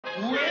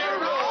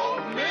We're all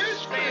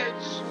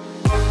misfits.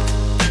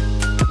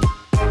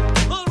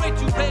 All right,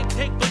 you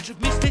ragtag bunch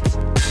of misfits.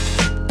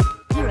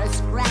 You're a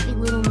scrappy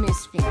little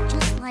misfit,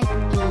 just like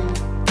me.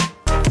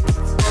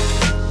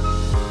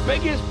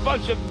 Biggest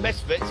bunch of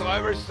misfits I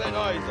ever set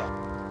eyes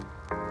on.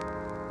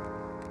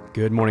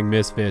 Good morning,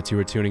 Misfits. You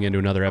are tuning into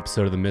another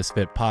episode of the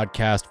Misfit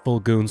Podcast. Full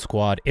Goon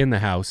Squad in the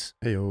house.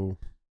 Hey, yo.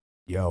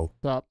 Yo.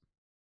 What's up?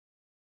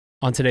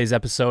 On today's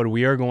episode,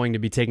 we are going to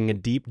be taking a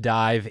deep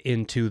dive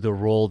into the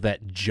role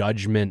that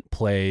judgment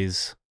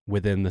plays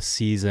within the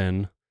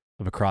season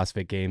of a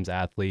CrossFit Games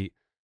athlete.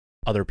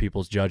 Other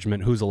people's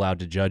judgment. Who's allowed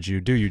to judge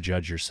you? Do you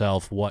judge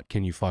yourself? What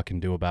can you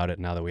fucking do about it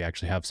now that we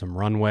actually have some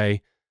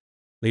runway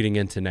leading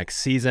into next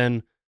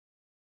season?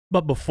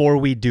 But before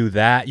we do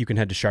that, you can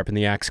head to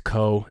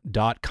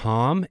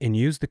sharpentheaxeco.com and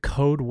use the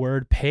code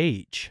word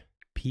PAIGE,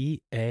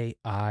 P-A-I-G-E.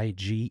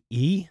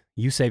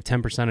 You save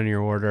 10% on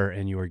your order,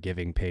 and you are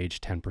giving Paige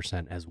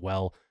 10% as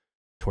well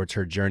towards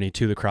her journey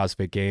to the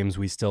CrossFit Games.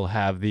 We still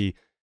have the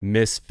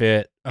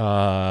Misfit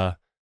Dervana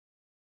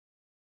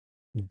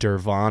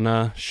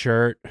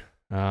shirt.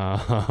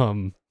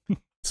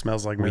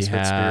 Smells like We Misfit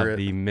have Spirit.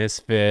 the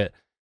Misfit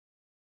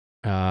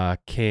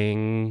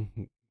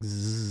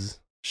King's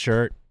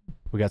shirt.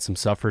 We got some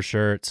Suffer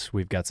shirts.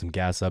 We've got some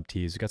Gas Up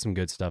tees. We've got some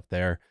good stuff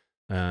there.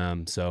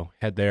 So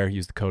head there,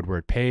 use the code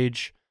word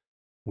PAIGE.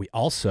 We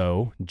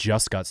also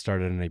just got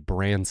started in a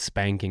brand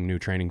spanking new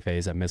training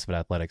phase at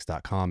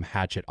misfitathletics.com,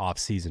 Hatchet Off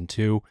Season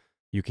 2.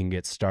 You can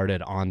get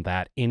started on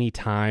that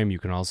anytime. You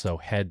can also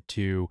head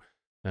to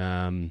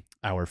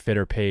our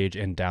Fitter page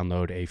and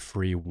download a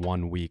free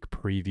 1-week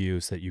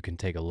preview so that you can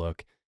take a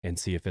look and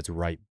see if it's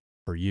right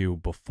for you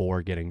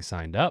before getting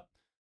signed up.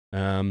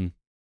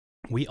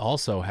 We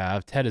also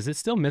have, Ted, is it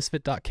still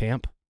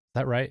misfit.camp? Is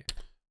that right?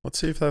 Let's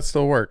see if that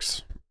still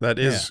works. That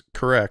is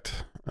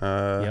correct.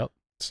 Yep.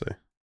 Let's see.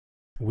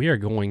 We are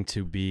going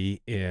to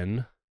be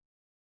in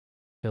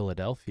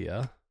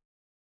Philadelphia.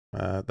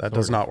 That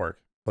does not work.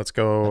 Let's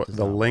go. does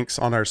The not links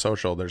on our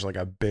social. There's like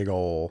a big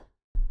ol'.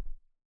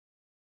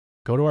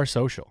 Go to our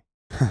social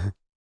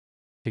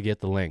to get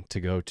the link to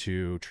go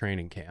to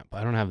training camp.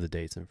 I don't have the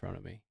dates in front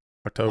of me.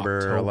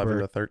 October 11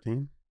 to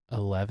 13.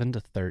 11 to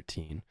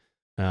 13.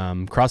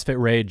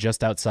 CrossFit Raid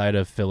just outside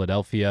of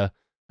Philadelphia.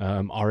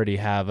 Already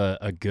have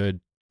a good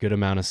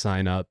amount of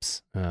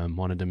signups.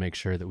 Wanted to make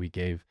sure that we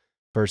gave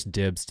first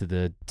dibs to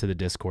the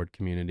Discord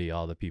community,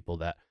 all the people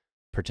that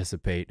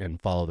participate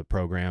and follow the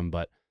program.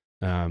 But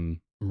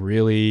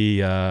really,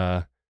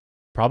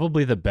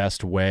 probably the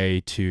best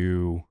way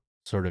to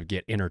sort of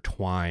get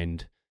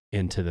intertwined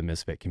into the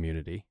Misfit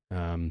community.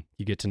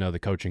 You get to know the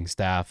coaching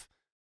staff.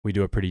 We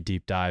do a pretty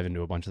deep dive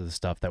into a bunch of the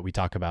stuff that we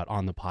talk about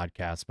on the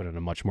podcast, but in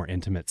a much more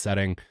intimate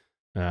setting,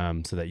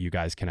 so that you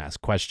guys can ask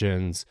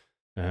questions.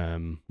 A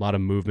lot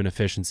of movement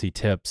efficiency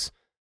tips.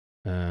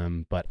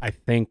 But I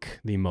think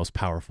the most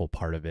powerful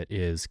part of it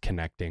is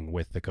connecting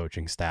with the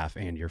coaching staff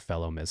and your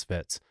fellow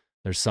Misfits.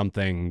 There's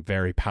something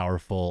very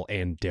powerful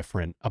and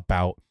different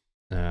about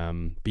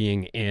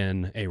being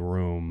in a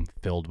room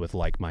filled with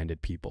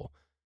like-minded people.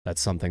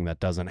 That's something that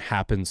doesn't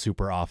happen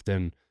super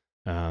often.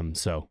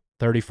 So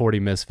 30, 40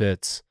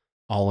 Misfits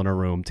all in a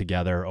room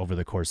together over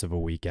the course of a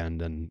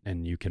weekend,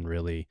 and you can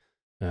really,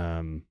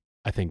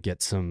 I think,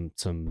 get some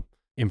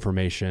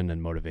information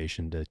and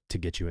motivation to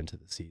get you into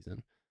the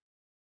season.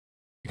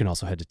 You can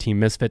also head to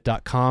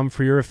teammisfit.com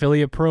for your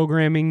affiliate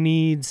programming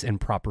needs and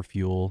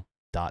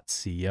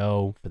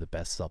properfuel.co for the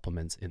best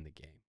supplements in the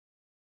game.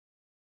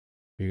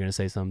 Are you going to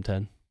say something,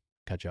 Ted?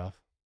 Cut you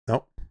off?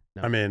 Nope.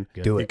 No? I mean,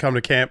 Good. you come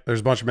to camp, there's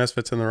a bunch of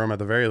Misfits in the room. At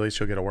the very least,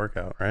 you'll get a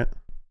workout, right?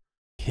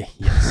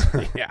 Yes.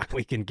 Yeah,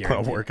 we can A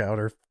guarantee workout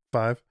or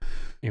 5.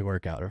 a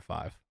workout or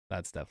 5.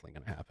 That's definitely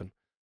going to happen.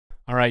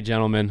 All right,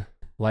 gentlemen.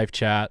 Life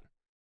chat.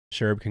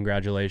 Sherb,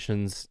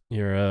 congratulations.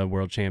 You're a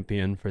world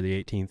champion for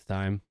the 18th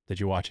time. Did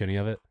you watch any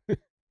of it?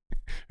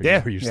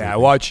 Yeah, I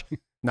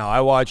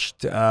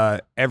watched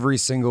every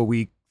single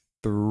week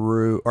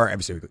through, or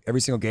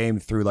every single game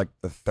through like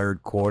the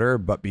third quarter.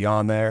 But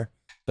beyond there,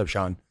 what's up,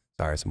 Sean?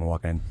 Sorry, someone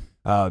walking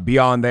in.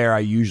 Beyond there, I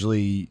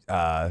usually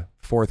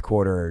fourth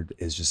quarter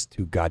is just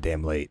too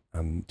goddamn late.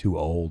 I'm too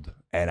old,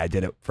 and I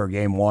did it for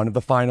game 1 of the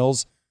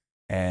finals,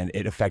 and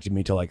it affected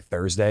me till like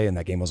Thursday, and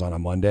that game was on a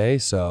Monday.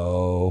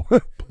 So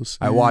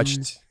I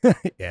watched.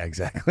 Yeah,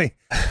 exactly.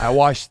 I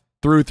watched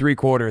through 3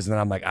 quarters, and then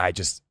I'm like,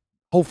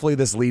 hopefully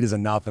this lead is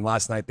enough. And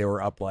last night they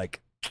were up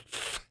like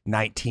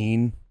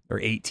 19 or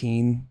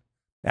 18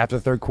 after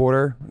the third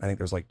quarter. I think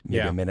there's like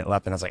maybe a minute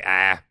left, and I was like,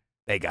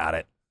 they got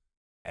it.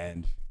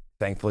 And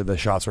thankfully the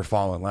shots were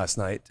falling last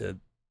night to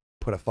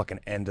put a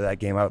fucking end to that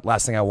game.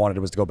 Last thing I wanted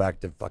was to go back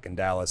to fucking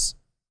Dallas.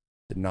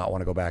 Did not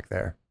want to go back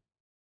there.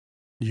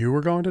 You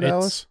were going to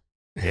Dallas?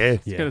 Yeah. I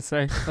was gonna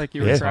say, like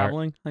you were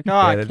traveling. Like,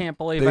 I can't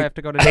believe I have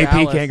to go to KP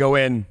Dallas. can't go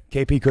in.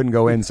 KP couldn't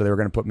go in, so they were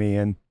gonna put me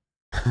in.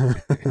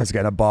 He's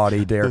got a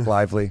body, Derek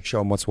Lively.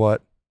 Show him what's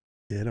what.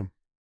 Get him.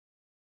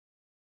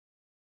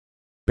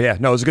 But yeah,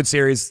 no, it was a good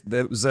series.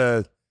 It was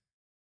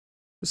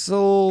Just a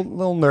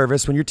little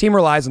nervous. When your team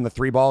relies on the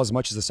 3-ball as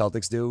much as the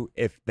Celtics do,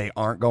 if they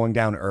aren't going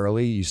down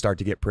early, you start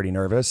to get pretty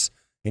nervous.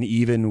 And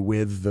even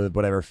with the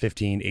whatever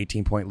 15,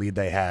 18-point lead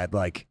they had,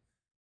 like,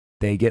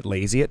 they get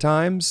lazy at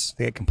times.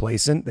 They get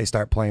complacent. They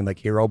start playing like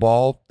hero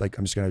ball. Like,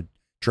 I'm just going to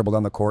dribble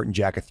down the court and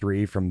jack a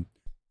 3 from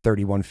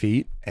 31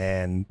 feet.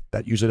 And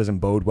that usually doesn't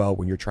bode well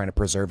when you're trying to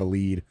preserve a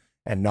lead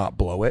and not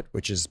blow it,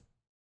 which has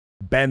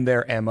been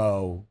their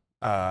MO.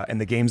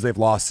 And the games they've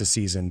lost this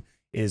season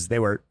is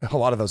a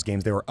lot of those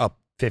games, they were up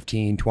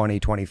 15, 20,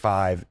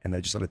 25, and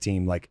they just let a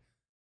team like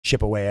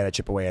chip away at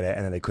it,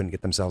 and then they couldn't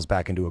get themselves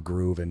back into a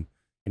groove. And,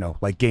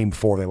 like game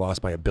 4, they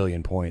lost by 1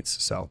 billion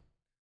points. So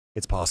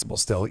it's possible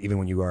still, even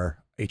when you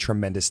are a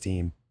tremendous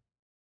team.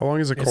 How long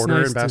is a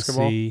quarter in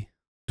basketball?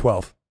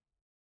 12.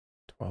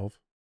 12.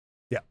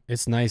 Yeah.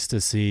 It's nice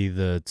to see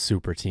the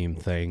super team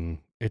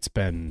thing. It's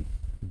been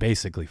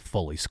basically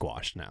fully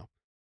squashed now.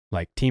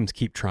 Like, teams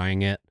keep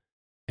trying it,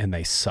 and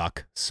they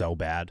suck so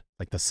bad.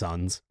 Like the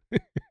Suns.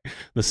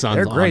 The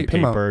Suns on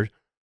paper,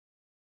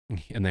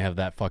 and they have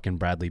that fucking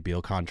Bradley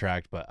Beal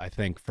contract. But I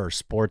think for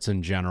sports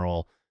in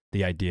general,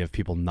 the idea of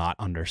people not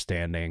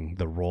understanding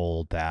the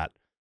role that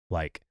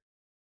like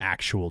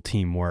actual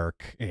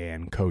teamwork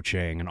and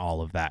coaching and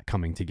all of that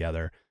coming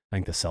together, I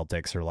think the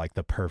Celtics are like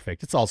the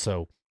perfect. It's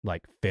also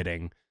like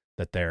fitting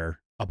that they're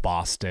a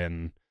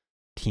Boston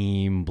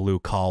team, blue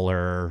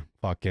collar,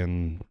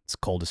 fucking it's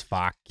cold as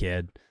fuck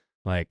kid.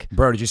 Like,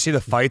 bro, did you see the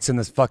fights in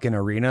this fucking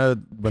arena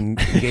when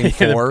game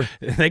 4?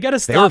 They got to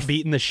stop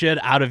beating the shit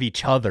out of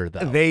each other,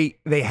 though. They've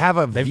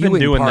been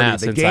doing party. that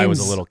since I was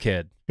a little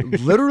kid.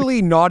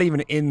 Literally not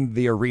even in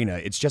the arena.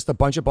 It's just a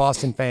bunch of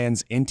Boston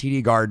fans in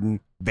TD Garden.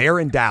 They're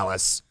in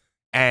Dallas,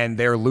 and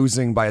they're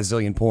losing by 1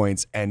 zillion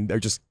points, and they're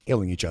just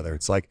killing each other.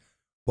 It's like,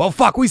 well,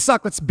 fuck, we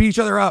suck. Let's beat each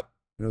other up.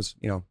 It was,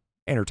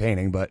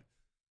 entertaining, but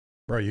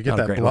bro, you get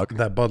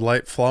that Bud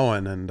Light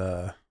flowing, and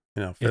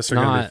fists are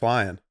gonna be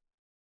flying.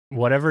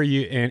 Whatever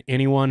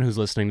anyone who's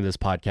listening to this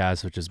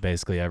podcast, which is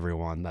basically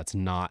everyone that's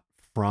not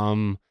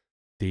from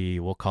the,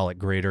 we'll call it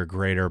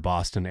greater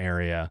Boston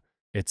area,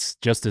 it's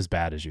just as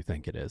bad as you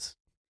think it is.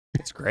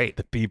 It's great.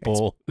 The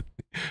people,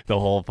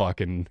 the whole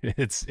fucking,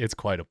 it's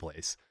quite a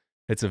place.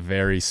 It's a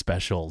very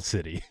special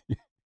city.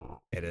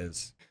 It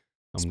is.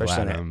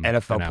 Especially in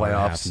NFL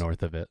playoffs.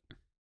 North of it.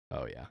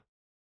 Oh yeah.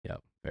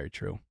 Yep. Very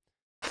true.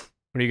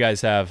 What do you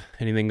guys have?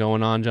 Anything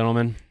going on,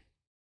 gentlemen?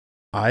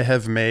 I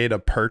have made a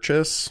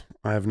purchase.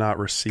 I have not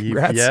received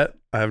yet.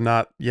 I have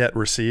not yet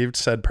received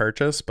said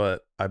purchase,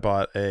 but I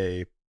bought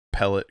a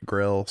pellet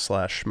grill /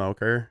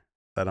 smoker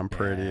that I'm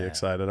pretty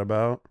excited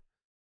about.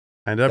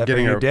 I ended up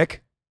getting a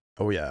dick.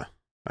 Oh yeah,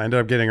 I ended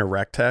up getting a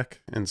Rectech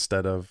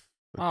instead of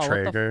a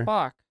Traeger. What the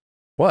fuck?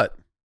 What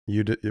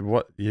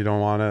what you don't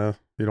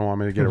want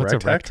me to get What's a a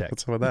Rectech? Rectech?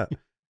 What's up with that?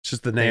 It's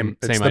just the name.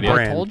 Same it's the idea.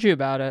 brand. I told you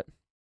about it.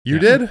 You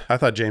did? I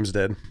thought James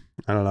did.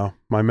 I don't know.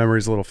 My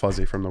memory's a little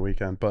fuzzy from the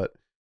weekend, but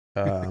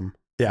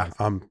yeah,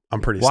 I'm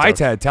pretty stoked. Why,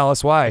 Ted? Tell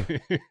us why.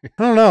 I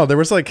don't know.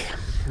 There's a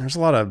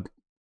lot of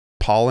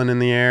pollen in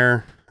the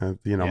air.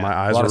 My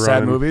eyes were running.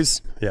 Sad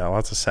movies. Yeah,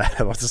 lots of sad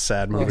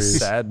movies.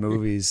 Sad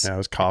movies. Yeah, I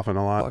was coughing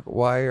a lot.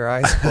 Why are your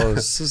eyes closed?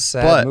 This is a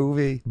sad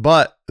movie.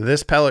 But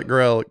this pellet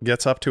grill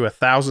gets up to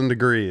 1,000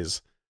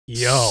 degrees.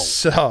 Yo.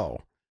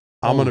 So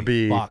I'm going to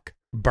be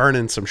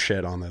burning some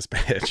shit on this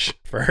bitch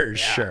for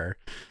sure.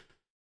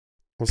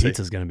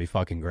 Pizza's going to be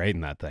fucking great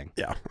in that thing.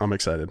 Yeah, I'm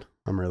excited.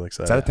 I'm really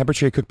excited. Is that a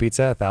temperature you cook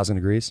pizza at 1,000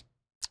 degrees?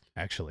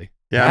 Actually.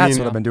 Yeah, that's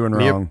what I've been doing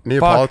wrong.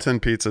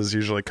 Neapolitan pizza is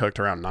usually cooked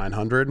around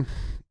 900.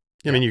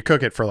 I mean, you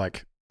cook it for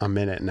like a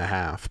minute and a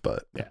half,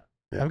 but yeah.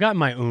 I've got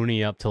my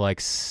uni up to like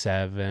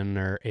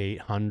 700 or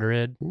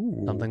 800,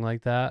 something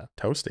like that.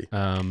 Toasty.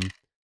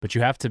 But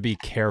you have to be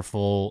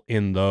careful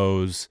in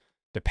those,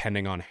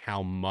 depending on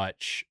how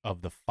much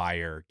of the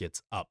fire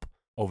gets up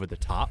over the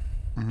top.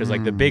 Because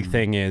like the big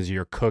thing is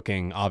you're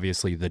cooking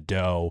obviously the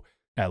dough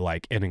at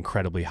like an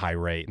incredibly high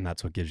rate, and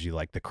that's what gives you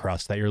like the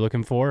crust that you're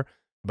looking for.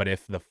 But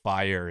if the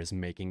fire is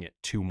making it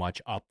too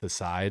much up the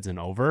sides and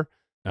over,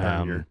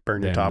 burn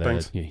your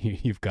toppings.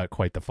 You've got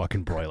quite the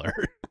fucking broiler.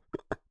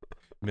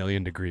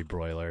 1,000,000-degree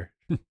broiler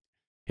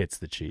hits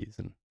the cheese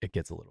and it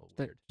gets a little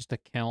weird. Just a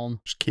kiln.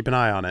 Just keep an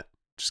eye on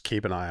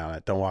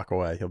it. Don't walk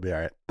away. You'll be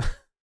all right.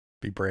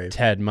 Be brave.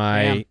 Ted,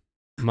 my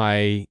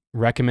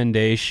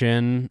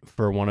recommendation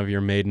for one of your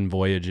maiden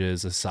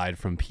voyages, aside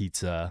from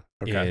pizza,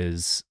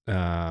 is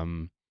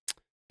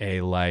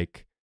a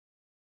like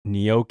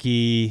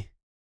gnocchi,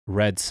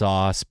 red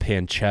sauce,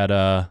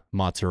 pancetta,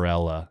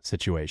 mozzarella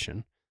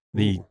situation.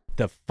 The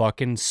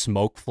fucking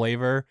smoke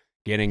flavor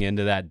getting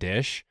into that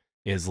dish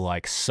is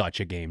like such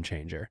a game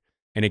changer,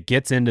 and it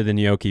gets into the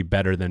gnocchi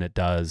better than it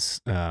does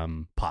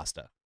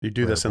pasta. You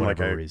do this in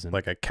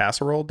like a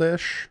casserole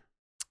dish.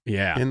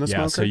 Yeah, in the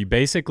smoker? So you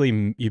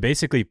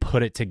basically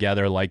put it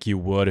together like you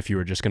would if you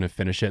were just going to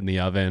finish it in the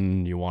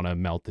oven. You want to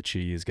melt the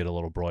cheese, get a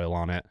little broil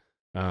on it,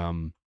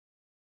 and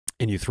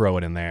you throw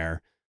it in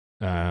there,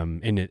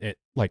 and it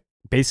like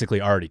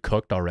basically already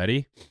cooked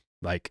already.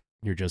 Like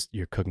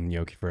you're cooking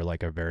gnocchi for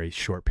like a very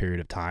short period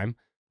of time.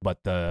 But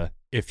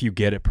if you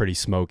get it pretty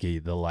smoky,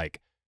 the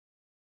like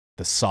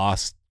the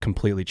sauce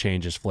completely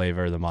changes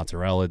flavor. The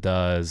mozzarella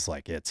does.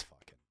 Like it's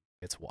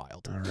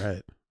wild. All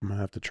right, I'm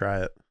gonna have to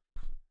try it.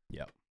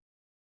 Yep,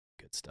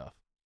 good stuff.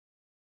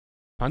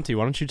 Hunty,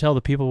 why don't you tell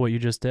the people what you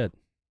just did?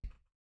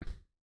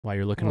 Why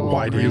you're looking?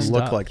 Why do you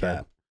look up, like kid?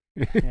 that?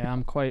 Yeah,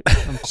 I'm quite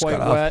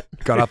wet.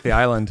 Got off the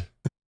island.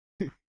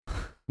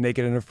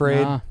 Naked and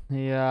afraid.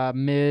 Yeah,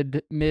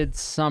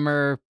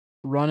 mid-summer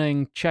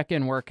running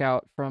check-in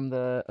workout from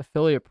the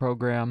affiliate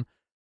program.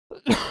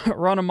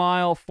 Run a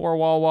mile, 4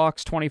 wall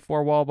walks,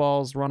 24 wall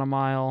balls, run a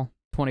mile,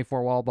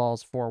 24 wall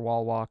balls, 4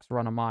 wall walks,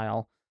 run a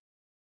mile.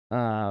 It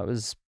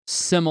was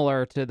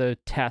similar to the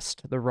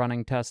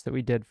running test that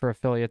we did for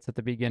affiliates at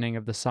the beginning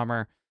of the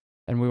summer,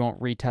 and we won't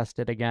retest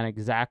it again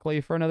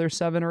exactly for another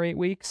 7 or 8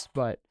 weeks,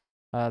 but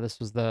this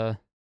was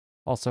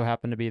also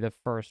happened to be the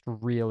first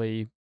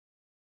really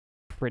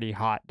pretty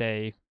hot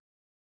day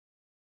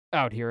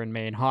out here in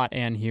Maine, hot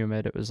and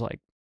humid. It was like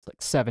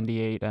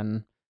 78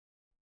 and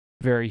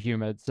very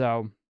humid.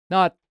 So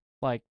not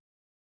like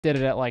did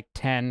it at like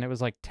 10. It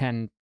was like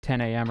 10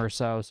 a.m. or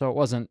so. So it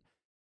wasn't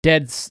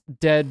dead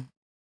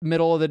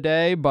middle of the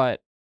day,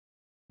 but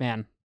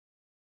man,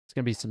 it's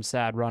going to be some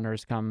sad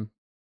runners come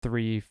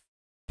 3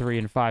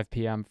 and 5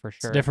 p.m. for sure.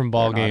 It's a different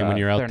ball game when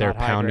you're out there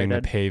pounding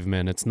hydrated. the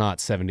pavement. It's not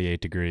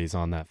 78 degrees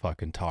on that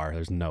fucking tar.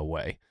 There's no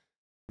way.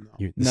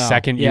 The No.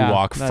 second you Yeah,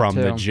 walk that from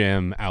the too.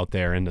 gym out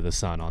there into the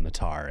sun on the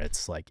tar,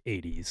 it's like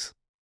 80s.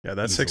 Yeah,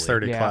 that Easily.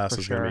 6:30 Yeah, class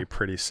for is gonna sure. be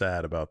pretty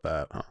sad about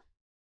that, huh?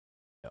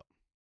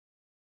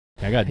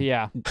 I got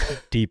Yeah.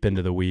 deep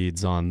into the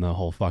weeds on the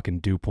whole fucking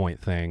dew point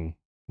thing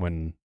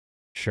when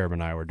Sherb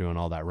and I were doing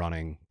all that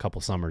running a couple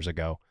summers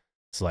ago.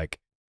 It's like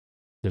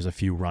there's a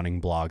few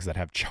running blogs that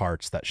have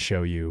charts that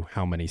show you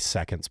how many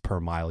seconds per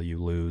mile you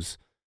lose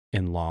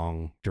in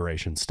long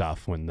duration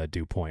stuff when the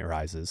dew point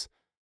rises.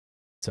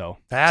 So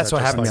That's Is that what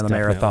just happened like on the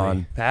definitely-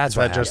 marathon. That's Is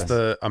what that just happened.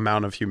 the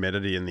amount of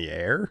humidity in the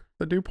air,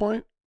 the dew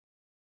point?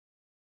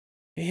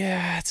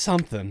 yeah, it's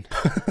something.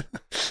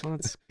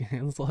 what's a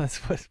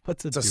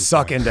It's a dew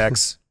suck point?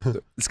 index.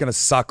 It's gonna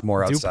suck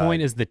more Dew outside.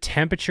 point is the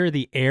temperature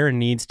the air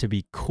needs to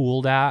be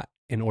cooled at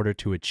in order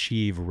to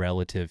achieve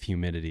relative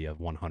humidity of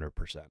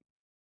 100%.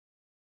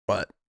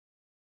 What?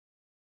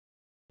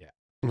 Yeah.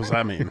 What does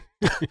that mean?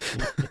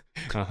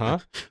 Uh-huh.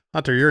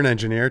 Hunter, you're an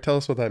engineer. Tell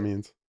us what that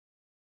means.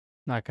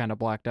 I kind of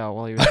blacked out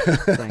while he was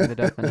saying the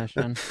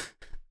definition.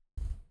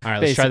 All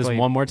right, let's try this Basically-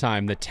 one more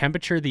time. The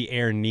temperature the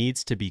air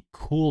needs to be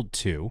cooled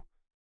to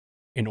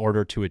in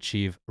order to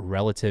achieve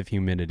relative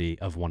humidity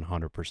of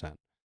 100%.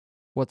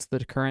 What's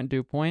the current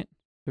dew point?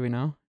 Do we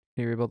know?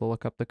 Are you able to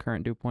look up the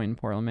current dew point in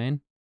Portland,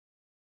 Maine?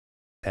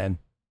 10.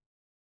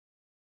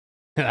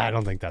 I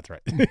don't think that's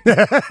right.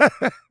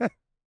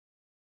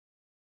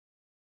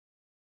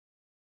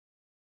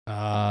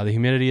 The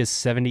humidity is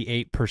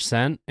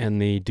 78%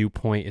 and the dew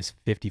point is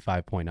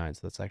 55.9, so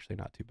that's actually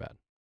not too bad.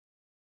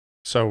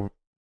 So,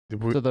 you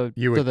would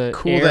the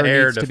cool the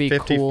air needs to be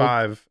cooled-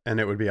 55 and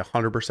it would be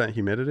 100%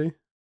 humidity?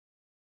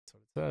 That's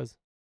what it says.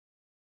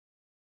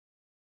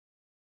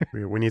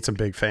 We need some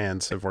big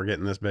fans if we're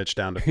getting this bitch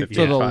down to So the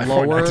 55.9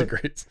 lower-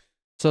 degrees.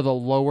 So the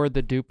lower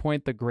the dew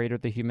point, the greater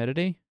the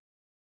humidity?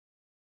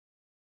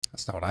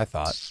 That's not what I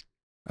thought.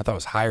 I thought it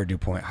was higher dew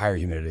point, higher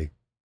humidity.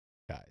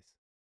 Guys.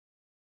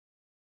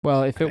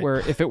 Well, if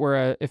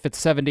it's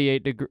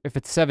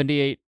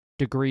 78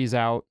 degrees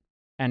out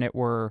and it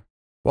were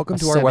Welcome a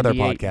to our weather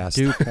 78 podcast.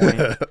 dew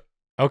point,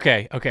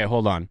 Okay,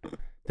 hold on.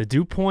 The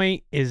dew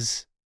point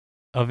is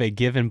of a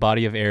given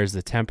body of air is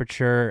the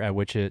temperature at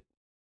which it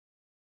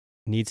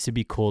needs to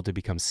be cooled to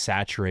become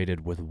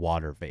saturated with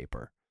water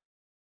vapor.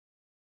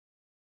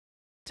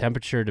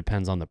 Temperature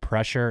depends on the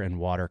pressure and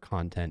water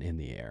content in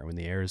the air. When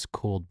the air is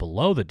cooled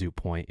below the dew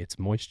point, its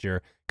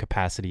moisture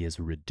capacity is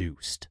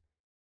reduced.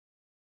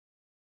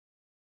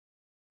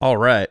 All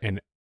right.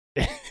 And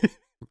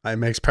It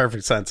makes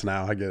perfect sense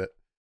now. I get it.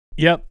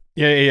 Yep.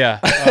 Yeah.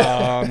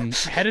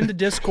 Head into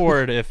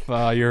Discord if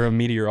you're a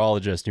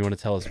meteorologist and you want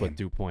to tell us what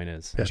dew point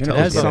is. Yeah, It tell It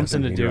us has what it is.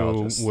 something to do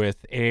meteorologist.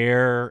 with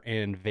air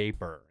and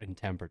vapor and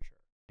temperature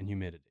and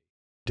humidity.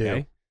 Do.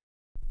 Okay?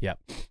 Yep.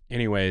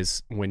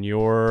 Anyways, when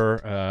your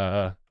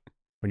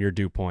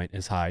dew point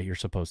is high, you're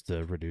supposed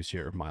to reduce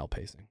your mile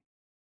pacing.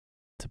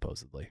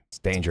 Supposedly. It's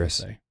dangerous.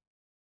 Say.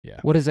 Yeah.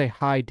 what is a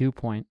high dew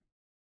point?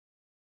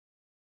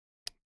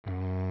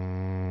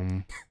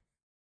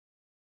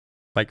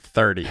 Like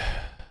 30. Does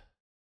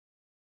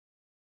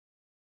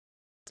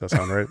that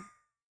sound right?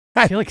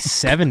 I feel like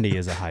 70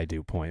 is a high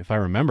dew point, if I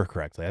remember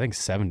correctly. I think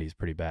 70 is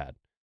pretty bad.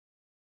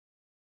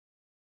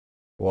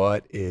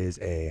 What is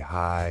a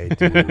high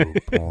dew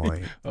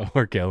point? Oh,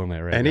 we're killing it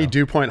right Any now.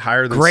 dew point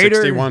higher than Greater-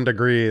 61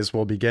 degrees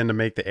will begin to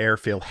make the air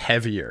feel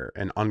heavier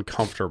and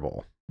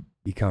uncomfortable.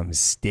 Becomes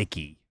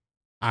sticky.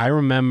 I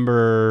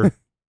remember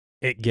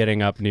it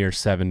getting up near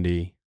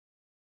 70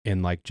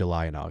 in like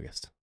July and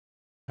August.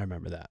 I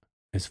remember that.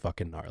 It's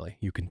fucking gnarly.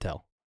 You can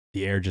tell.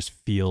 The air just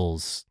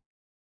feels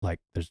like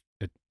there's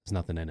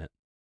nothing in it.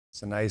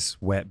 It's a nice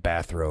wet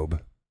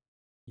bathrobe.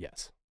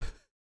 Yes.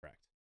 Correct.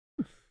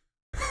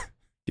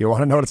 You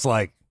want to know what it's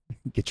like?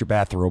 Get your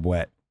bathrobe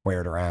wet.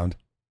 Wear it around.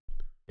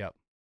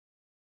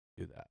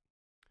 do that.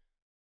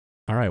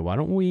 All right, why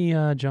don't we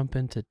jump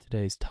into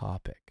today's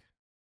topic?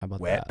 How about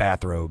Wet that?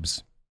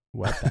 bathrobes.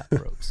 Wet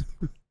bathrobes.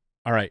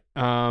 All right.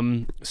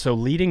 So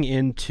leading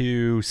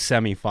into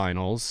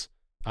semifinals,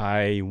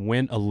 I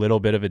went a little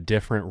bit of a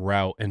different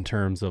route in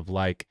terms of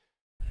like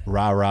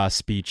rah-rah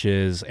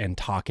speeches and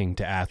talking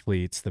to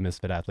athletes, the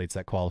Misfit athletes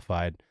that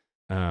qualified,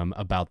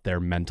 about their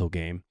mental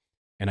game.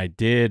 And I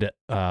did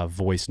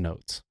voice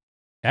notes.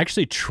 I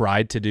actually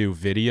tried to do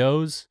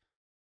videos,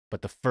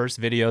 but the first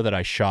video that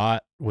I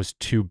shot was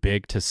too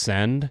big to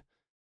send.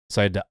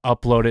 So I had to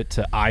upload it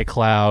to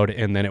iCloud,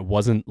 and then it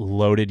wasn't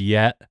loaded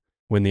yet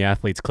when the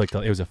athletes clicked.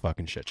 It was a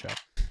fucking shit show.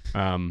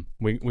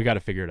 We got to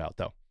figure it out,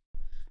 though.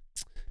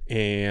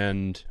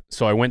 And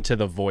so I went to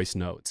the voice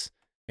notes,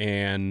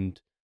 and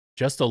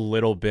just a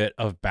little bit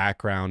of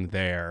background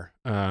there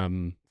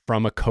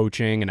from a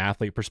coaching and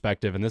athlete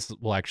perspective. And this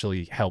will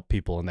actually help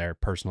people in their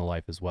personal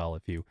life as well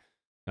if you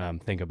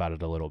think about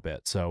it a little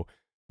bit. So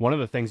one of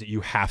the things that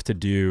you have to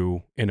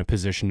do in a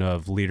position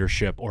of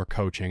leadership or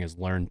coaching is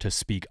learn to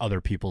speak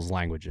other people's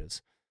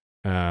languages.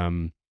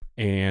 And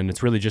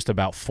it's really just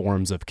about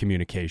forms of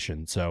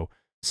communication. So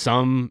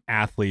some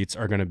athletes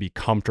are going to be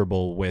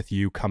comfortable with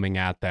you coming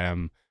at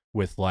them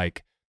with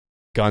like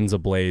guns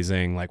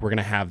a-blazing, like we're going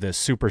to have this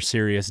super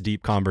serious,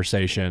 deep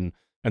conversation,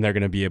 and they're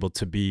going to be able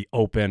to be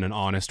open and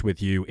honest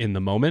with you in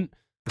the moment,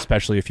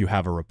 especially if you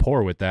have a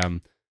rapport with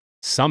them.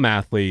 Some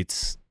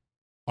athletes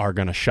are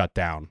going to shut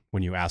down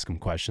when you ask them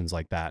questions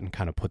like that and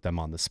kind of put them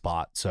on the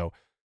spot. So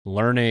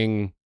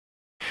learning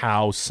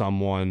how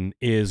someone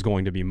is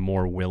going to be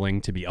more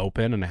willing to be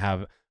open and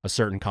have a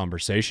certain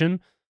conversation,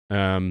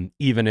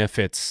 even if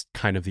it's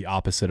kind of the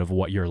opposite of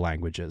what your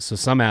language is. So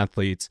some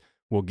athletes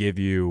will give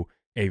you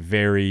a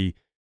very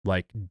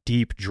like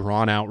deep,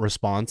 drawn out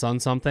response on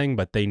something,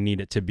 but they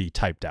need it to be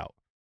typed out.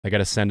 They got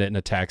to send it in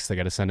a text. They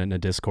got to send it in a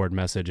Discord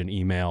message, an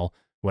email,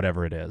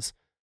 whatever it is.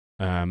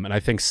 And I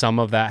think some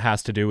of that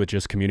has to do with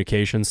just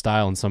communication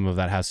style, and some of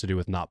that has to do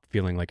with not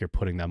feeling like you're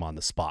putting them on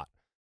the spot.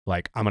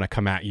 Like, I'm going to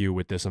come at you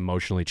with this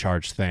emotionally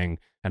charged thing,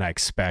 and I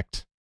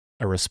expect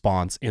a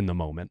response in the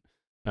moment.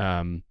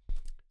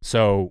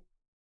 So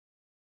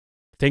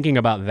thinking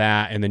about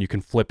that, and then you can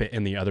flip it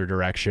in the other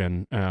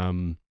direction,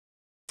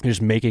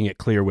 just making it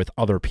clear with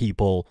other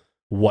people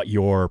what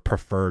your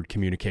preferred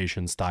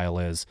communication style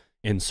is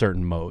in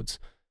certain modes.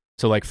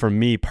 So like for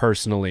me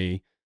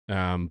personally,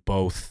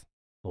 both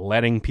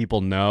letting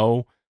people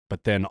know,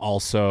 but then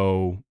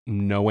also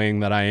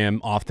knowing that I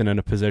am often in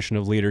a position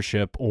of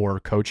leadership or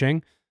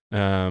coaching.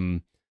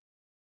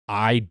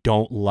 I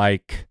don't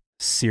like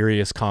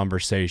serious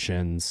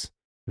conversations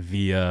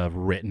via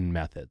written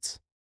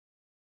methods.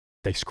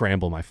 They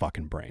scramble my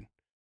fucking brain.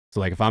 So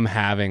like if I'm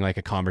having like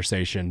a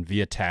conversation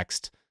via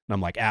text and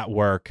I'm like at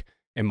work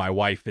and my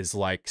wife is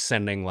like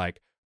sending like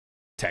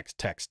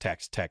text,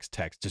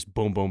 just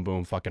boom, boom,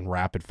 boom, fucking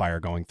rapid fire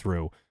going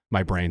through,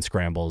 my brain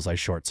scrambles, I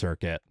short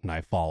circuit, and I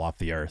fall off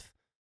the earth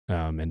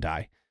and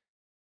die.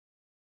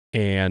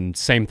 And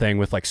same thing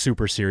with like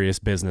super serious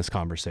business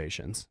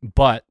conversations.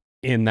 But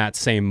in that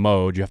same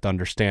mode, you have to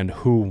understand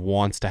who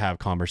wants to have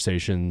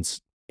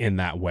conversations in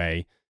that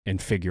way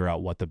and figure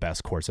out what the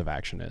best course of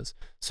action is.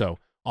 So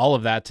all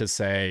of that to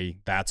say,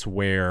 that's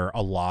where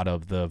a lot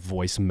of the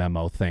voice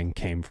memo thing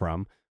came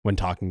from when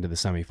talking to the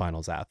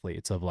semifinals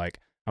athletes of like,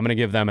 I'm going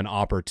to give them an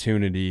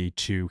opportunity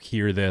to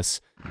hear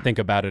this, think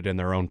about it in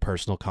their own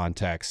personal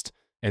context,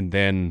 and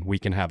then we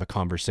can have a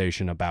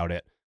conversation about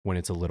it when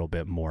it's a little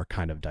bit more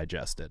kind of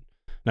digested.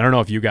 And I don't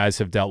know if you guys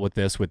have dealt with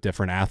this with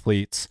different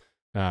athletes,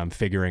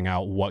 figuring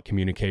out what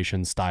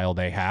communication style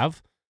they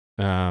have,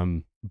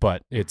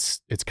 but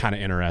it's kind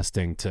of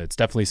interesting it's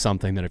definitely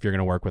something that if you're going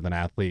to work with an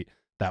athlete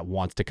that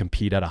wants to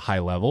compete at a high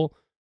level,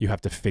 you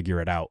have to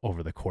figure it out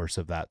over the course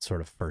of that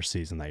sort of first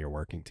season that you're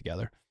working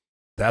together.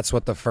 That's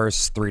what the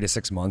first 3 to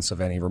 6 months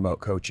of any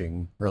remote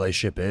coaching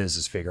relationship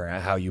is figuring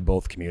out how you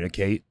both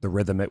communicate, the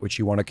rhythm at which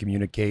you want to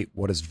communicate,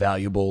 what is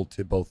valuable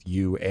to both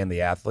you and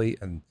the athlete.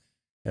 And,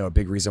 you know, a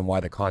big reason why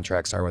the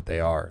contracts are what they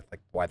are, like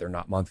why they're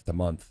not month to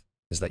month,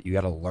 is that you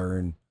got to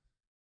learn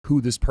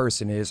who this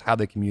person is, how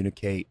they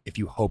communicate. If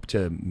you hope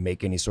to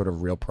make any sort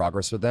of real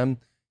progress with them,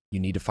 you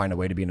need to find a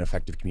way to be an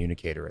effective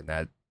communicator. And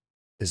that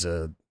is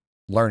a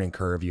learning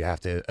curve you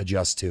have to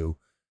adjust to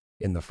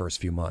in the first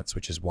few months,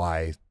 which is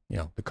why, you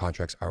know, the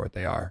contracts are what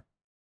they are.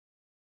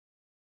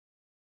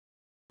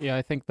 Yeah,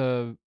 I think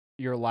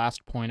your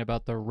last point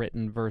about the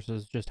written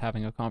versus just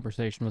having a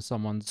conversation with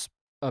someone's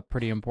a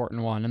pretty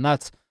important one. And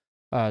that's,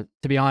 to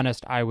be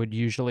honest, I would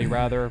usually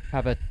rather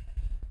have a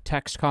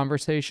text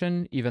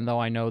conversation, even though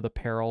I know the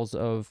perils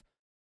of,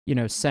 you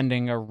know,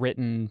 sending a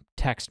written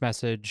text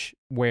message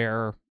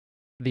where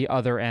the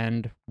other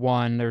end,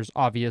 one, there's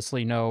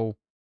obviously no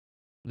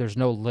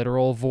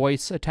literal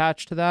voice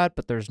attached to that,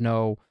 but there's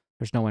no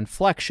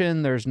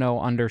inflection, there's no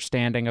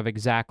understanding of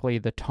exactly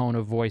the tone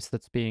of voice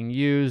that's being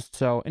used.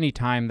 So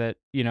anytime that,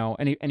 you know,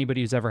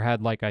 anybody who's ever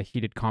had like a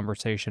heated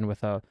conversation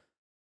with a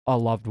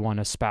loved one,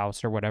 a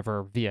spouse or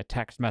whatever via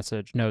text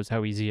message knows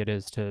how easy it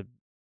is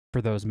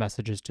for those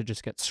messages to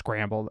just get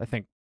scrambled. I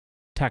think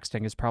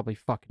texting has probably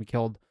fucking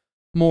killed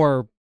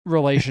more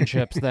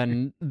relationships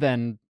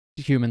than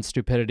human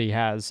stupidity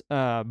has.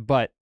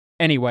 But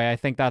anyway, I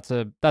think that's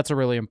a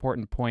really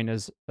important point,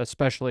 is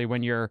especially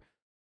when you're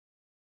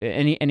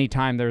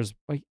anytime there's,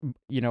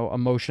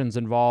 emotions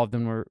involved,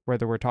 and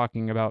whether we're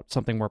talking about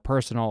something more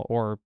personal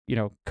or,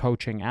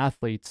 coaching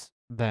athletes,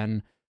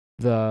 then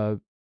that's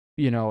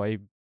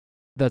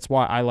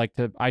why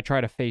I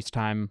try to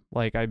FaceTime.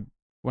 Like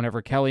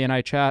whenever Kelly and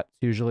I chat,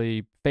 it's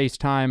usually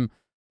FaceTime.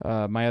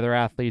 My other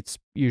athletes,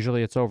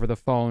 usually it's over the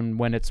phone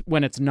when it's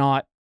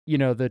not,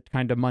 the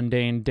kind of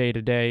mundane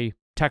day-to-day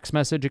text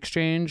message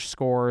exchange,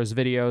 scores,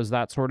 videos,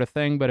 that sort of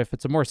thing. But if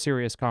it's a more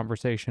serious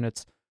conversation,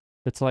 it's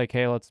like,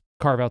 hey, let's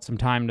carve out some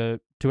time to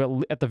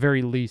at the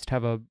very least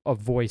have a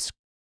voice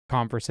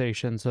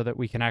conversation so that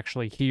we can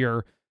actually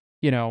hear,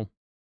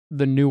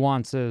 the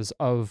nuances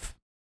of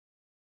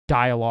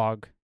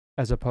dialogue,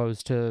 as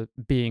opposed to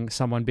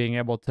someone being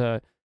able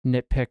to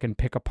nitpick and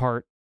pick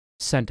apart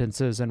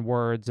sentences and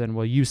words. And,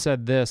 well, you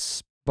said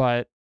this,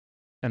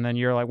 and then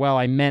you're like, well,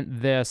 I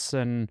meant this.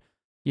 And,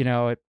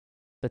 the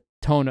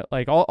tone,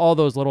 like all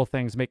those little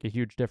things make a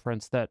huge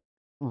difference that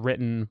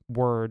written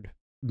word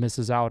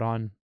misses out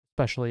on,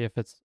 especially if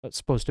it's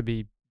supposed to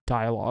be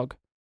dialogue.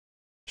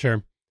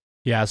 Sure.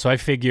 Yeah. So I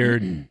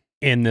figured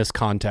in this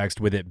context,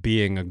 with it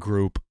being a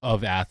group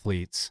of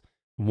athletes,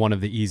 one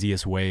of the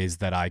easiest ways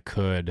that I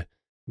could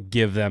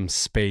give them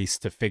space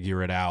to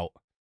figure it out,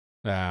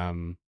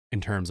 in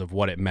terms of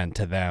what it meant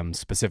to them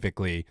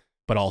specifically,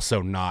 but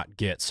also not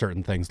get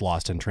certain things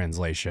lost in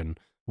translation,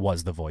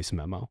 was the voice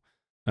memo.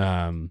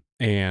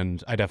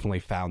 And I definitely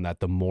found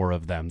that the more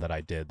of them that I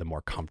did, the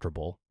more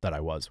comfortable that I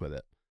was with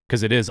it.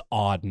 Because it is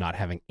odd not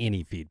having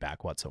any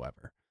feedback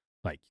whatsoever.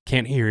 Like, you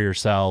can't hear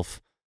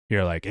yourself.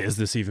 You're like, is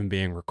this even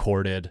being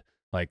recorded?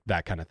 Like,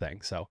 that kind of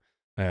thing. So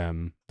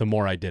the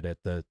more I did it,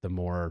 the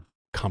more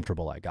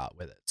comfortable I got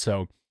with it.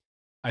 So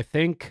I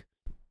think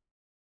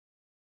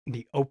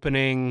the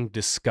opening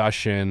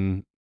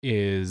discussion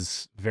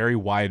is very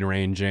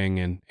wide-ranging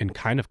and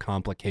kind of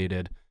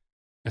complicated,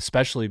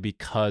 especially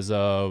because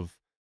of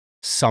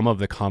some of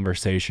the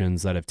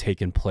conversations that have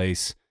taken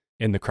place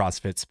in the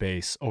CrossFit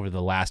space over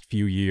the last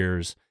few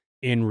years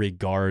in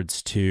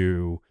regards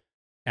to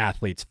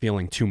athletes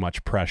feeling too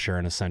much pressure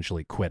and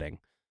essentially quitting.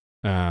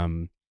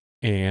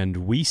 And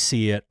we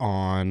see it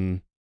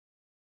on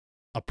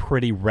a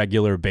pretty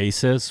regular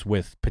basis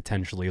with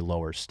potentially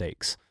lower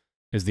stakes,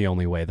 is the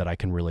only way that I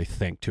can really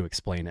think to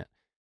explain it.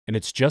 And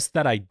it's just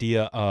that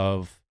idea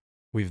of,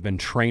 we've been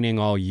training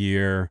all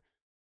year,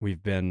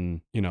 we've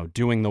been,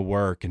 doing the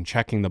work and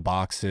checking the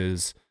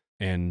boxes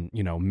and,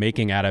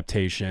 making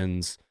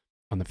adaptations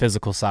on the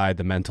physical side,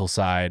 the mental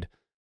side,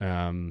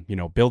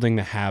 building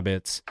the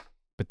habits.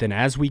 But then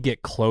as we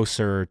get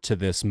closer to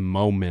this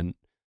moment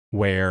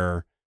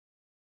where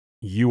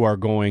you are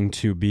going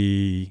to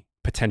be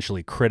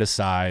potentially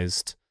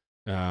criticized,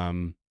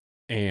 and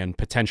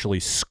potentially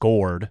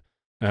scored,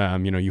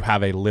 you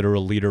have a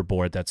literal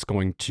leaderboard that's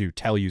going to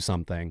tell you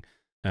something.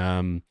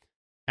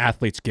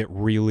 Athletes get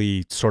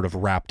really sort of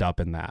wrapped up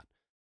in that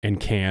and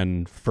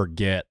can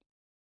forget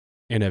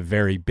in a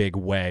very big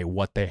way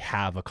what they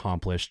have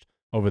accomplished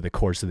over the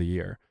course of the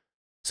year.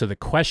 So the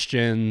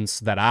questions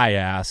that I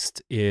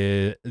asked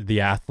the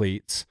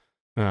athletes,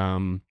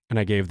 and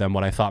I gave them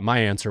what I thought my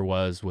answer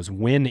was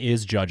when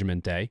is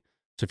Judgment Day?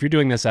 So if you're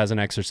doing this as an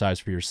exercise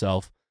for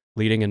yourself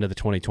leading into the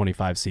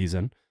 2025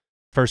 season,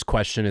 first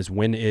question is,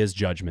 when is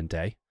Judgment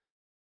Day?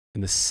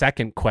 And the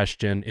second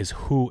question is,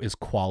 who is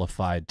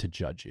qualified to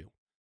judge you?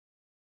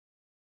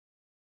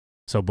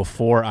 So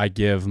before I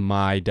give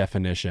my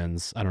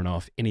definitions, I don't know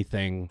if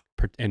anything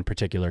in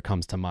particular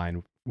comes to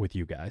mind with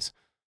you guys.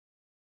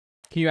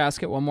 Can you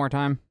ask it one more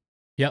time?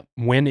 Yep.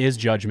 When is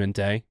Judgment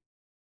Day?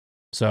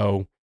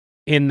 So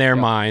in their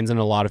minds, and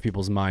a lot of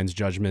people's minds,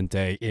 Judgment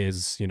Day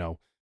is,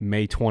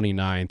 May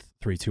 29th,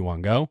 3, 2,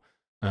 1, go.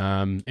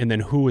 And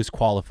then who is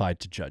qualified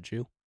to judge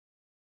you?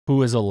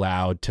 Who is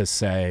allowed to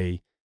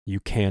say, you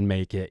can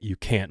make it, you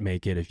can't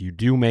make it. If you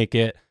do make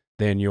it,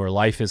 then your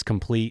life is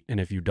complete. And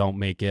if you don't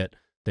make it,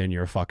 then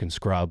you're a fucking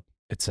scrub,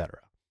 etc.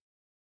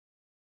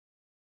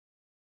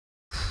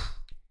 I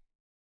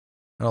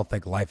don't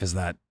think life is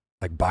that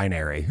like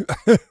binary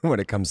when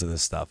it comes to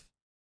this stuff.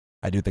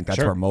 I do think that's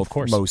Sure, where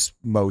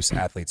most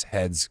athletes'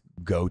 heads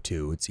go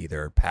to. It's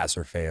either pass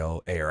or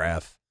fail, A or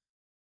F.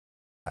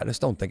 I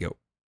just don't think it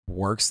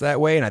works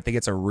that way, and I think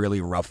it's a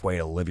really rough way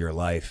to live your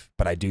life.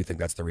 But I do think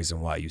that's the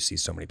reason why you see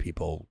so many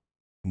people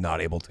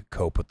not able to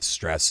cope with the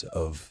stress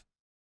of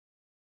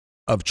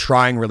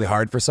trying really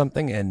hard for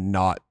something and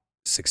not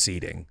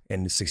succeeding.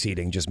 And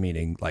succeeding just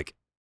meaning like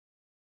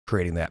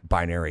creating that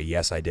binary,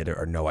 yes, I did it,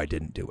 or no, I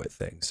didn't do it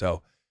thing.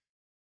 So,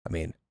 I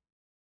mean,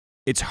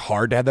 it's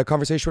hard to have that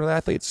conversation with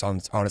athletes.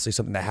 It's honestly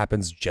something that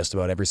happens just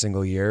about every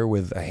single year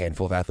with a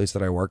handful of athletes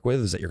that I work with,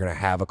 is that you're going to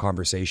have a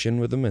conversation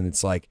with them. And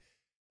it's like,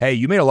 hey,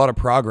 you made a lot of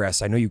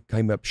progress. I know you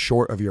came up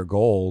short of your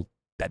goal.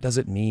 That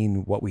doesn't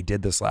mean what we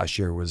did this last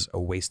year was a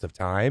waste of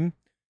time.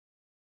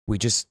 We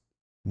just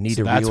need So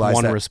to that's realize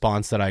one that.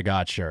 response that I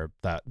got. Sure,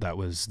 that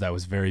was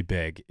very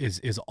big.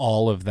 Is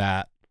all of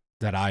that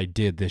I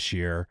did this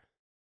year?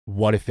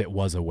 What if it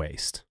was a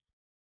waste?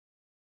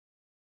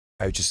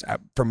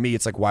 For me,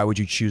 it's like, why would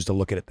you choose to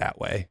look at it that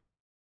way?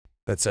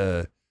 That's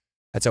a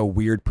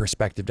weird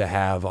perspective to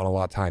have on a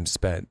lot of time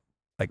spent.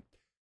 Like,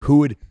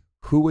 who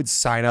would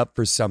sign up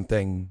for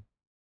something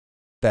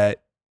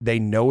that they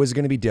know is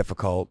going to be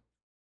difficult,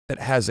 that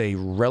has a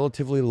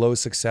relatively low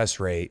success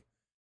rate,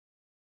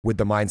 with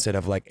the mindset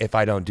of like, if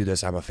I don't do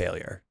this, I'm a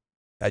failure?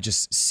 That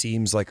just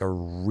seems like a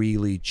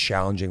really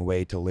challenging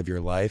way to live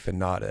your life, and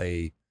not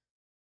a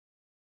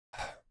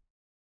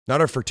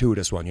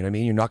fortuitous one. You know what I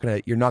mean?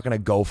 You're not gonna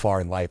go far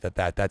in life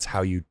that's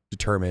how you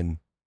determine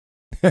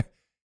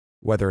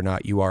whether or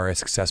not you are a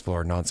successful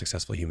or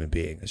non-successful human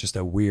being. It's just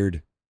a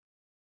weird,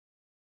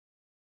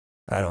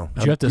 I don't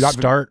know. You have to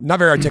start. Not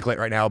very articulate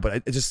right now,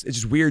 but it's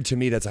just weird to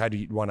me. That's how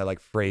you want to like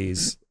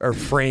phrase or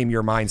frame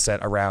your mindset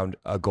around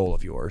a goal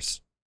of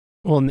yours.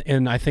 Well,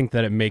 and I think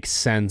that it makes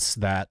sense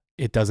that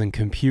it doesn't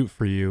compute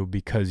for you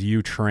because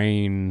you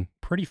train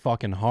pretty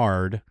fucking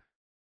hard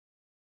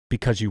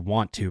because you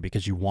want to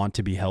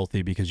be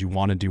healthy, because you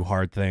want to do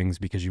hard things,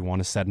 because you want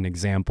to set an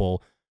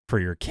example for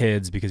your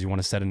kids, because you want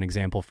to set an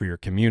example for your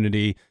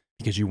community,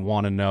 because you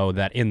want to know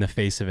that in the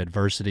face of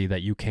adversity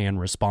that you can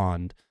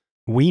respond.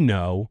 We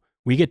know,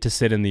 we get to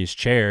sit in these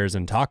chairs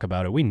and talk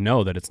about it. We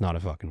know that it's not a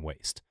fucking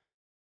waste.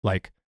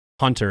 Like,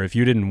 Hunter, if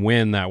you didn't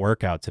win that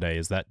workout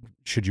today,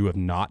 should you have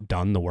not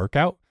done the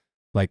workout?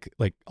 Like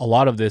a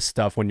lot of this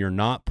stuff, when you're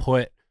not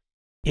put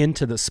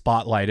into the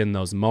spotlight in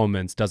those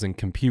moments, doesn't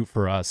compute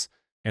for us.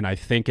 And I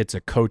think it's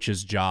a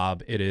coach's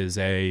job. It is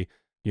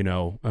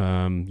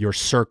your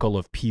circle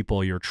of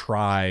people, your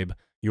tribe,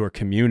 your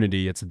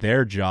community. It's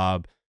their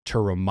job to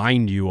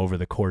remind you over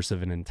the course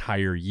of an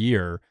entire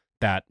year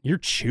that you're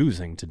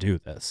choosing to do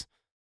this.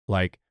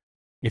 Like,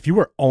 if you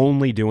were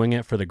only doing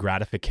it for the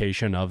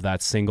gratification of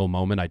that single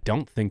moment, I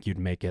don't think you'd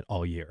make it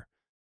all year.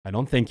 I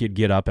don't think you'd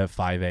get up at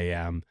 5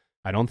 a.m.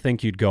 I don't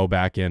think you'd go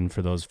back in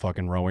for those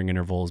fucking rowing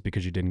intervals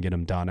because you didn't get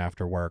them done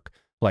after work.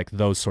 Like,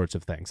 those sorts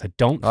of things.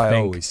 I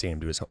always see him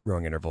do his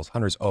rowing intervals.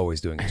 Hunter's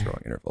always doing his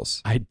rowing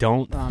intervals. I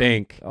don't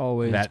think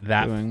always that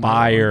doing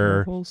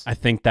fire, intervals. I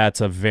think that's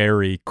a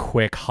very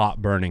quick,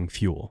 hot burning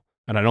fuel.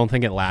 And I don't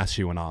think it lasts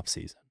you in off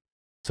season.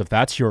 So if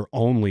that's your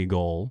only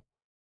goal,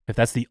 if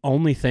that's the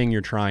only thing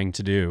you're trying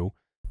to do,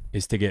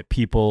 is to get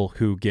people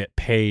who get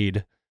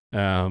paid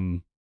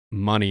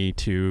money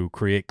to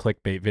create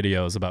clickbait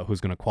videos about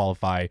who's going to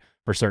qualify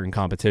for certain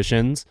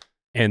competitions,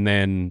 and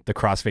then the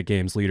CrossFit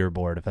Games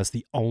leaderboard, if that's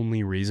the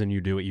only reason you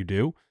do what you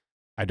do,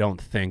 I don't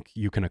think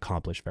you can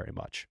accomplish very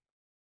much.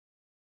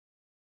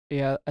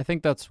 Yeah, I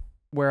think that's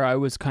where I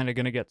was kind of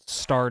going to get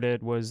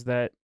started, was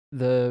that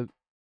the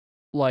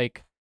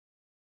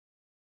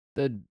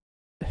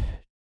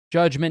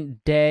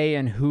judgment day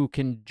and who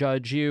can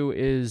judge you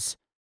is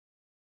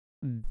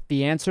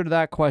the answer to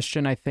that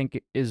question. I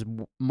think is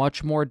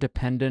much more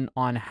dependent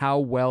on how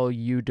well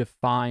you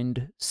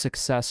defined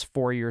success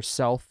for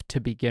yourself to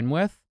begin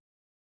with,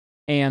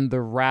 and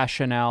the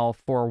rationale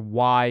for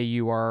why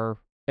you are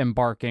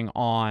embarking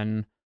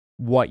on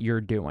what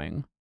you're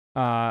doing.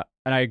 And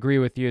I agree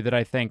with you that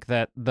I think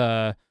that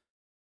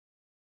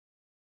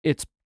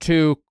it's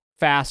too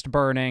fast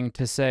burning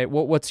to say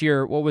what was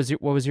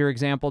your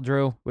example,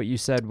 Drew? What you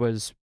said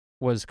was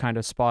kind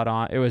of spot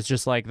on. It was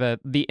just like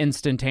the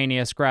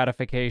instantaneous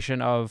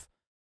gratification of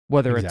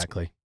whether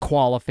Exactly. it's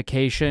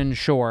qualification.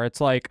 Sure,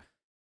 it's like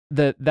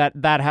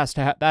that has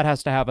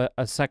to have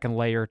a second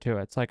layer to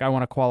it. It's like, I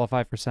want to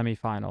qualify for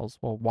semifinals.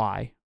 Well,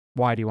 why?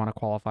 Why do you want to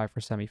qualify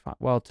for semifinals?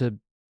 Well, to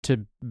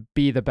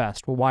be the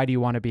best. Well, why do you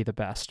want to be the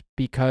best?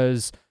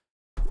 Because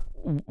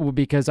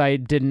I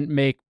didn't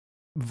make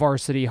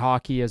varsity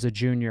hockey as a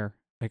junior.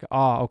 Like,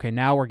 oh, okay,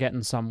 now we're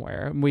getting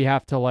somewhere. And we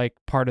have to, like,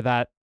 part of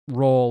that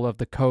role of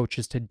the coach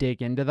is to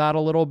dig into that a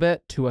little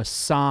bit, to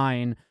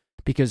assign,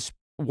 because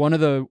one of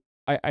the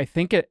I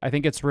think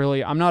it's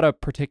really, I'm not a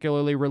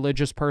particularly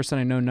religious person.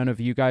 I know none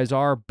of you guys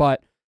are,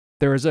 but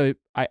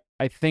I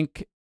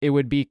think it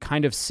would be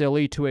kind of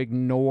silly to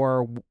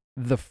ignore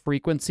the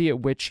frequency at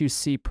which you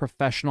see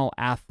professional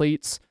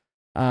athletes,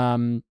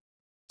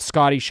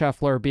 Scotty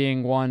Scheffler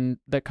being one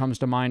that comes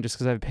to mind just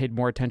because I've paid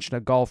more attention to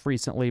golf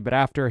recently. But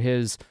after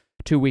his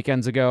 2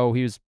 weekends ago,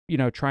 he was,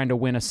 trying to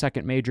win a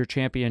second major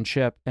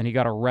championship, and he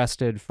got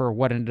arrested for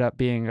what ended up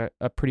being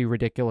a pretty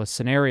ridiculous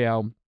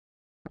scenario.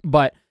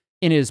 But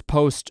in his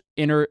post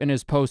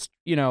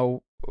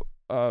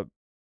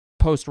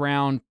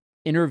round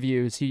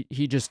interviews,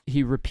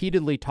 he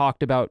repeatedly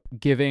talked about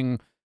giving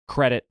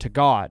credit to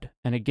God.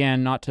 And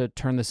again, not to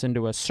turn this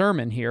into a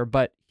sermon here,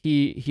 but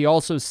he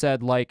also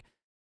said, like,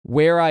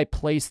 where I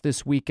placed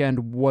this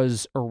weekend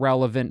was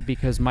irrelevant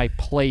because my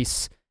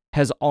place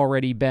has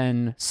already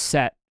been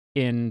set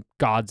in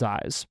God's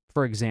eyes,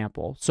 for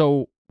example.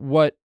 So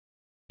what,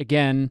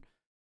 again,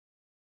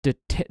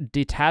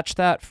 detach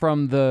that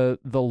from the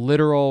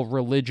literal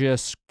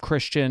religious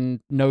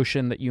Christian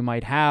notion that you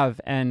might have,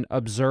 and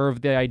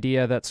observe the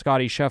idea that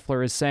Scotty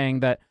Scheffler is saying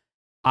that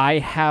I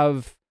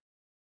have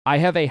I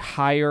have a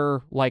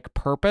higher like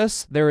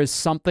purpose. There is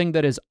something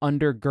that is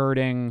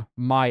undergirding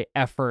my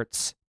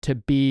efforts to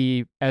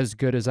be as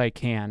good as I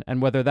can.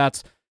 And whether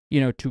that's,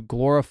 to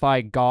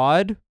glorify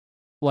God,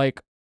 like,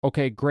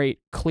 okay, great.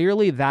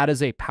 Clearly that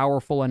is a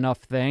powerful enough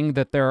thing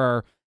that there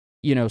are,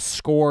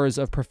 scores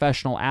of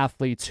professional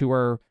athletes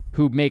who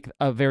make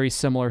a very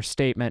similar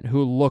statement,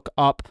 who look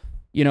up,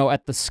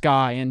 at the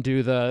sky and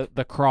do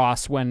the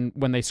cross when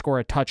they score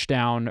a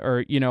touchdown,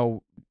 or,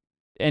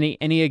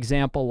 any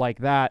example like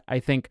that. I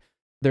think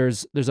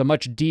there's a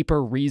much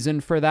deeper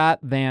reason for that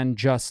than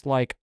just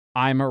like,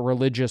 I'm a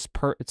religious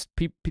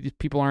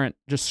people aren't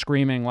just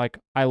screaming like,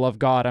 I love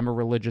God, I'm a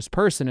religious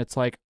person. It's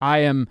like, I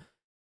am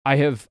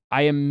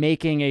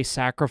making a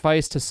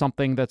sacrifice to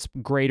something that's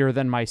greater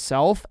than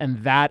myself,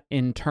 and that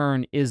in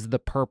turn is the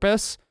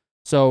purpose.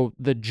 So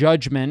the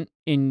judgment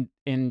in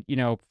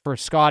for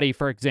Scotty,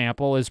 for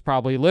example, is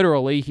probably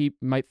literally, he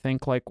might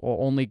think like, well,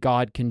 only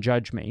God can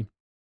judge me.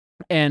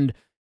 And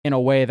in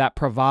a way that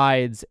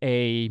provides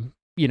a,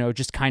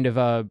 just kind of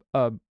a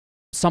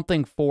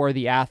something for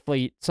the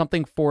athlete,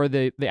 something for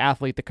the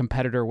athlete, the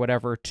competitor,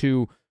 whatever,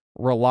 to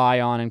rely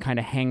on and kind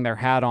of hang their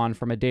hat on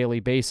from a daily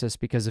basis.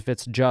 Because if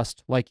it's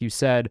just, like you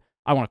said,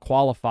 I want to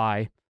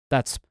qualify,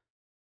 that's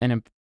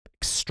an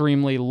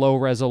extremely low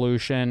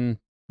resolution,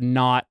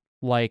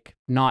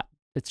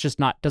 it's just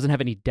doesn't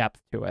have any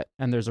depth to it.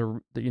 And there's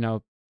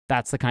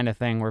that's the kind of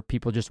thing where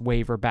people just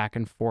waver back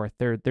and forth.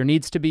 There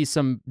needs to be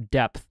some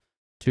depth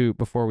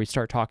before we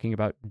start talking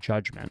about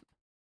judgment.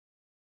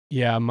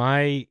 Yeah,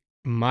 my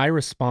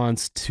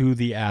response to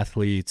the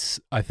athletes,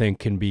 I think,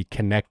 can be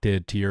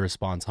connected to your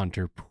response,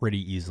 Hunter, pretty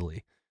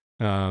easily.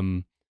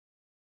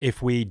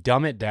 If we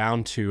dumb it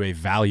down to a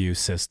value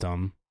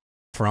system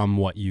from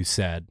what you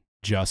said,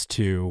 just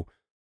to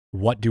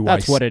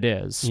that's what it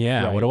is.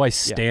 Yeah. Right. What do I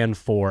stand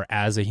for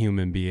as a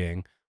human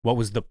being? What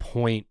was the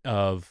point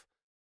of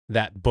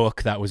that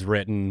book that was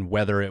written,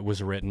 whether it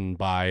was written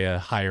by a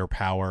higher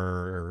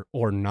power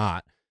or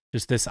not?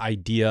 Just this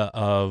idea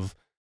of,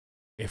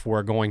 if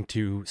we're going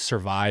to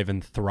survive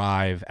and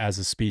thrive as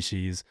a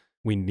species,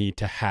 we need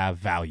to have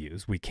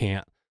values. We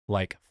can't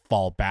like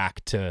fall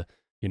back to,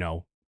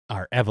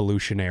 our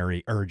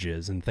evolutionary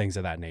urges and things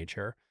of that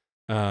nature.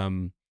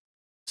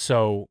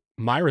 So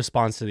my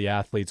response to the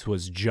athletes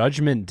was,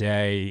 Judgment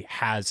Day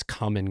has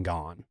come and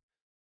gone.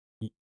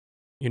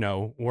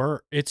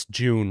 It's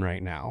June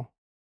right now.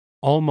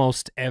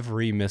 Almost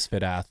every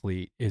Misfit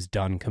athlete is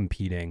done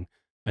competing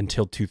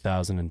until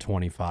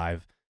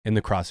 2025 in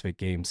the CrossFit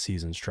Games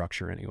season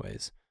structure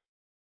anyways.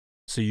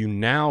 So you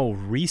now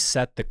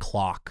reset the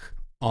clock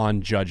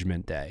on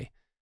Judgment Day.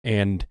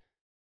 And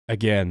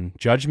again,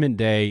 Judgment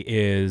Day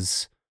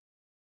is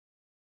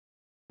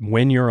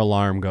when your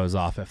alarm goes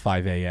off at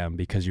 5 a.m.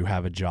 because you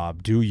have a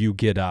job. Do you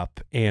get up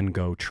and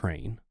go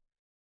train?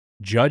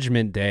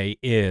 Judgment Day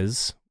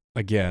is,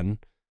 again,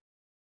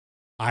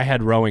 I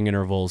had rowing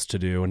intervals to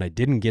do and I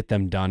didn't get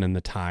them done in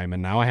the time,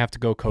 and now I have to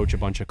go coach a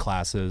bunch of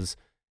classes.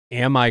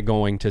 Am I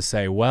going to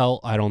say, well,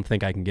 I don't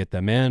think I can get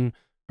them in,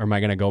 or am I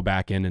going to go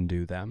back in and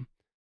do them?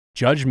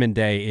 Judgment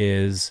Day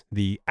is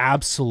the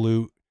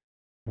absolute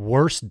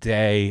worst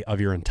day of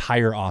your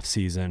entire off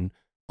season.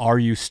 Are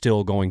you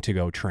still going to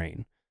go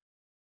train?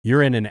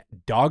 You're in a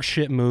dog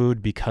shit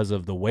mood because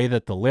of the way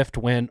that the lift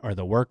went or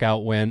the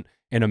workout went,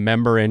 and a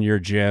member in your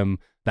gym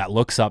that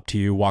looks up to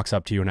you, walks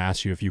up to you and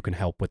asks you if you can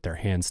help with their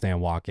handstand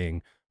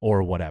walking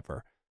or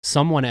whatever.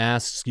 Someone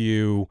asks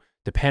you,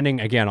 depending,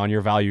 again, on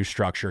your value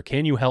structure,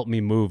 can you help me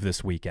move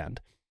this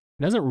weekend?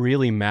 It doesn't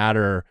really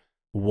matter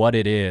what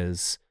it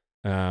is,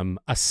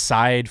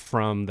 aside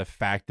from the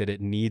fact that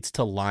it needs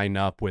to line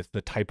up with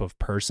the type of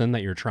person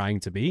that you're trying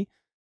to be.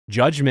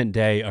 Judgment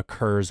Day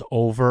occurs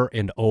over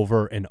and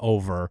over and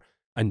over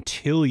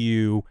until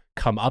you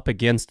come up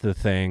against the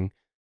thing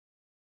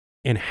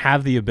and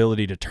have the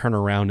ability to turn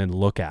around and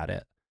look at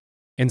it.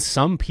 And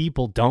some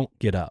people don't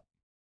get up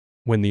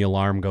when the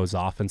alarm goes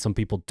off, and some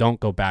people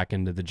don't go back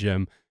into the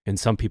gym, and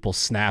some people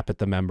snap at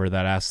the member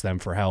that asks them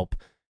for help.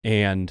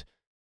 And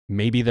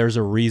maybe there's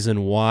a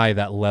reason why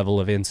that level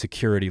of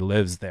insecurity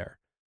lives there.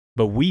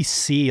 But we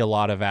see a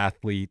lot of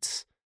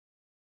athletes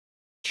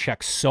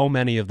check so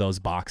many of those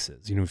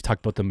boxes. We've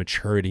talked about the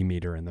maturity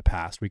meter in the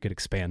past. We could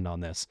expand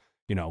on this,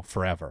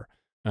 forever.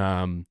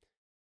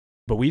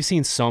 But we've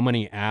seen so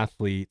many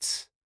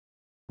athletes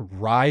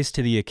rise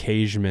to the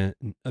occasion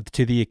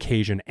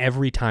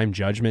every time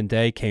Judgment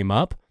Day came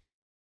up,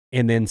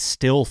 and then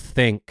still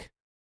think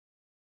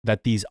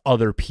that these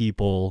other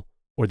people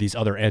or these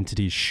other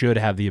entities should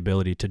have the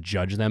ability to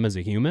judge them as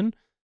a human.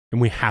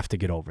 And we have to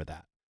get over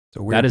that.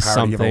 So that is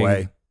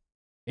something.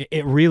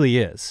 It really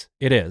is.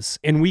 It is.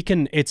 And we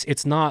can,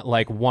 it's not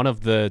like one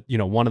of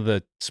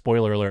the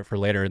spoiler alert for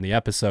later in the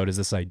episode is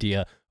this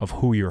idea of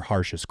who your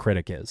harshest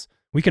critic is.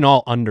 We can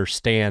all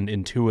understand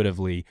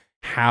intuitively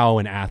how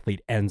an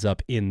athlete ends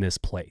up in this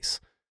place.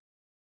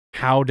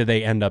 How do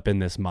they end up in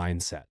this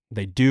mindset?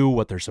 They do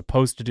what they're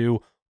supposed to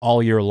do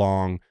all year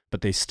long,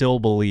 but they still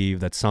believe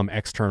that some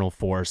external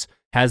force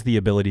has the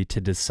ability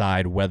to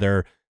decide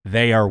whether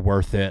they are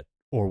worth it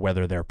or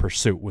whether their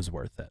pursuit was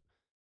worth it.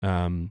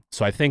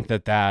 So I think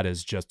that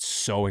is just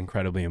so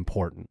incredibly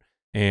important.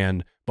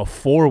 And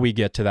before we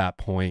get to that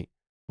point,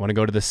 I want to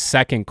go to the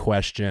second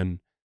question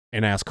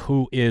and ask,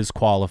 who is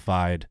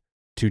qualified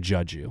to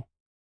judge you?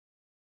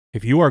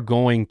 If you are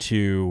going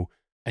to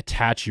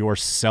attach your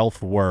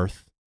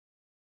self-worth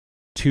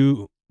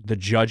to the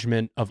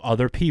judgment of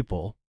other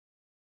people,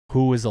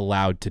 who is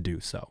allowed to do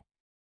so?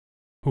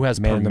 Who has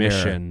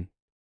permission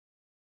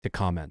to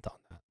comment on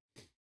that?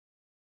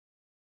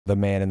 The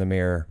man in the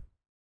mirror.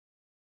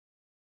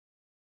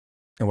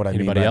 And what I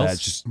Anybody mean by else? that is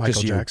just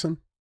Michael you. Jackson.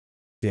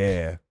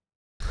 Yeah.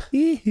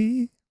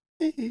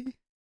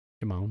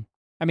 Come on.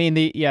 I mean,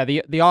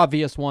 the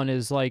obvious one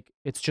is like,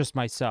 it's just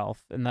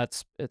myself, and I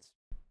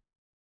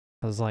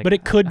was like, But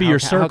it could be your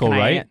how circle, can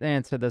right? I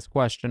answer this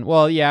question?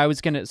 Well, yeah, I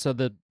was gonna. So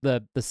the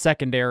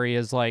secondary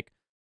is like,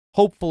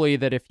 hopefully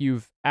that if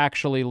you've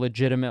actually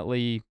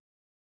legitimately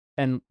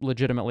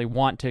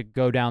want to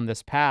go down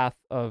this path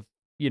of,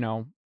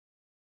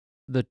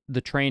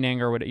 the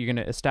training, or what, you're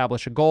gonna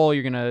establish a goal,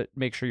 you're gonna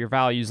make sure your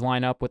values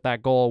line up with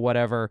that goal,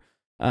 whatever.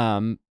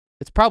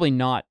 It's probably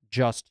not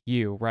just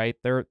you, right?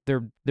 There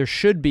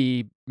should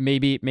be,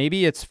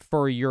 maybe it's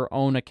for your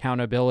own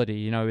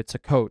accountability. It's a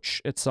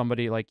coach. It's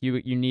somebody like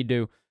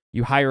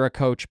you hire a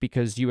coach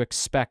because you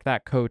expect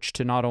that coach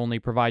to not only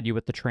provide you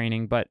with the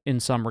training, but in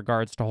some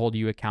regards to hold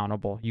you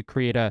accountable. You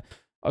create a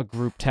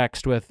group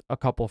text with a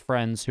couple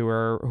friends who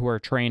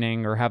are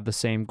training or have the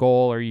same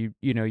goal, or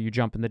you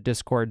jump in the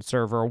Discord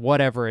server or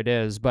whatever it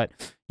is. But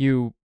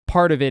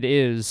part of it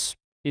is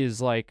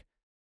like,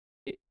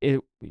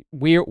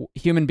 we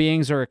human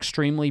beings are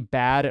extremely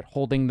bad at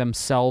holding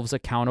themselves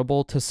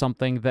accountable to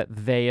something that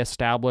they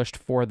established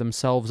for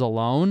themselves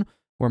alone.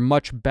 We're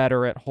much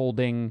better at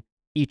holding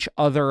each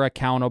other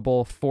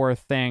accountable for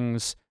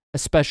things,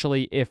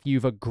 especially if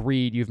you've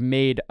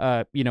made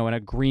an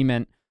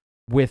agreement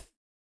with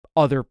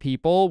other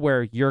people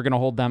where you're going to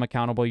hold them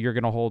accountable, you're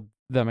going to hold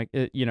them,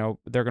 they're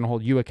going to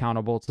hold you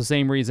accountable. It's the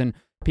same reason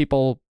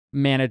people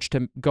manage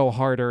to go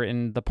harder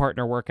in the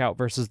partner workout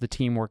versus the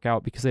team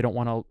workout, because they don't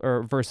want to,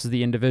 or versus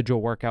the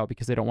individual workout,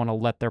 because they don't want to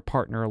let their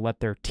partner or let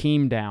their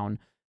team down.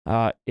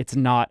 It's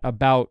not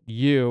about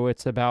you.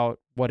 It's about,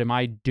 what am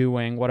I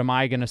doing? What am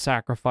I going to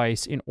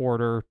sacrifice in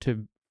order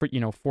to,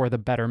 for the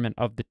betterment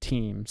of the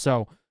team?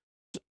 So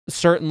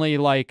certainly,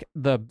 like,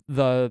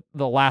 the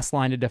last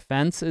line of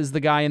defense is the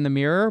guy in the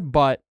mirror,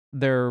 but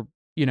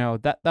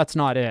that's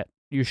not it.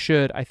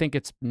 I think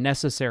it's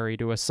necessary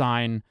to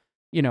assign,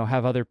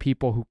 have other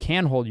people who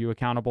can hold you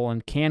accountable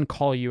and can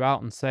call you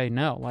out and say,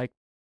 no, like,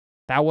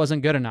 that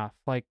wasn't good enough.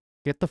 Like,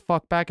 get the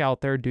fuck back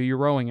out there, do your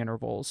rowing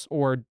intervals,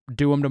 or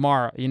do them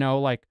tomorrow,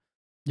 like.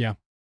 Yeah.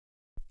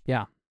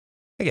 Yeah. I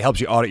think it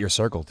helps you audit your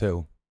circle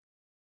too.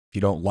 If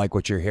you don't like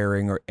what you're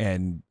hearing,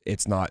 and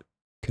it's not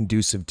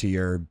conducive to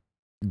your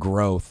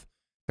growth,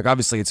 like,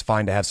 obviously it's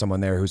fine to have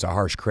someone there who's a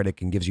harsh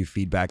critic and gives you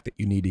feedback that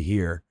you need to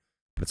hear.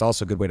 But it's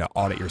also a good way to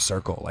audit your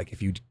circle. Like,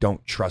 if you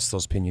don't trust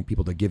those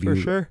people to give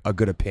you a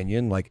good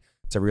opinion, like,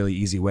 it's a really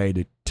easy way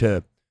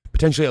to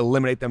potentially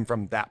eliminate them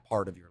from that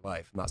part of your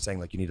life. I'm not saying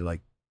like you need to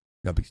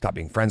stop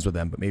being friends with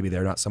them, but maybe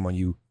they're not someone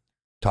you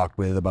talked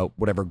with about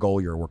whatever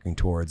goal you're working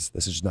towards.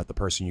 This is just not the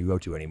person you go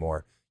to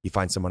anymore. You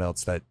find someone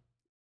else that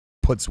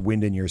puts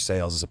wind in your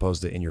sails as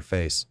opposed to in your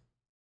face.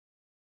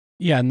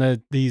 Yeah,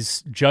 and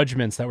these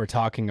judgments that we're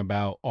talking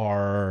about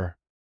are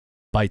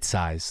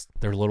bite-sized.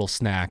 They're little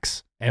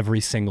snacks every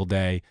single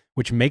day,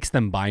 which makes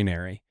them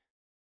binary.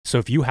 So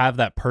if you have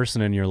that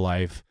person in your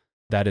life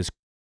that is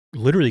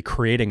literally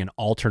creating an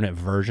alternate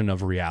version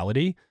of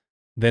reality,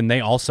 then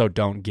they also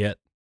don't get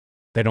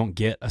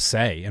a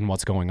say in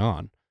what's going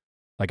on.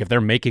 Like, if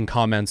they're making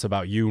comments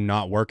about you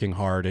not working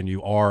hard and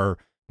you are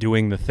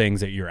doing the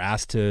things that you're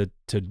asked to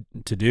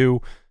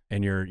do,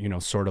 and you're,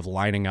 sort of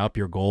lining up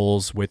your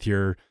goals with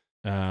your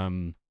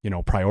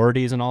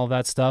priorities and all of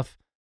that stuff,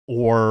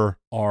 or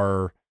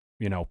are,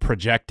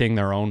 projecting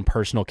their own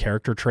personal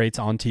character traits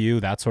onto you,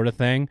 that sort of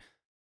thing,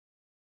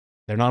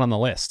 they're not on the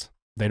list.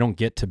 They don't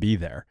get to be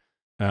there.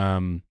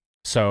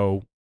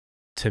 So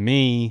to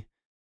me,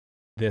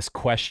 this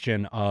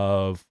question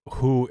of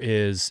who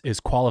is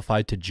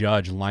qualified to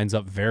judge lines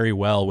up very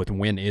well with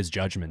when is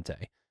Judgment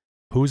Day.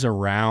 Who's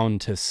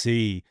around to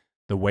see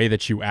the way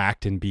that you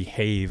act and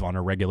behave on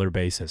a regular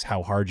basis,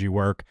 how hard you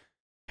work,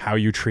 how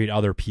you treat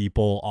other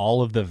people,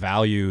 all of the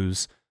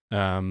values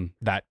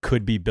that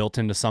could be built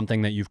into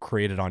something that you've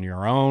created on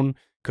your own,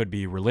 could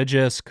be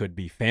religious, could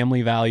be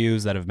family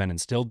values that have been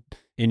instilled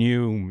in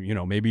you.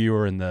 Maybe you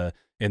were in the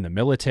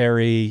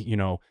military,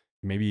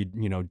 maybe,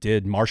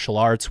 did martial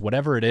arts,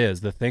 whatever it is,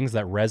 the things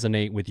that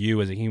resonate with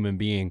you as a human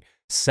being,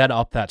 set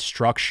up that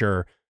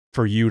structure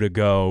for you to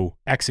go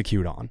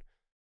execute on.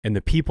 And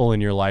the people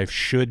in your life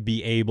should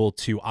be able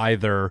to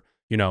either,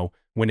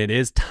 when it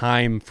is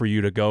time for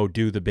you to go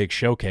do the big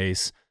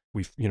showcase,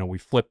 we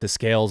flip the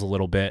scales a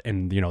little bit,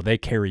 and, they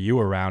carry you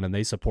around and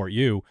they support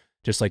you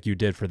just like you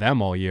did for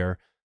them all year.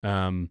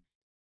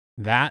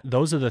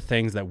 Those are the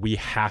things that we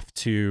have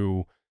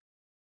to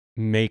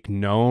make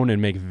known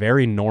and make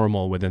very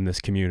normal within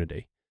this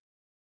community.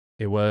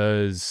 It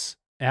was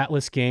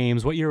Atlas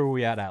Games. What year were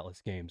we at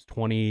Atlas Games?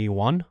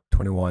 21?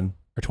 21.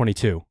 Or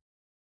 22?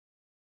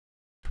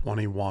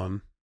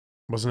 21.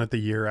 Wasn't it the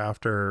year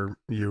after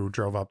you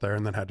drove up there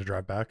and then had to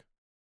drive back?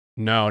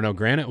 No,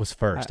 Granite was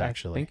first, I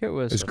actually. think it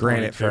was. It was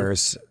Granite 22.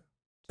 first,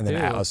 and then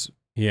Ew. Atlas.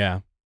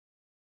 Yeah.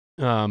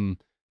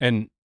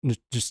 And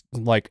just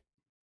like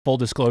full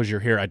disclosure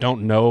here, I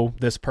don't know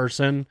this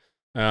person,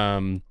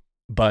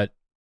 but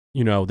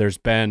there's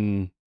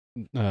been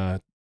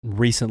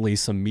recently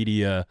some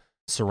media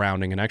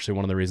surrounding, and actually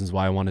one of the reasons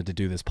why I wanted to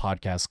do this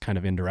podcast kind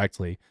of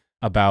indirectly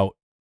about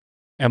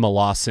Emma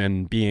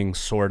Lawson being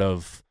sort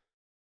of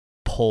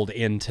pulled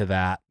into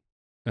that,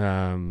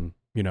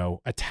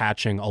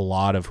 attaching a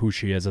lot of who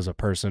she is as a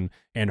person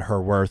and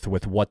her worth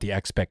with what the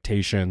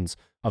expectations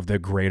of the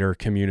greater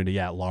community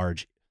at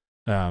large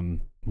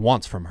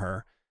wants from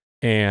her.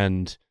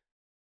 And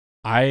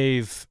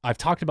I've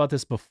talked about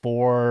this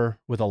before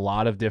with a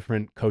lot of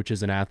different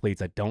coaches and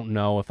athletes. I don't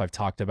know if I've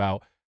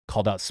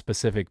called out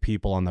specific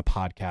people on the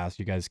podcast.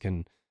 You guys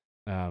can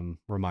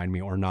remind me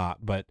or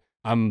not, but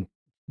I'm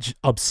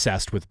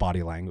obsessed with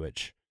body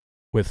language,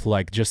 with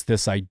like just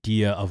this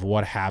idea of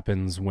what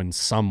happens when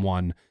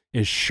someone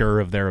is sure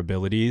of their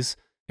abilities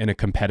in a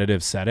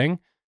competitive setting.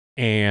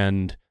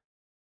 And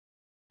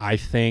I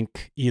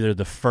think either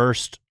the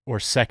first or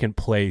second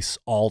place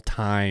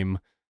all-time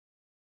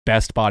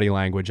best body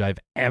language I've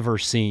ever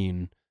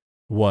seen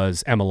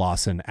was Emma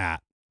Lawson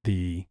at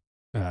the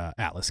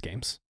Atlas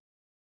Games.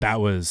 That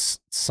was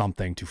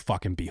something to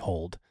fucking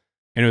behold.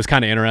 And it was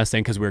kind of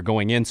interesting because we were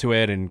going into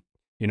it and,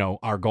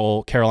 our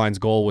goal, Caroline's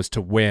goal was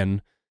to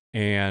win.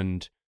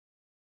 And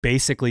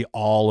basically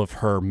all of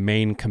her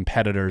main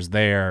competitors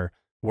there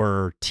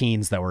were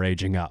teens that were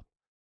aging up.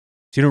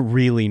 So you don't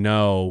really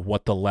know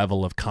what the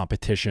level of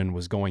competition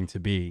was going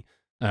to be.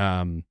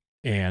 And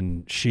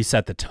she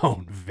set the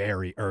tone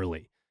very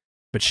early.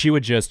 But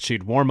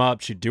she'd warm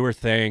up, she'd do her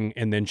thing,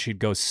 and then she'd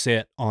go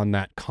sit on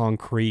that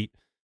concrete,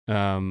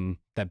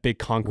 that big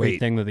concrete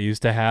thing that they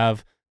used to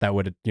have that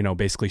would,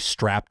 basically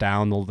strap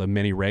down the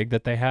mini rig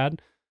that they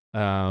had.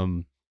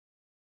 And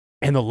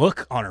the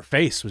look on her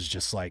face was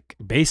just like,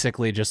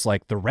 basically just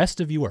like, the rest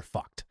of you are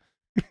fucked.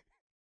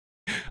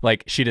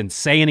 Like, she didn't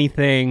say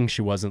anything.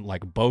 She wasn't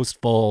like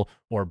boastful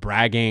or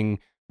bragging,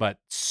 but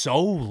so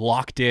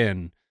locked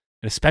in.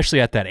 And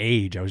especially at that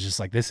age, I was just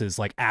like, this is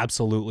like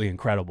absolutely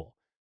incredible.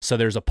 So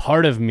there's a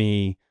part of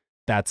me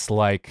that's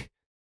like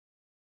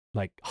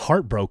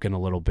heartbroken a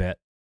little bit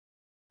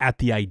at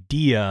the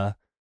idea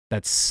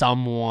that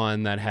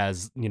someone that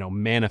has,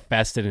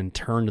 manifested and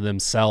turned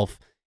themselves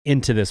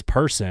into this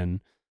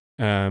person,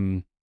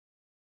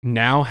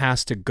 now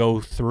has to go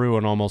through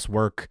and almost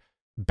work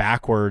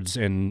backwards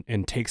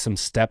and take some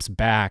steps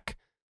back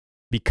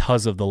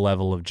because of the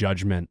level of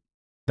judgment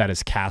that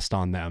is cast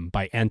on them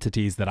by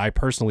entities that I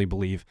personally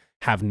believe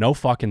have no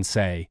fucking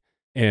say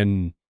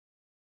in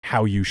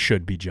how you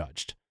should be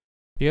judged.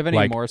 Do you have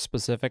any more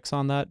specifics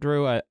on that,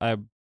 Drew?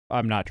 I'm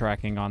not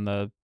tracking on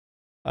the.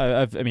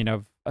 I've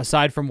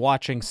aside from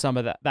watching some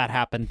of that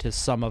happened to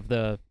some of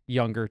the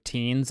younger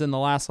teens in the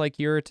last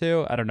year or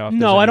two. I don't know. If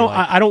no, I don't.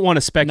 I don't want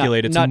to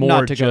speculate. It's more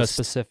not to just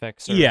go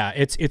specifics. Yeah,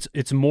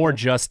 it's more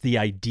just the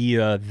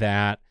idea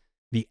that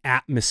the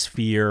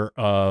atmosphere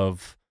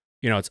of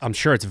I'm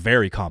sure it's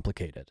very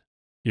complicated.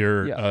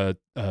 You're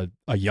a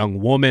young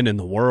woman in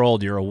the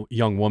world. You're a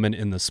young woman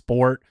in the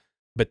sport.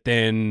 But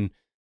then,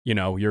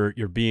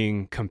 you're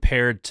being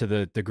compared to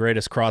the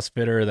greatest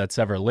CrossFitter that's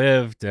ever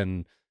lived.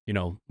 And,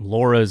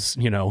 Laura's,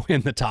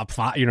 in the top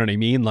 5, you know what I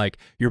mean? Like,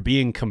 you're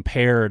being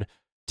compared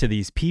to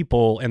these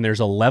people, and there's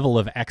a level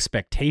of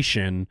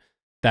expectation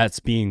that's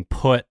being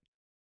put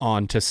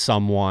onto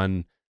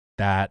someone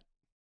that,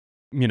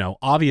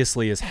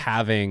 obviously is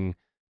having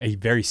a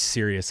very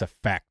serious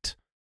effect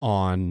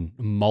on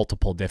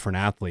multiple different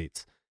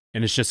athletes.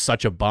 And it's just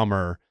such a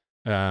bummer,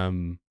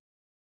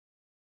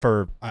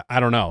 for,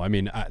 I don't know. I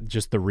mean,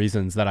 just the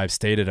reasons that I've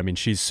stated. I mean,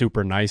 she's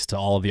super nice to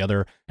all of the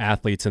other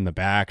athletes in the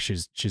back.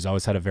 She's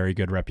always had a very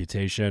good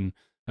reputation.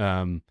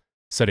 So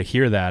to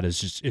hear that is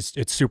just,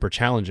 it's super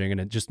challenging, and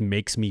it just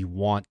makes me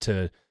want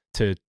to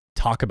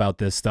talk about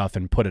this stuff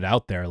and put it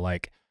out there.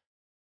 Like,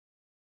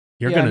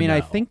 you're gonna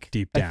know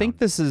deep down.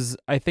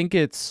 I think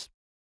it's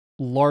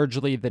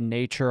largely the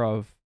nature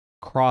of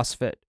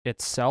CrossFit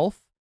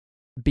itself,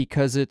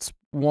 because it's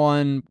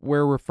one,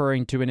 we're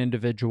referring to an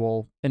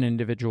individual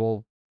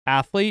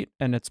athlete,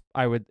 and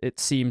it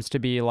seems to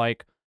be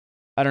like,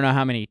 I don't know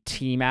how many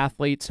team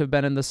athletes have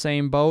been in the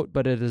same boat,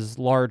 but it has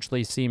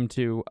largely seemed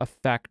to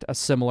affect a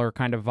similar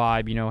kind of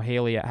vibe.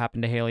 It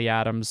happened to Haley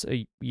Adams,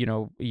 a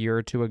year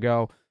or two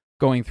ago,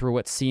 going through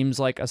what seems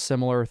like a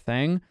similar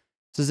thing.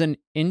 This is an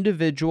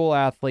individual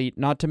athlete,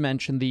 not to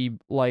mention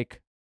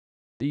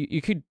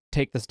you could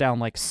take this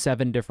down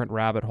 7 different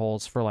rabbit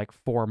holes for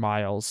 4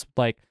 miles.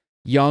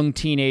 Young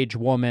teenage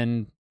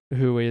woman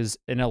who is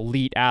an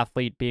elite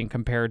athlete being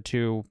compared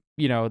to,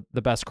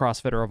 the best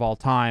CrossFitter of all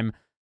time,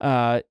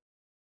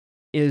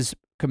 is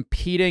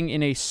competing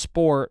in a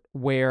sport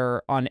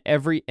where on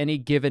any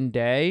given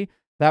day,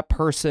 that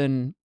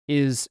person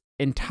is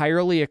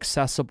entirely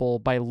accessible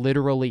by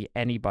literally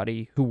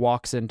anybody who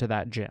walks into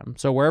that gym.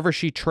 So wherever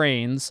she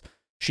trains,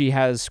 she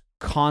has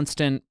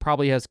constant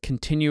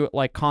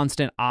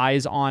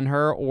eyes on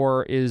her,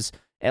 or is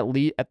at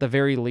the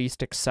very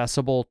least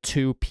accessible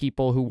to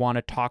people who want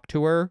to talk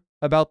to her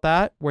about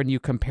that. When you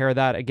compare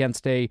that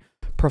against a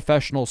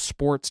professional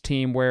sports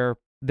team where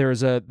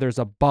there's a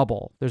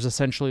bubble, there's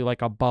essentially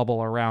like a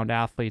bubble around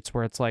athletes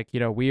where it's like,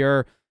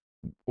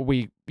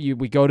 we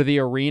go to the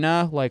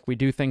arena, like we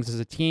do things as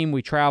a team,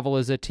 we travel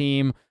as a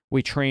team,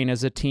 we train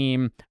as a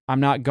team. I'm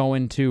not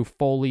going to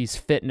Foley's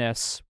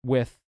Fitness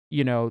with,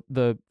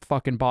 the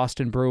fucking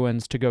Boston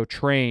Bruins to go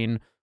train,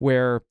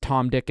 where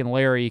Tom, Dick, and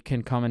Larry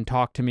can come and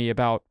talk to me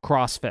about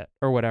CrossFit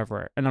or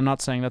whatever. And I'm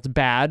not saying that's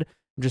bad.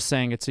 I'm just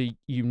saying it's a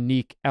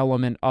unique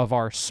element of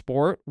our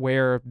sport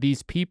where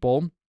these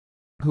people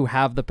who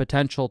have the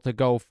potential to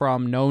go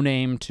from no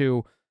name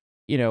to,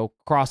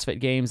 CrossFit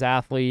Games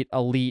athlete,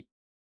 elite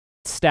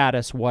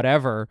status,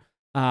 whatever,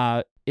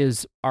 are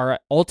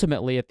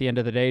ultimately at the end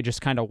of the day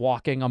just kind of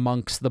walking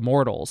amongst the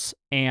mortals.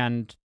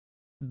 And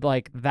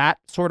like that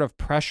sort of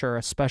pressure,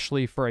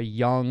 especially for a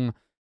young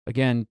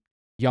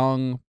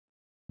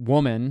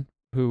woman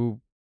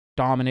who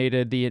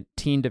dominated the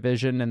teen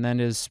division and then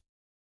is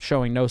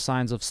showing no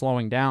signs of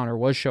slowing down, or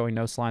was showing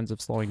no signs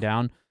of slowing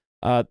down.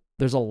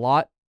 There's a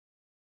lot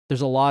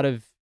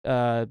of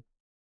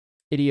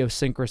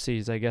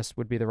idiosyncrasies, I guess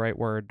would be the right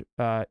word,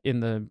 in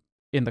the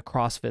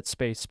CrossFit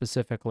space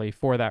specifically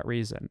for that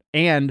reason.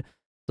 And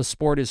the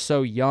sport is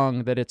so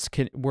young that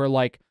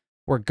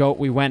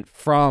we went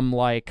from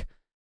like,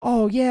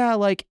 oh yeah,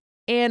 like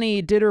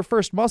Annie did her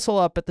first muscle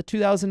up at the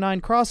 2009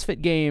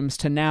 CrossFit Games,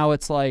 to now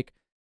it's like,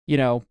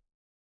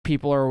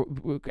 people are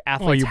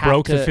athletes. Oh, you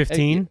broke the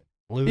 15?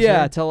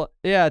 Loser.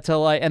 To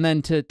like, and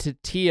then to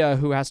Tia,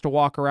 who has to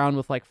walk around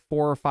with like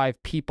 4 or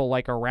 5 people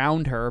like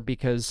around her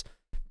because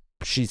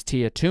she's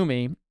Tia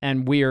Toomey,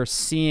 and we are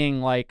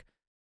seeing like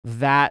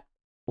that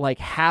like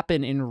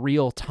happen in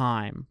real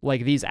time,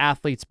 like these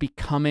athletes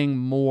becoming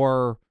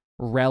more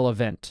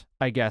relevant,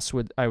 I guess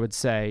I would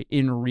say,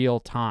 in real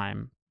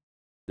time,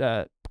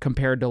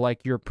 compared to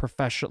like your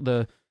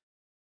professional,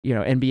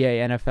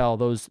 NBA,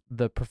 NFL,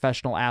 the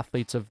professional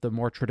athletes of the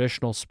more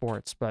traditional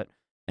sports.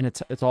 And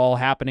it's all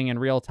happening in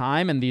real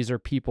time, and these are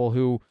people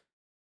who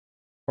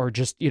or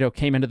just,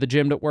 came into the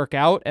gym to work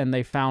out and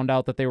they found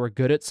out that they were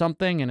good at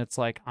something, and it's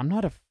like, I'm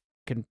not a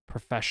fucking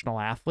professional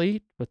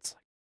athlete, but it's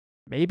like,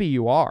 maybe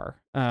you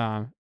are.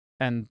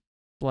 And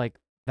like,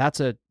 that's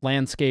a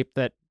landscape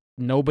that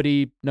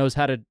nobody knows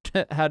how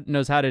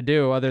to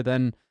do other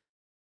than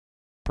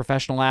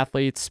professional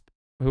athletes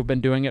who've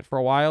been doing it for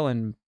a while,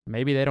 and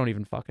maybe they don't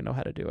even fucking know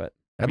how to do it.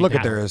 And look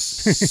at their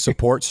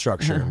support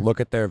structure. Look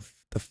at the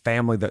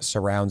family that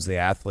surrounds the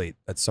athlete.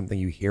 That's something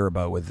you hear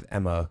about with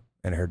Emma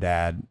and her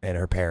dad and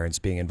her parents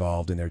being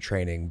involved in their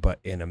training, but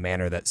in a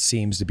manner that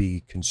seems to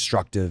be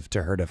constructive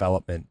to her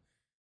development.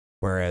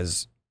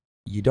 Whereas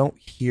you don't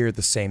hear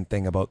the same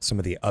thing about some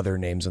of the other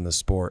names in the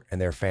sport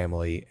and their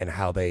family, and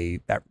how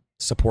that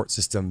support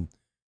system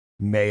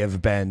may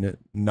have been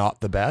not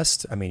the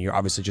best. I mean, you're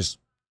obviously just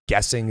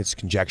guessing, it's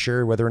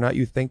conjecture whether or not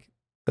you think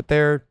that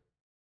they're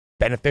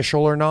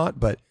beneficial or not.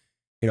 But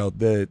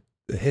the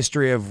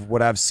history of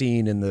what I've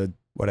seen in the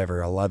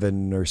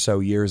 11 or so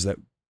years that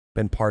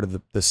been part of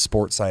the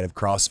sport side of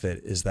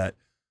CrossFit is that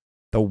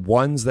the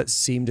ones that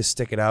seem to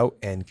stick it out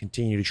and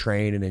continue to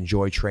train and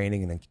enjoy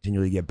training and then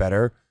continually get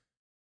better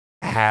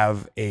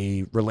have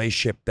a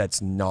relationship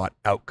that's not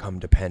outcome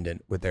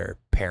dependent with their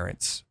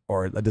parents,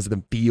 or that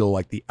doesn't feel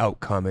like the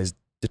outcome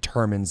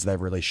determines their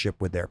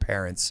relationship with their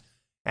parents.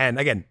 And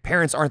again,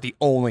 parents aren't the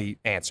only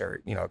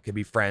answer. It could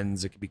be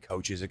friends, it could be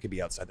coaches, it could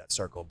be outside that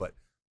circle, but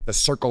the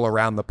circle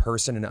around the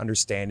person and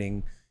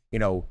understanding,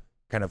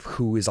 kind of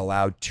who is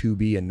allowed to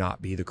be and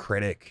not be the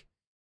critic.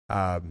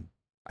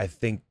 I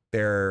think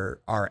there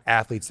are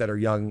athletes that are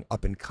young,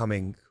 up and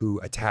coming,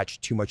 who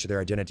attach too much of their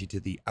identity to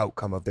the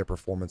outcome of their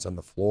performance on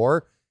the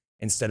floor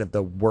instead of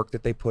the work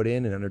that they put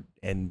in,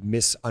 and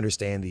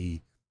misunderstand the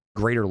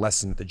greater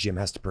lesson that the gym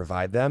has to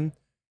provide them.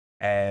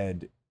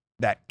 And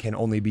that can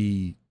only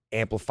be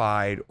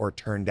amplified or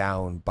turned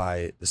down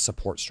by the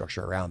support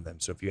structure around them.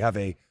 So if you have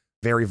a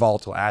very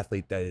volatile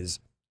athlete that is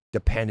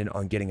dependent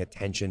on getting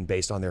attention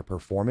based on their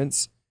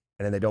performance,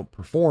 and then they don't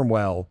perform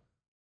well,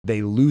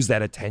 they lose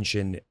that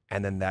attention,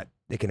 and then that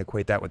they can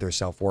equate that with their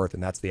self-worth,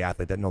 and that's the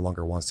athlete that no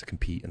longer wants to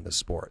compete in the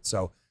sport.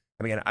 So,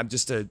 I mean, I'm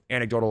just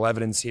anecdotal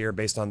evidence here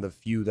based on the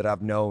few that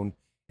I've known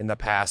in the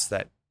past,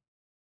 that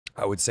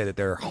I would say that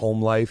their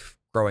home life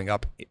growing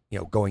up,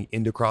 going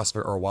into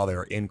CrossFit or while they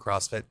were in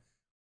CrossFit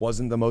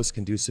wasn't the most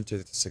conducive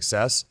to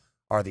success,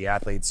 are the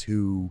athletes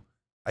who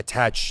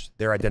attach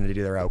their identity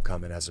to their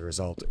outcome. And as a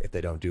result, if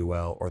they don't do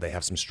well or they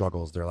have some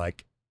struggles, they're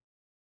like,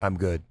 I'm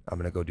good, I'm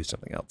going to go do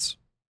something else.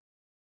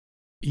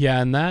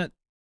 Yeah, and that,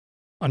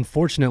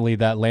 unfortunately,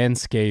 that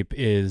landscape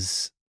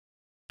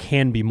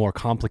can be more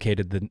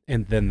complicated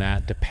than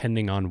that,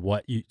 depending on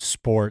what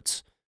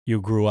sports you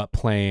grew up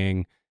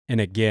playing,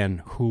 and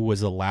again, who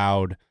was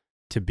allowed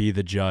to be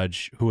the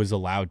judge, who was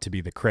allowed to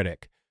be the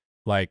critic.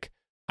 Like,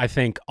 I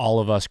think all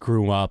of us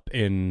grew up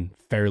in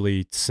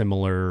fairly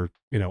similar,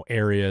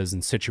 areas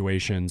and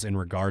situations in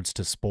regards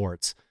to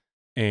sports.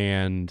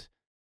 And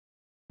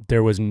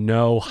there was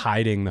no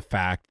hiding the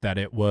fact that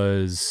it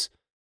was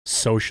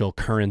social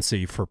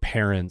currency for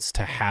parents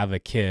to have a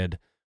kid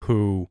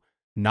who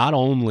not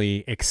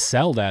only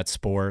excelled at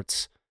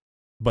sports,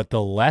 but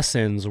the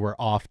lessons were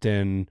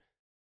often,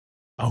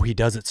 oh, he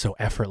does it so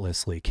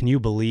effortlessly. Can you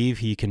believe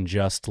he can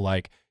just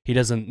he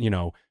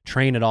doesn't,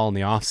 train at all in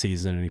the off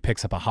season, and he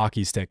picks up a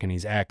hockey stick and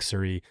he's X,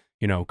 or he,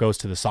 goes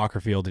to the soccer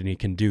field and he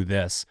can do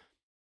this.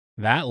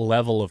 That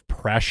level of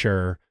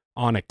pressure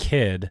on a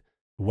kid,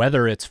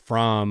 whether it's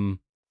from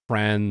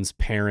friends,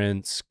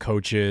 parents,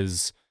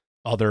 coaches,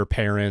 other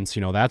parents,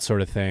 that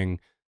sort of thing.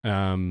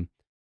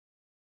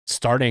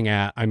 Starting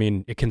at,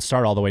 it can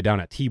start all the way down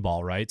at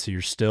T-ball, right? So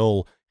you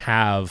still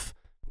have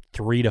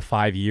 3 to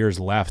 5 years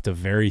left of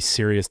very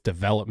serious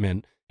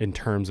development in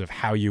terms of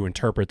how you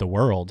interpret the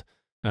world.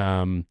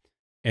 And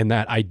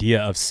that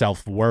idea of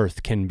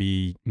self-worth can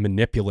be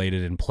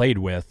manipulated and played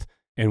with.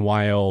 And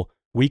while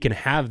we can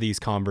have these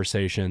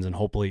conversations and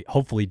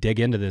hopefully dig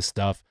into this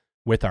stuff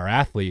with our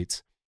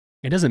athletes,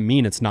 it doesn't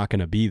mean it's not going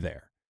to be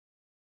there.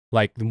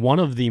 Like, one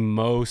of the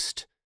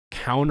most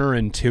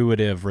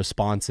counterintuitive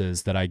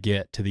responses that I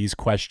get to these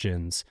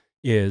questions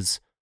is,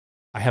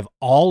 I have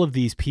all of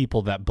these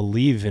people that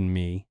believe in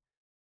me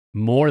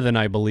more than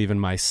I believe in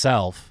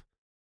myself,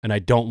 and I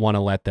don't want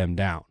to let them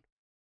down.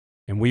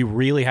 And we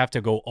really have to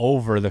go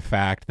over the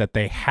fact that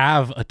they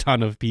have a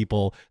ton of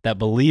people that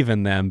believe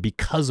in them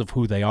because of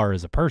who they are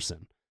as a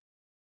person.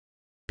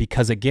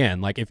 Because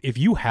again, if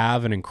you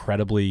have an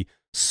incredibly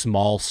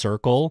small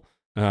circle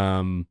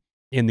in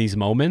these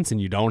moments,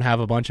 and you don't have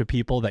a bunch of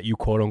people that you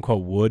quote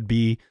unquote would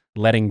be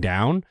letting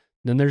down,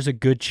 then there's a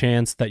good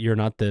chance that you're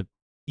not the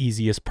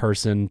easiest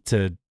person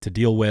to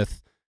deal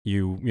with.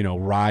 You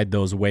ride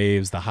those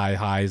waves, the high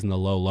highs and the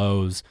low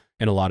lows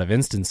in a lot of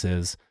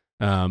instances.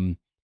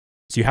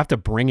 So you have to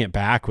bring it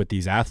back with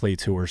these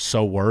athletes who are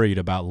so worried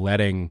about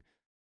letting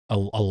a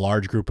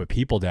large group of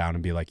people down,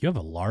 and be like, you have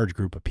a large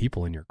group of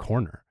people in your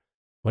corner.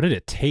 What did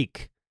it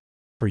take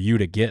for you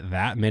to get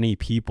that many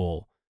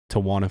people to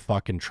want to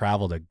fucking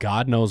travel to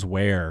God knows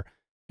where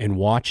and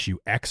watch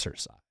you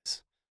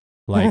exercise?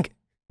 Like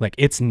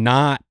it's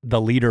not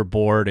the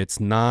leaderboard. It's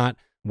not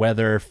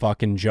whether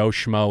fucking Joe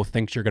Schmo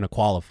thinks you're going to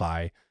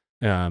qualify.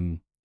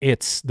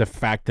 It's the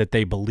fact that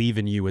they believe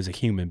in you as a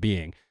human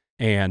being.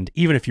 And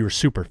even if you were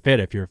super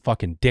fit, if you're a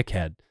fucking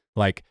dickhead,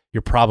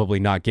 you're probably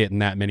not getting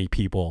that many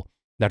people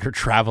that are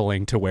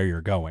traveling to where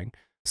you're going.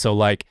 So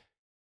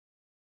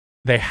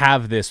they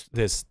have this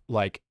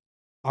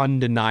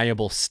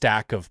undeniable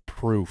stack of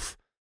proof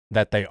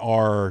that they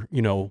are,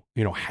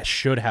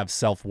 should have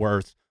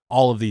self-worth.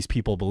 All of these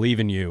people believe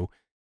in you,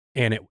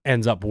 and it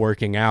ends up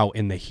working out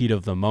in the heat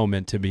of the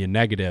moment to be a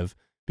negative,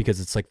 because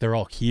it's like, they're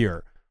all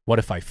here. What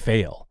if I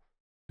fail?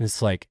 And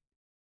it's like,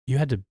 you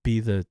had to be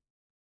the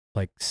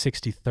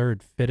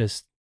 63rd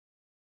fittest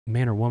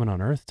man or woman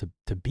on earth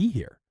to be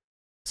here.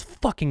 It's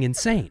fucking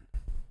insane.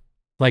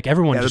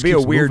 Everyone just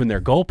keeps moving their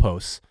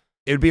goalposts.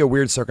 It would be a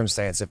weird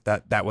circumstance if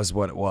that was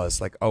what it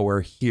was. Oh,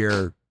 we're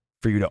here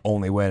for you to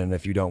only win, and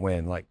if you don't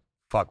win,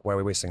 fuck, why are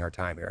we wasting our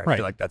time here? I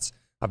feel like that's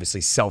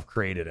obviously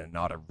self-created and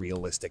not a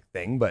realistic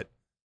thing, but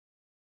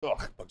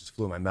ugh, bug just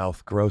flew in my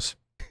mouth. Gross.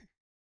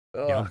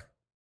 Ugh. Yeah.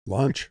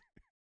 Lunch.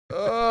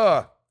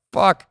 Ugh.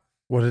 Fuck.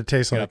 What did it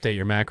taste like? Update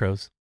your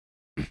macros.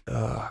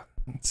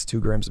 It's 2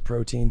 grams of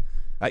protein.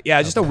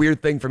 Yeah, just a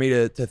weird thing for me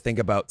to think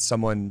about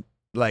someone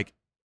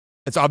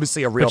it's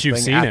obviously a real but you've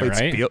thing. Seen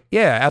athletes it, right?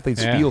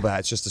 athletes feel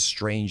that. It's just a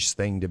strange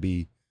thing to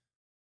be,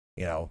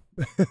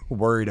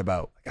 worried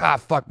about.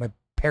 Fuck, my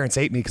parents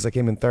hate me because I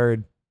came in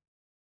 3rd.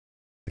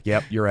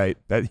 Yep, you're right.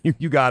 That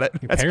you got it.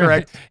 That's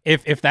correct.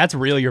 If that's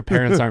real, your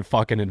parents aren't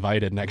fucking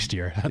invited next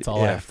year. That's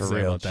all I have to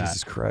say about that.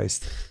 Jesus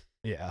Christ.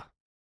 Yeah.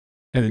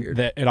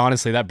 And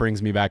honestly, that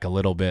brings me back a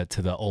little bit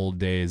to the old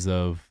days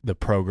of the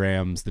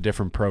programs, the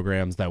different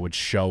programs that would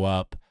show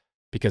up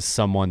because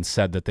someone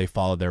said that they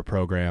followed their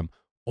program,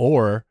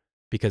 or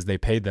because they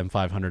paid them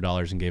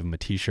 $500 and gave them a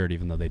t-shirt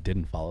even though they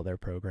didn't follow their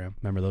program.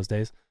 Remember those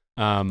days?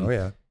 Oh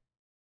yeah.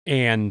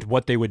 And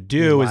what they would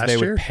do is they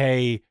would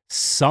pay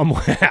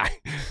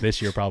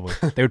this year probably.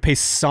 They would pay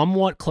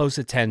somewhat close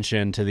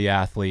attention to the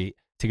athlete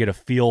to get a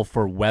feel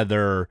for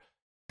whether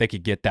they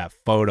could get that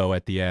photo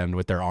at the end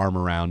with their arm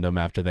around them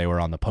after they were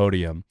on the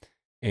podium.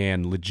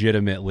 And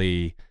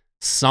legitimately,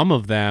 some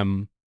of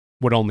them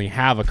would only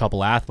have a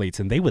couple athletes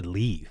and they would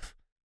leave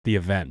the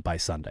event by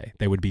Sunday.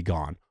 They would be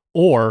gone.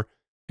 Or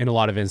in a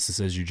lot of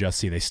instances, you just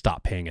see they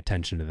stop paying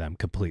attention to them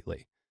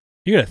completely.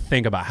 You got to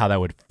think about how that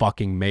would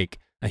fucking make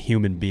a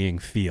human being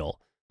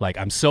feel.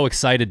 I'm so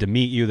excited to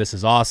meet you. This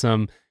is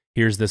awesome.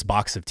 Here's this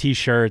box of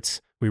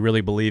t-shirts. We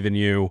really believe in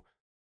you.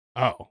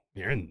 Oh,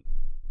 you're in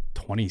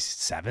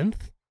 27th?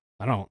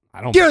 I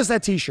don't give us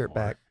that t-shirt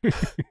back.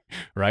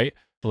 Right?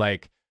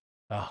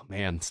 Oh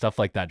man, stuff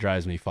like that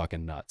drives me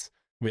fucking nuts.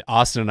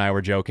 Austin and I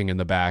were joking in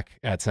the back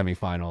at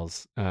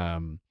semifinals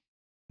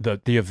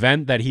the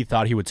event that he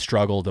thought he would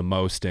struggle the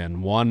most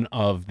in, one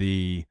of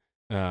the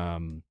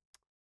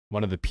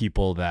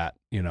people that,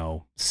 you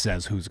know,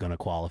 says who's going to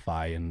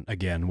qualify, and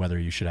again, whether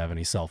you should have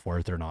any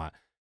self-worth or not,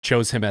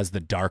 chose him as the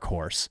dark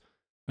horse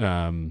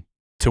to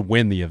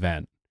win the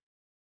event.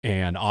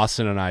 And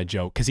Austin and I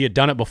joke, because he had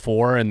done it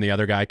before and the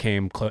other guy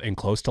came in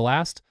close to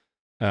last.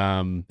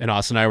 And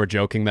Austin and I were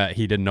joking that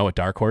he didn't know what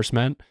dark horse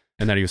meant,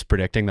 and that he was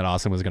predicting that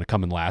Austin was going to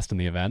come in last in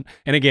the event.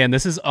 And again,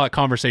 this is a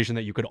conversation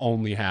that you could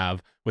only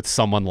have with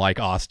someone like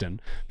Austin.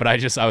 But I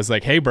was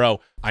like, hey, bro,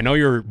 I know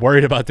you're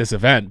worried about this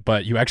event,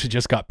 but you actually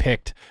just got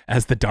picked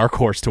as the dark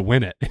horse to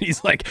win it. And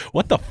he's like,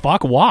 what the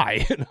fuck?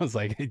 Why? And I was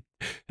like,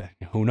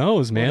 who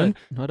knows, man?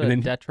 What a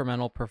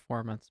detrimental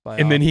performance by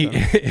And Austin.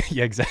 then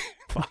yeah, exactly.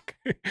 Fuck.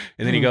 And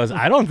then he goes,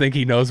 I don't think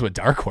he knows what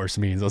dark horse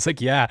means. I was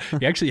like, yeah,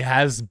 he actually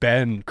has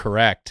been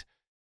correct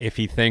if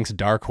he thinks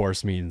dark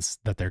horse means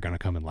that they're going to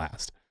come in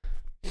last.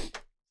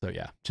 So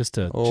yeah, just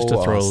to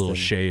throw a little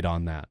shade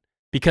on that,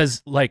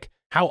 because like,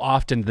 how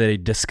often they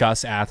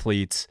discuss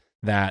athletes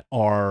that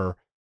are,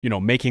 you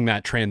know, making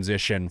that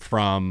transition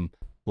from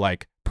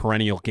like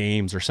perennial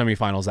games or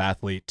semifinals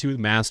athlete to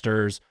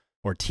masters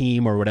or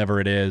team or whatever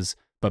it is,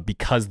 but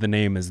because the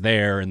name is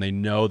there and they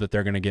know that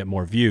they're going to get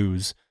more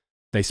views,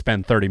 they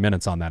spend 30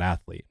 minutes on that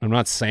athlete. I'm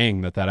not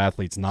saying that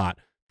athlete's not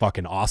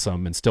fucking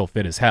awesome and still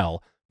fit as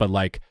hell, but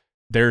like,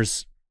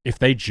 if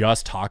they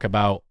just talk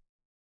about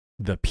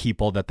the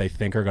people that they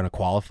think are going to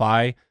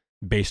qualify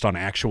based on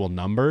actual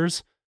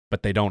numbers,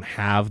 but they don't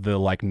have the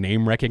like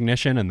name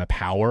recognition and the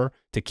power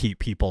to keep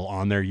people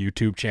on their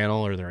YouTube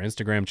channel or their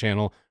Instagram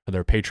channel or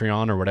their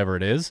Patreon or whatever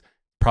it is,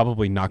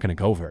 probably not going to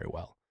go very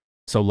well.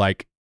 So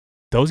like,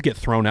 those get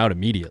thrown out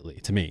immediately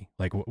to me.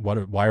 Like,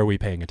 why are we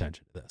paying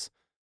attention to this?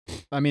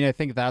 I mean, I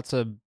think that's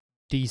a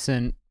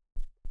decent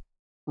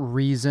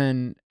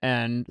reason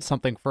and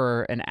something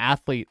for an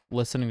athlete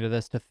listening to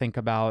this to think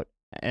about,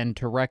 and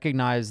to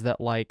recognize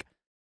that like,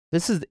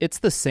 it's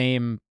the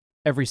same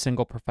every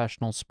single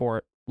professional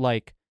sport.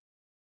 Like,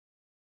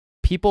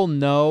 people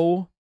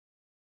know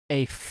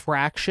a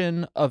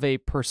fraction of a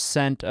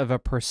percent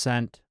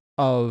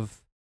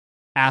of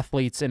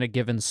athletes in a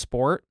given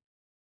sport,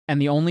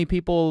 and the only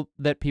people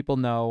that people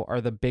know are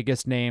the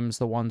biggest names,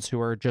 the ones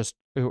who are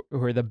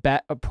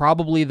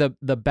probably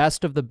the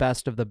best of the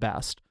best of the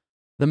best.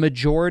 The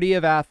majority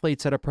of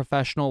athletes at a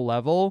professional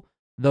level,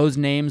 those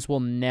names will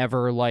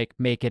never like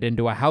make it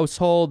into a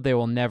household. They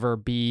will never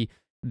be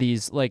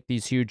these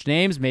huge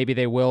names. Maybe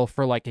they will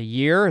for like a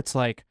year. It's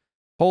like,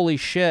 holy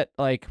shit,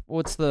 like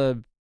who's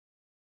the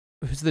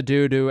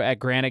dude who at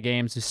Granite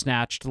Games who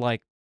snatched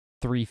like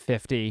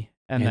 350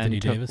 and Anthony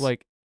then took Davis?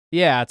 like,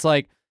 yeah, it's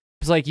like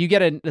you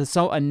get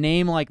a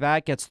name like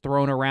that gets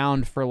thrown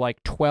around for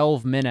like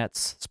 12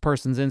 minutes. This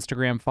person's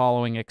Instagram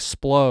following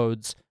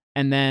explodes.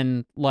 And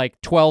then like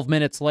 12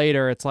 minutes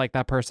later, it's like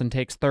that person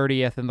takes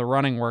 30th in the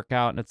running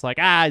workout, and it's like,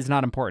 he's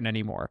not important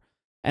anymore.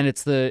 And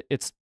it's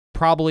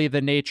probably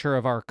the nature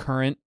of our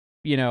current,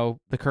 the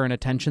current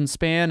attention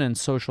span and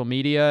social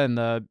media,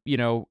 and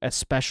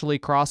especially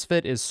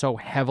CrossFit is so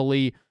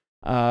heavily,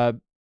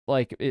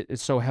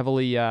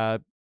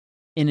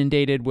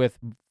 inundated with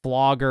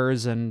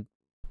vloggers and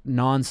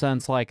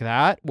nonsense like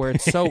that, where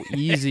it's so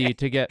easy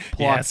to get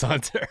plucked.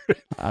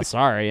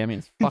 Sorry, I mean,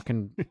 it's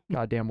fucking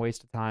goddamn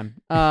waste of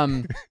time.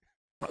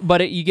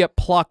 But you get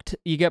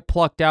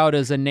plucked out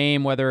as a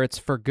name, whether it's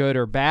for good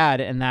or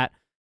bad, and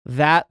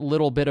that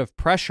little bit of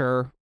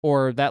pressure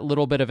or that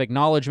little bit of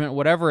acknowledgement,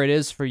 whatever it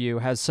is for you,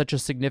 has such a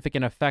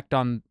significant effect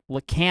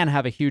can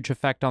have a huge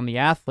effect on the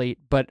athlete.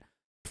 But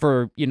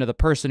for, the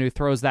person who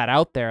throws that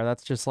out there,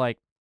 that's just like,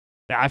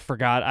 I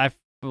forgot.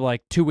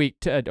 Like a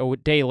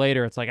day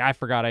later, it's like, I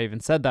forgot I even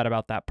said that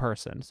about that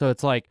person. So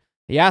it's like,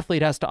 the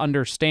athlete has to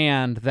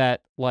understand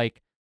that,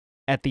 like,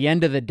 at the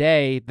end of the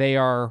day, they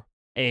are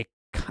I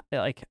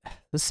feel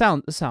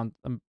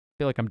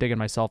like I'm digging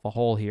myself a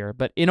hole here,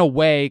 but in a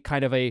way,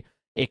 kind of a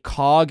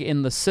cog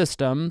in the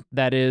system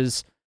that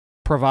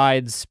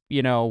provides,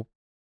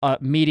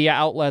 media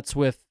outlets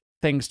with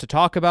things to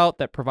talk about,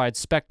 that provides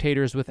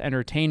spectators with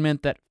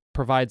entertainment, that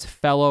provides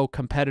fellow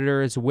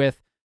competitors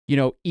with,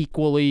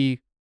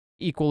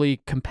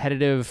 equally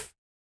competitive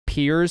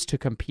peers to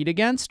compete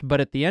against.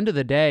 But at the end of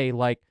the day,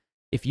 like,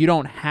 if you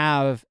don't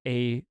have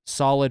a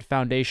solid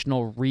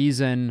foundational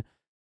reason,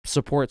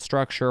 support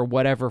structure,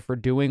 whatever, for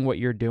doing what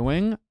you're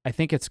doing, I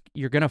think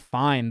you're going to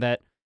find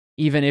that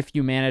even if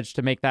you manage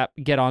to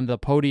get on the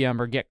podium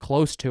or get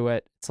close to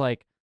it, it's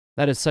like,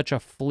 that is such a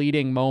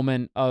fleeting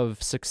moment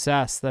of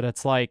success that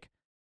it's like,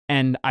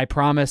 and I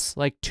promise,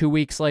 like 2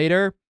 weeks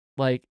later,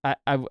 like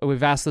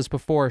we've asked this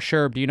before,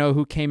 Sherb, do you know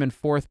who came in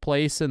 4th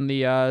place in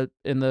the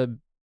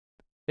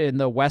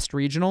West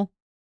Regional?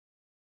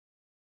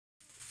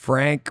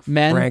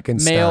 Frankenstein.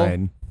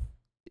 Male.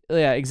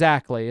 Yeah,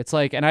 exactly. It's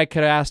like, and I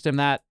could have asked him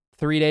that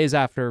 3 days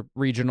after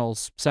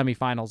regionals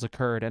semifinals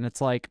occurred, and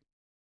it's like,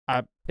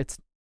 it's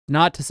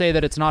not to say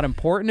that it's not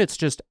important. It's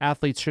just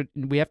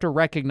we have to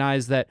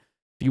recognize that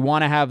if you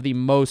want to have the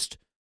most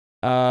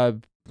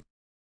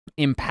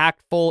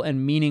impactful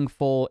and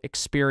meaningful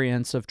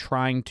experience of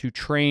trying to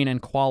train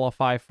and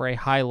qualify for a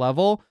high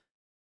level,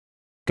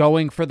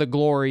 going for the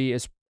glory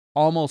is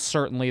almost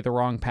certainly the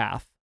wrong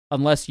path,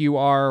 unless you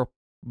are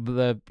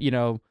the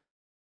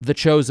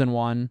chosen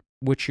one,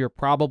 which you're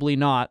probably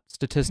not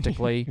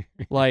statistically.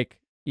 Like,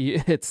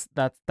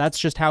 that's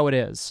just how it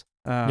is.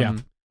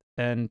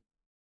 And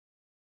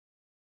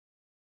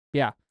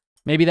yeah,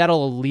 maybe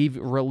that'll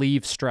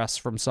relieve stress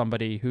from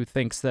somebody who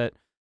thinks that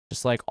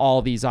just like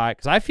all these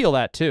because I feel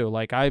that too.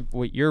 Like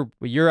with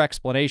your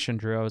explanation,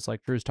 Drew, I was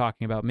like, Drew's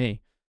talking about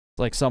me. It's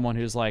like someone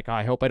who's like,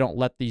 I hope I don't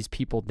let these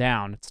people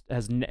down.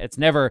 It's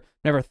never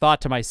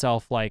thought to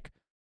myself like,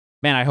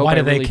 man, I hope I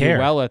really do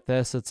well at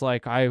this. It's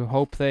like, I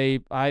hope I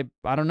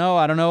don't know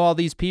all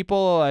these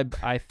people.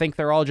 I think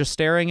they're all just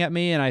staring at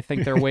me, and I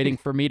think they're waiting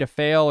for me to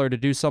fail or to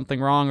do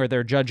something wrong, or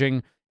they're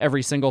judging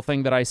every single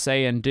thing that I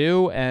say and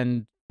do.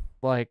 And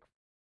like,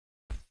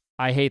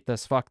 I hate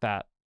this. Fuck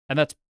that. And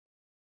that's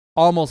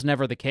almost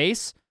never the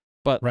case.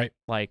 But right.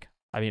 Like,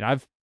 I mean,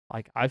 I've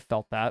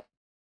felt that.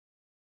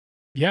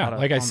 Yeah.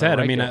 Like I said,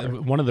 I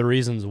mean, one of the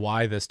reasons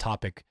why this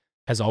topic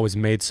has always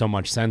made so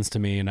much sense to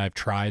me, and I've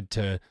tried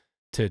to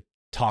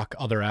talk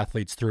other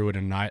athletes through it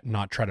and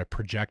not try to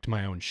project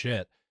my own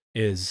shit,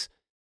 is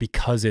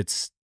because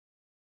it's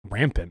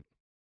rampant.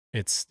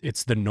 It's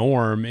the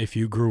norm if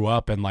you grew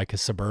up in like a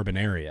suburban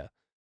area.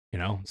 You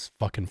know, it's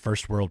fucking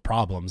first world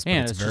problems, but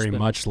it's very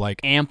much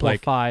like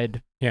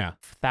amplified. Yeah,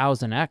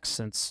 1000x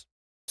since.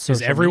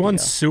 Is everyone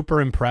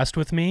super impressed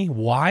with me?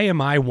 Why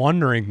am I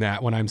wondering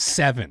that when I'm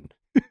 7?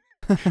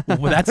 Well,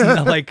 that's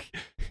not like,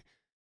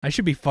 I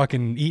should be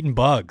fucking eating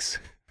bugs,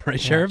 right,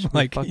 Sheriff?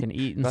 Like fucking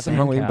eating nothing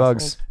wrong with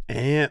bugs,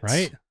 ants,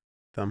 right?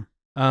 Them.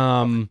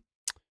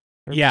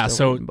 Yeah.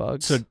 So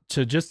just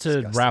to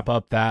Disgusting. wrap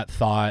up that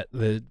thought,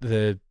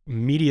 the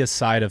media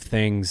side of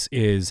things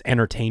is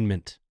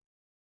entertainment,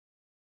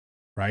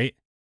 right?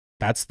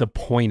 That's the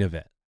point of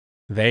it.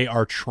 They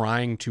are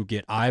trying to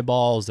get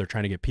eyeballs. They're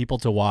trying to get people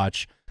to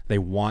watch. They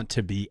want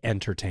to be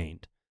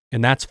entertained,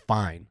 and that's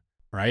fine,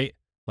 right?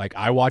 Like,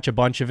 I watch a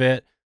bunch of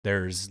it.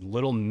 There's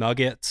little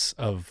nuggets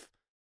of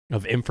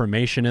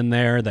information in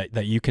there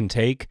that you can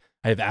take.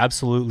 I have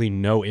absolutely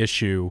no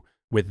issue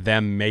with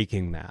them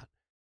making that,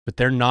 but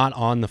they're not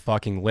on the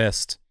fucking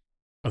list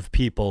of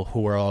people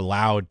who are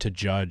allowed to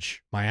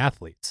judge my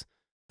athletes.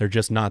 They're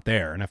just not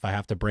there. And if I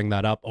have to bring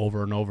that up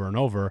over and over and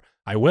over,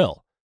 I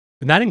will.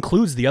 And that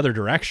includes the other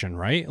direction,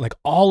 right? Like,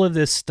 all of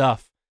this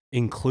stuff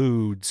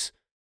includes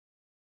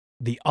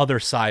the other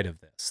side of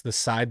this, the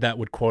side that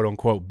would quote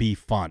unquote be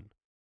fun.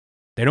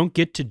 They don't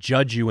get to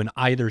judge you in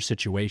either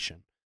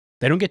situation.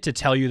 They don't get to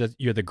tell you that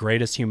you're the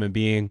greatest human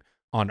being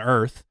on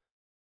earth,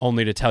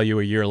 only to tell you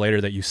a year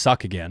later that you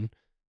suck again,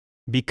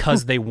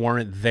 because they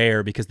weren't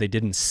there, because they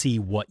didn't see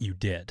what you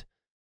did.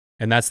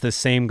 And that's the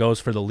same goes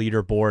for the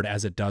leaderboard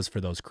as it does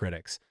for those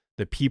critics.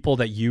 The people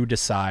that you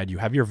decide, you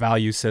have your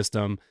value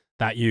system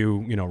that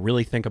you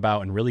really think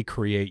about and really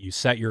create, you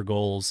set your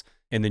goals,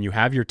 and then you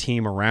have your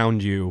team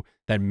around you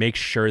that makes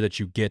sure that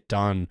you get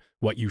done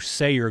what you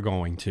say you're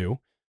going to.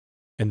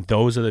 And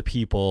those are the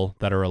people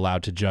that are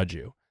allowed to judge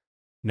you.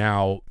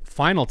 Now,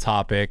 final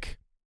topic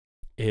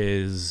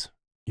is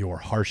your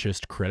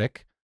harshest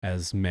critic,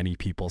 as many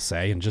people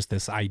say, and just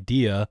this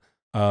idea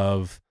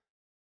of,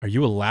 are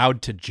you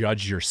allowed to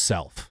judge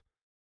yourself?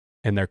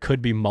 And there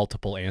could be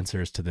multiple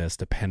answers to this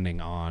depending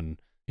on,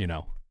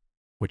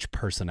 which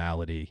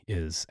personality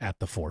is at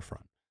the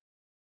forefront.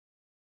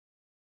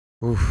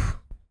 Oof.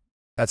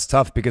 That's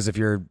tough, because if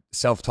your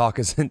self-talk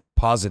isn't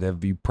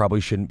positive, you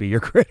probably shouldn't be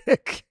your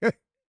critic.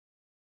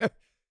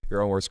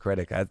 Your own worst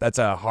critic. That's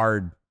a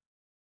hard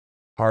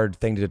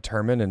thing to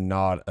determine, and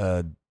not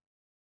an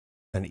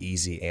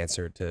easy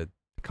answer to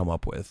come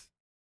up with.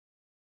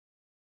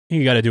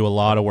 You got to do a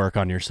lot of work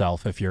on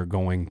yourself if you're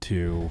going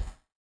to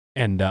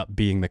end up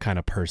being the kind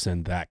of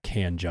person that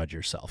can judge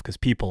yourself, because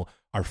people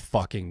are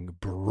fucking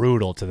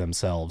brutal to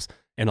themselves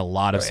in a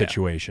lot of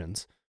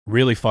situations.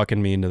 Really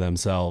fucking mean to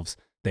themselves.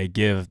 They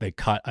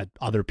cut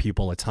other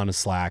people a ton of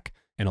slack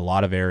in a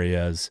lot of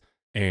areas,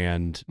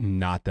 and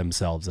not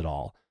themselves at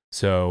all.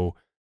 So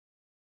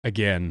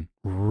again,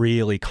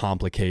 really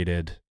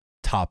complicated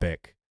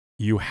topic.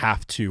 You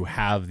have to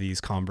have these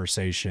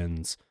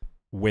conversations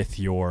with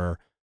your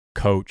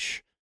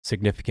coach,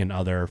 significant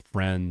other,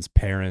 friends,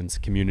 parents,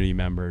 community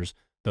members,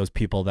 those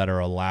people that are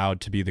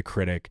allowed to be the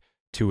critic,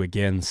 to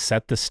again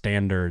set the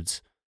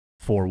standards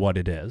for what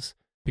it is.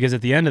 Because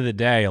at the end of the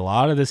day, a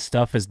lot of this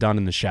stuff is done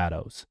in the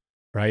shadows,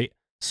 right?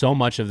 So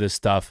much of this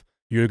stuff,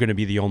 you're going to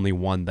be the only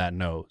one that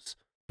knows.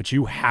 But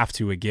you have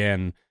to,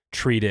 again,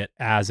 treat it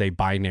as a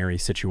binary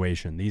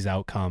situation. These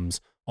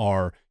outcomes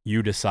are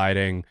you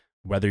deciding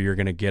whether you're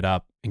going to get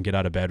up and get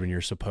out of bed when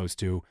you're supposed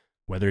to,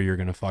 whether you're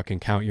going to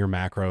fucking count your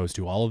macros,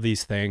 do all of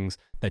these things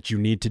that you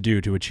need to do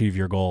to achieve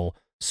your goal.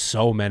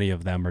 So many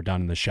of them are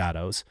done in the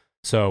shadows.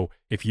 So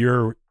if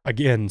you're,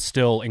 again,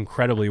 still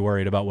incredibly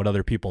worried about what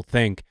other people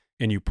think,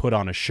 and you put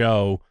on a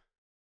show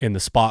in the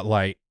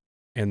spotlight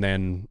and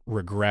then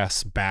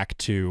regress back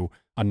to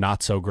a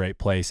not so great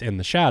place in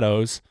the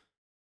shadows,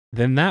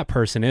 then that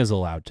person is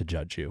allowed to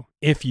judge you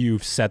if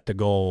you've set the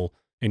goal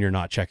and you're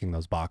not checking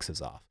those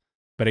boxes off.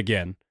 But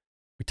again,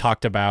 we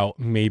talked about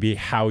maybe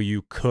how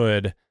you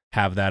could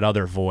have that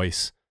other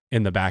voice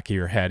in the back of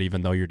your head,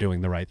 even though you're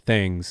doing the right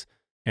things,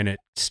 and it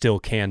still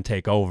can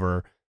take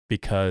over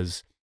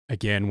because,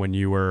 again, when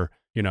you were,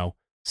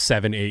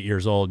 7, 8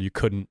 years old, you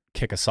couldn't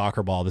kick a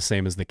soccer ball the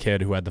same as the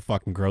kid who had the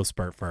fucking growth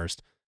spurt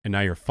first, and now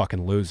you're a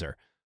fucking loser.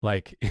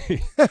 Like,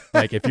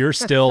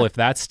 if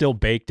that's still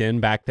baked in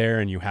back there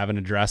and you haven't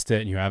addressed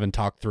it and you haven't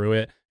talked through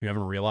it, you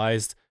haven't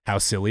realized how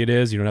silly it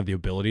is, you don't have the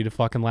ability to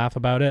fucking laugh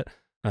about it,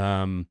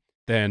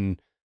 then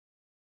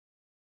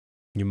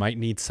you might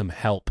need some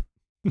help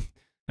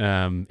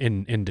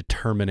in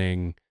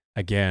determining,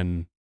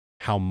 again,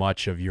 how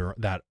much of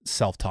that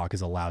self-talk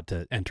is allowed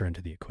to enter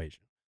into the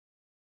equation.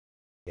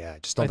 Yeah,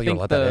 just don't think you'll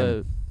let that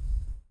in.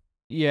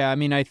 Yeah, I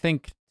mean, I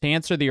think to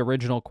answer the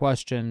original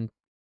question,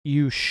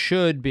 you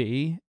should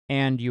be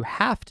and you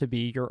have to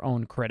be your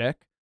own critic.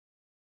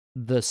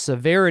 The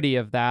severity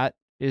of that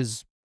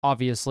is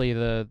obviously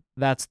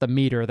that's the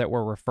meter that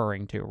we're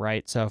referring to,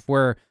 right? So if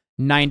we're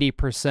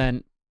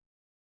 90%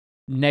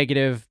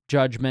 negative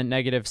judgment,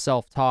 negative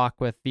self-talk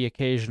with the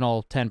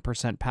occasional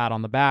 10% pat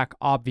on the back,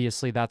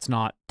 obviously that's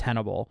not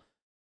tenable.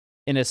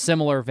 In a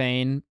similar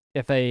vein,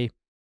 if an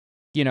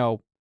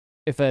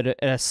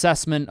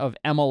assessment of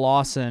Emma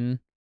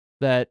Lawson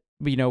that,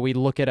 we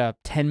look at a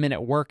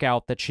 10-minute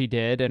workout that she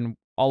did and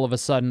all of a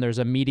sudden there's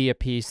a media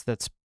piece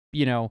that's,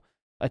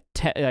 a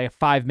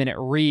 5-minute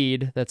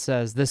read that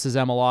says this is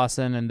Emma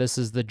Lawson and this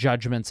is the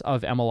judgments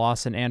of Emma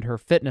Lawson and her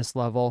fitness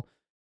level.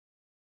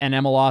 And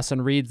Emma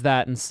Lawson reads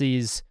that and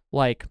sees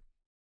like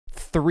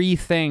 3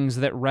 things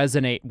that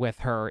resonate with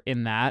her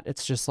in that.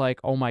 It's just like,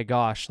 oh my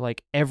gosh,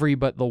 like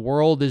the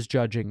world is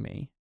judging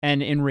me.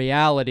 And in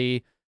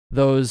reality,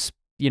 those,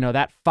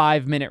 that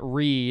 5-minute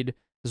read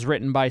is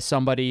written by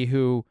somebody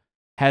who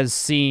has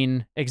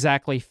seen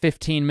exactly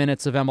 15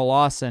 minutes of Emma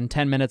Lawson,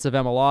 10 minutes of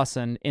Emma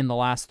Lawson in the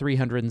last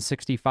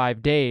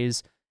 365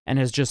 days and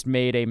has just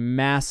made a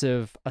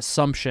massive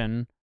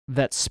assumption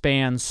that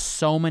spans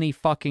so many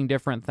fucking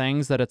different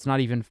things that it's not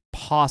even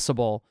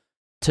possible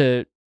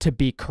to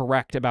be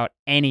correct about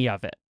any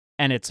of it.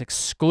 And it's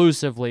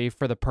exclusively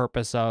for the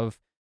purpose of,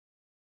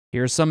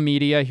 here's some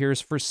media,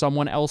 here's for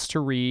someone else to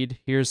read,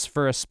 here's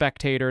for a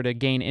spectator to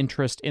gain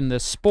interest in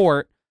this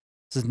sport.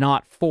 This is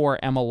not for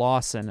Emma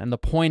Lawson. And the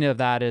point of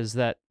that is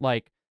that,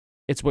 like,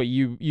 it's what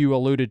you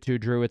alluded to,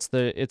 Drew. It's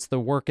the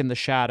work in the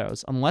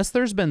shadows. Unless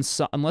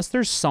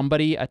there's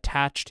somebody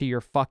attached to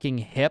your fucking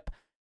hip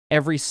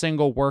every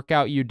single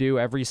workout you do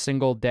every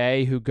single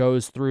day, who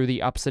goes through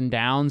the ups and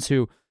downs,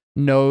 who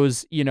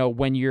knows,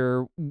 when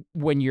you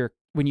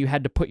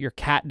had to put your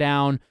cat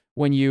down,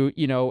 when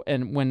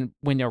and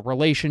when a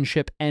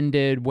relationship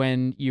ended,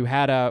 when you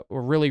had a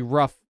really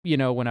rough,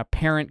 when a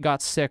parent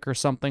got sick or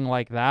something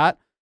like that.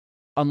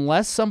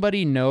 Unless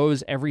somebody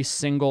knows every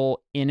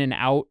single in and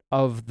out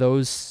of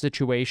those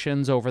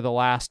situations over the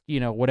last,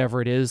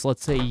 whatever it is,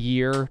 let's say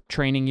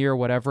training year,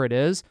 whatever it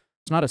is,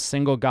 it's not a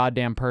single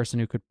goddamn person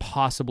who could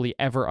possibly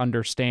ever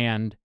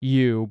understand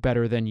you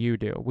better than you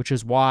do, which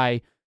is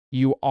why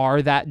you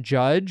are that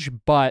judge,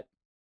 but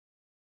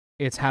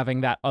it's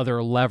having that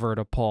other lever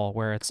to pull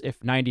where it's,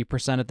 if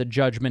 90% of the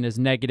judgment is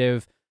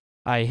negative,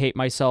 I hate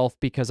myself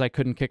because I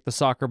couldn't kick the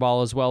soccer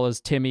ball as well as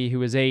Timmy,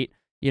 who is 8,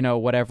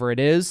 whatever it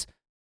is.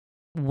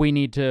 We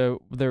need to,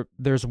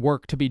 there's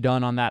work to be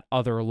done on that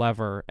other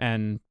lever.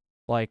 And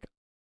like,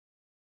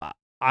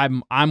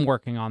 I'm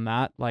working on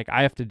that. Like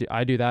I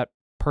do that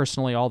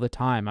personally all the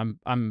time.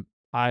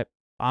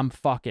 I'm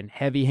fucking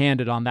heavy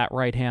handed on that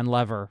right hand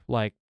lever.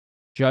 Like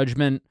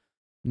judgment,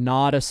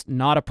 not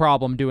a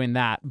problem doing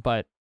that,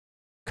 but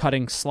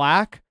cutting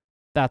slack,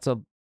 that's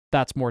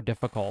more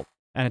difficult.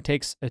 And it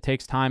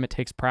takes time. It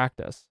takes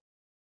practice.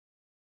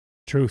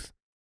 Truth.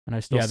 And I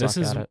still suck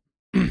at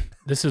it.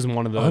 This is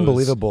one of those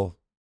unbelievable.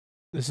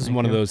 This is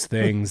one of those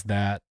things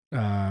that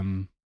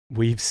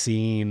we've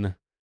seen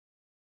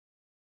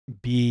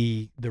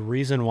be the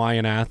reason why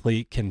an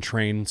athlete can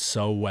train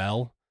so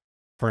well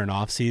for an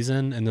off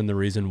season, and then the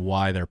reason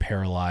why they're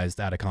paralyzed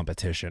at a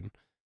competition.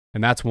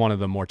 And that's one of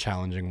the more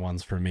challenging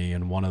ones for me.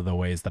 And one of the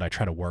ways that I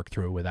try to work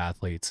through with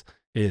athletes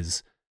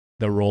is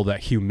the role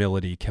that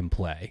humility can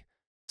play.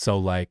 So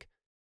like,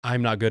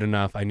 I'm not good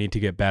enough. I need to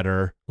get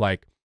better.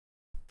 Like,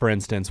 for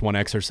instance, one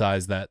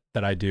exercise that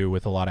I do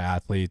with a lot of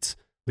athletes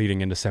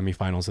leading into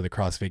semifinals of the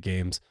CrossFit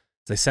Games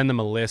is I send them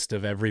a list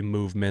of every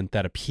movement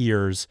that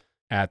appears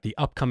at the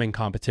upcoming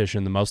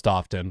competition the most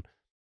often,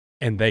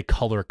 and they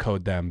color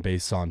code them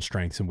based on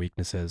strengths and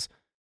weaknesses.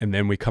 And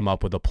then we come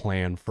up with a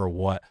plan for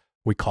what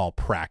we call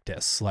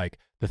practice, like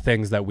the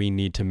things that we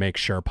need to make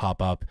sure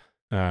pop up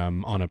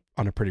on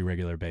a pretty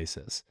regular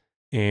basis.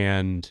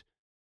 And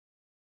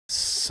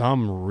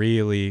some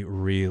really,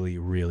 really,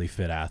 really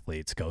fit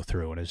athletes go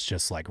through, and it's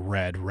just like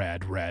red,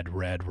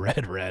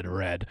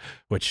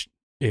 which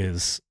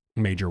is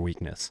major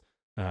weakness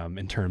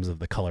in terms of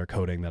the color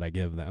coding that I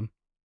give them.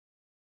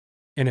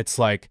 And it's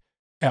like,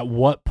 at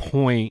what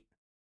point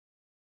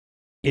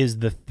is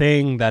the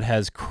thing that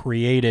has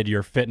created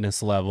your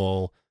fitness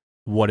level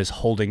what is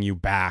holding you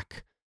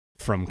back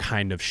from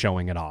kind of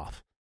showing it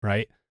off,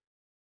 right?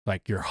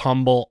 Like you're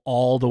humble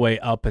all the way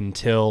up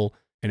until,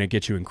 and it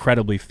gets you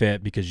incredibly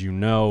fit because you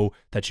know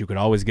that you could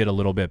always get a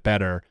little bit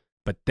better.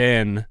 But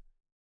then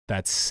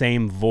that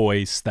same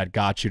voice that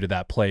got you to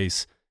that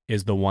place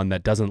is the one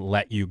that doesn't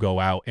let you go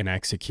out and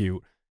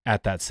execute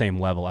at that same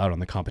level out on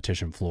the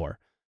competition floor.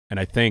 And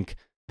I think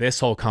this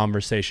whole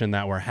conversation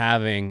that we're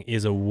having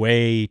is a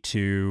way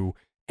to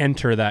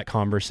enter that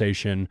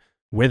conversation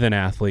with an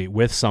athlete,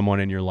 with someone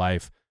in your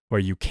life where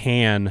you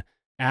can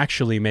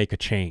actually make a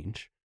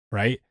change,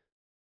 right?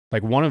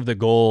 Like one of the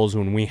goals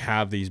when we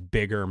have these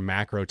bigger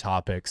macro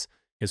topics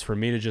is for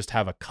me to just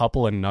have a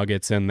couple of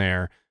nuggets in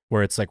there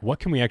where it's like, what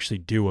can we actually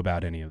do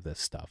about any of this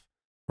stuff?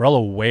 We're all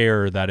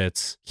aware that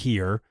it's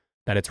here,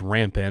 that it's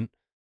rampant,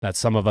 that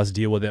some of us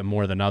deal with it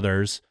more than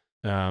others.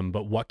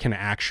 But what can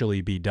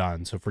actually be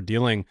done? So if we're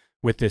dealing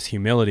with this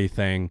humility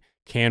thing,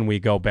 can we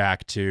go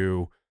back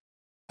to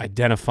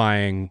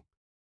identifying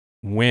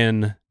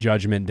when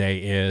Judgment Day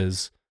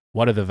is,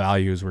 what are the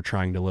values we're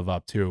trying to live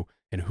up to,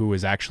 and who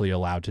is actually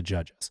allowed to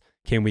judge us?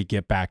 Can we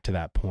get back to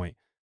that point?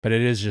 But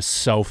it is just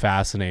so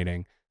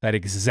fascinating that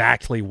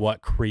exactly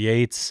what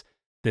creates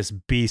this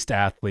beast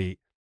athlete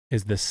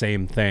is the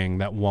same thing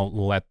that won't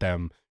let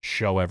them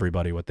show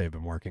everybody what they've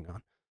been working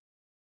on.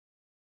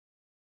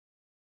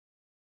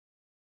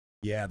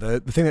 Yeah, the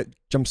thing that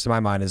jumps to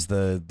my mind is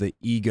the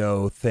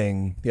ego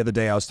thing. The other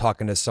day I was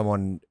talking to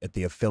someone at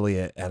the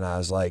affiliate and I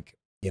was like,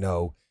 you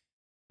know,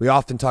 we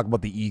often talk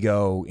about the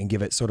ego and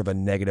give it sort of a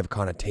negative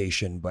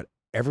connotation, but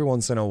every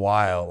once in a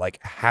while, like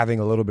having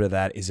a little bit of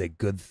that is a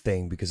good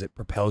thing because it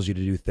propels you to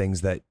do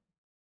things that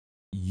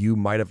you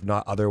might have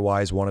not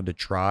otherwise wanted to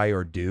try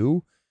or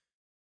do.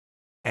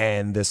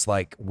 And this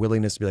like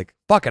willingness to be like,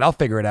 fuck it, I'll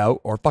figure it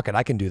out, or fuck it,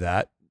 I can do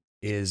that,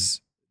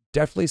 is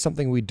definitely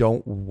something we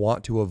don't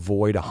want to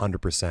avoid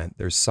 100%.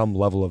 There's some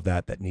level of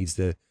that that needs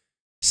to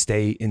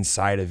stay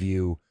inside of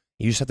you.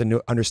 You just have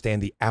to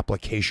understand the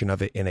application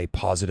of it in a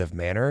positive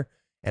manner.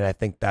 And I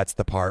think that's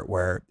the part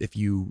where if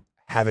you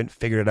haven't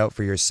figured it out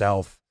for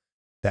yourself,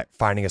 that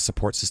finding a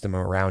support system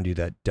around you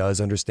that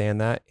does understand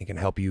that, it can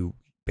help you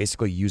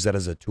basically use that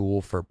as a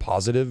tool for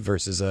positive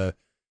versus a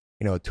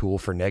tool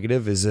for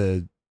negative is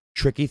a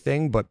tricky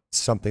thing, but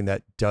something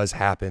that does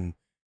happen,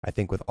 I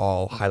think, with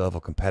all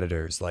high-level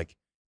competitors. Like,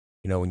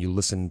 when you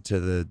listen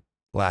to the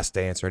Last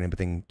Dance or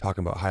anything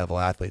talking about high-level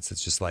athletes,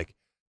 it's just like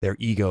their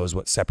ego is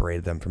what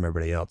separated them from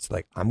everybody else.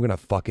 Like, I'm going to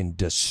fucking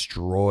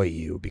destroy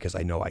you because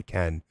I know I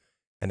can.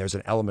 And there's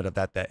an element of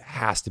that that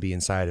has to be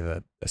inside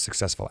of a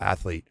successful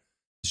athlete.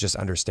 It's just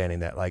understanding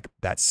that like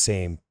that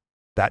same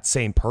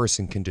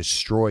person can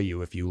destroy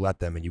you if you let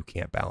them, and you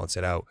can't balance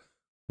it out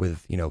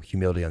with,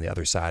 humility on the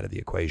other side of the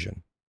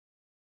equation.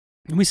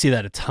 And we see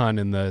that a ton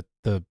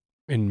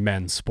in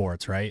men's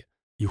sports, right?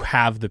 You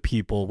have the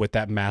people with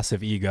that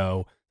massive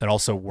ego that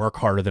also work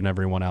harder than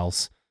everyone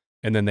else.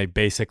 And then they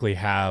basically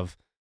have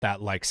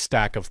that like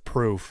stack of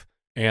proof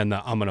and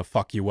the I'm going to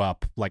fuck you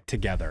up like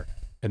together.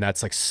 And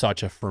that's like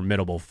such a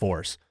formidable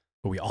force.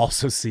 But we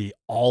also see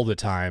all the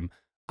time,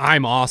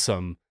 I'm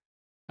awesome.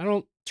 I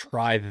don't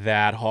try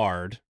that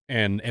hard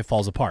and it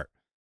falls apart.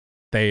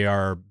 They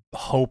are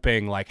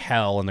hoping like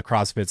hell in the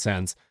CrossFit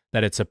sense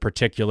that it's a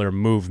particular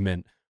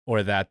movement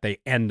or that they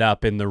end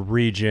up in the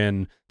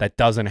region that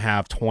doesn't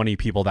have 20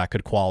 people that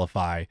could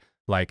qualify.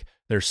 Like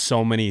there's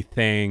so many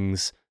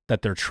things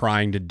that they're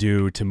trying to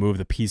do to move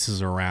the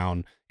pieces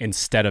around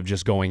instead of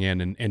just going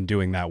in and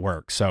doing that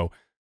work. So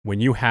when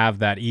you have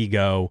that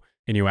ego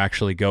and you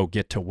actually go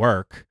get to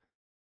work,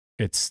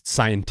 it's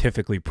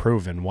scientifically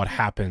proven what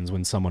happens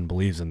when someone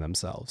believes in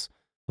themselves.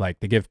 Like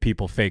they give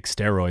people fake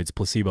steroids,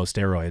 placebo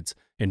steroids,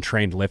 and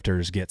trained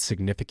lifters get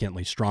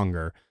significantly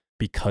stronger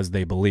because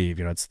they believe.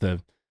 It's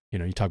the,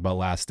 you talk about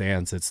Last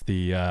Dance, it's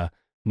the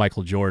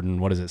Michael Jordan,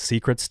 what is it,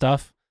 secret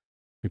stuff?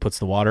 He puts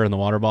the water in the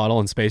water bottle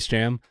in Space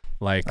Jam.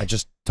 Like I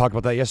just talked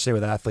about that yesterday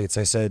with athletes.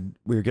 I said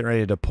we were getting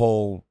ready to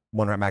pull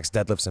 1 rep max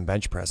deadlifts and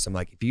bench press. I'm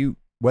like,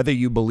 whether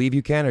you believe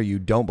you can or you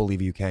don't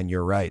believe you can,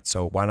 you're right.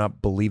 So why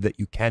not believe that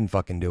you can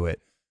fucking do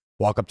it?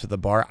 Walk up to the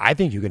bar. I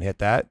think you can hit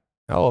that.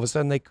 All of a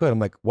sudden they could. I'm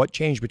like, what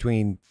changed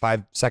between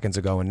 5 seconds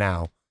ago and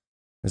now?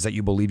 Is that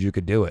you believed you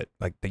could do it.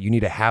 Like that you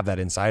need to have that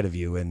inside of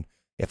you. And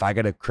if I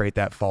got to create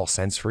that false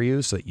sense for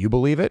you so that you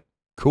believe it,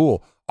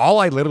 cool. All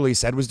I literally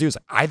said was,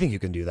 I think you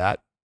can do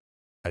that.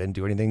 I didn't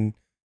do anything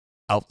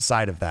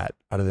outside of that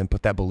other than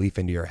put that belief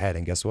into your head.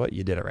 And guess what?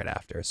 You did it right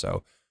after.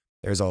 So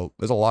there's a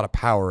lot of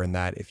power in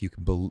that if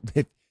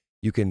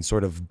you can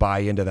sort of buy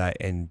into that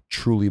and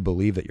truly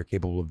believe that you're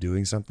capable of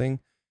doing something.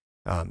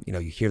 You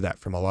hear that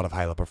from a lot of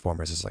high-level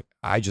performers. It's like,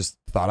 I just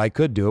thought I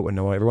could do it when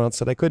everyone else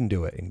said I couldn't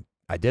do it. And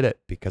I did it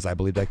because I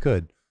believed I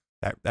could.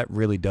 That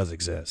really does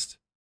exist.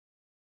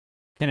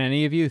 Can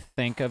any of you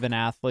think of an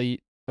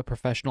athlete, a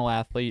professional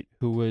athlete,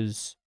 who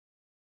was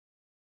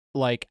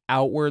like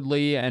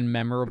outwardly and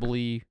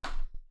memorably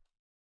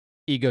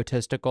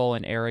egotistical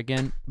and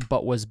arrogant,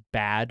 but was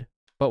bad,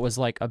 but was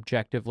like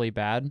objectively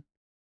bad?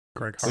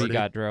 Greg What Hardy. you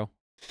got, Drew?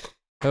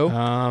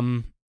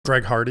 Who?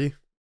 Greg Hardy.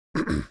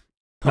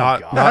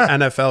 God. Not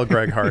NFL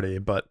Greg Hardy,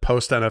 but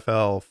post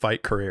NFL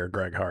fight career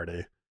Greg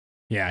Hardy.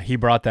 Yeah, he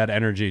brought that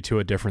energy to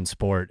a different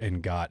sport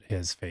and got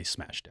his face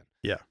smashed in.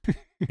 Yeah,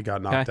 he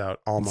got knocked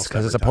out almost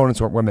Because his every time.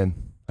 opponents weren't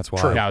women. That's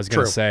why. True. Yeah, I was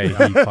going to say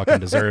he fucking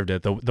deserved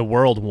it. The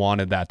world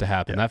wanted that to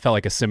happen. Yeah. That felt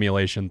like a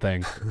simulation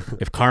thing.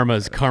 If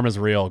karma's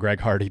real, Greg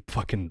Hardy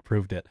fucking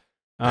proved it.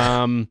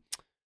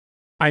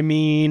 I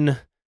mean,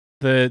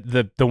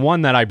 the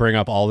one that I bring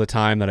up all the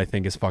time that I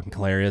think is fucking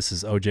hilarious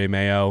is OJ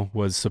Mayo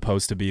was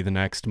supposed to be the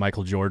next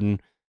Michael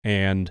Jordan.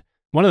 And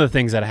one of the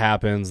things that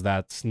happens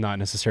that's not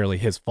necessarily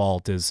his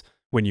fault is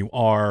when you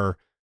are,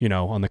 you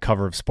know, on the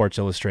cover of Sports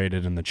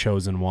Illustrated and the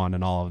chosen one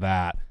and all of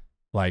that,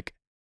 like,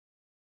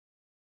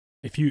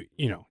 if you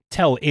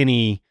tell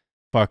any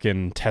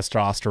fucking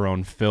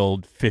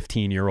testosterone-filled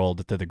 15-year-old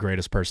that they're the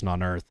greatest person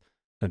on earth,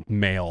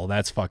 male,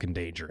 that's fucking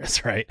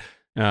dangerous, right?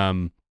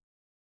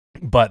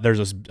 But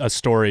there's a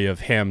story of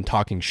him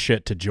talking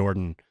shit to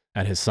Jordan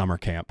at his summer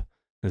camp.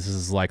 This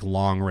is like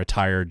long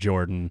retired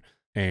Jordan,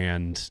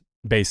 and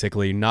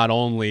basically not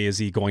only is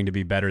he going to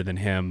be better than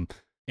him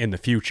in the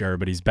future,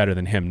 but he's better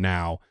than him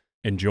now.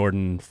 And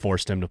Jordan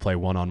forced him to play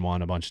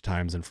one-on-one a bunch of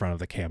times in front of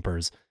the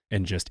campers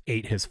and just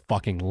ate his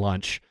fucking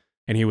lunch.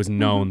 And he was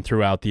known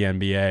throughout the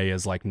NBA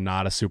as like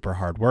not a super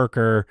hard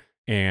worker,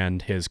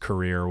 and his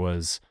career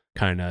was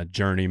kind of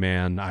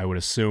journeyman. I would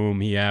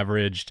assume he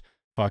averaged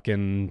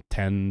fucking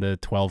 10 to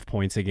 12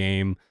 points a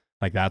game,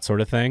 like that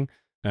sort of thing.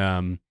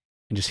 And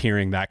just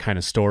hearing that kind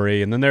of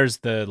story. And then there's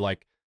the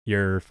like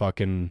your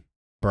fucking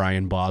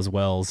Brian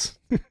Boswell's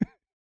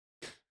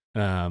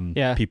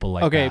people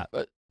like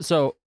that.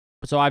 So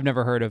I've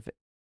never heard of,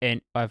 and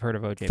I've heard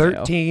of OJ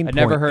 13. Mayo. I've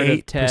never heard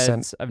of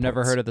Ted's. I've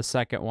never heard of the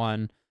second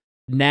one.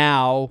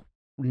 Now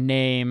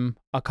name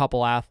a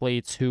couple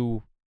athletes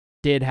who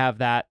did have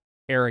that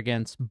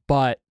arrogance,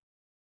 but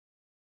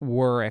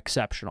were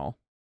exceptional.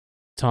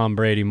 Tom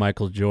Brady,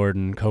 Michael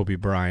Jordan, Kobe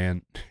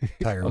Bryant.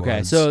 Tiger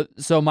Okay, Woods.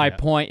 so my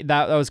point,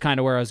 that was kind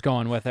of where I was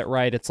going with it,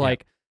 right? It's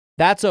like,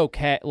 that's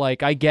okay.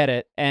 Like, I get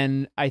it.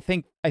 And I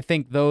think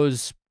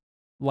those,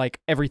 like,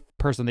 every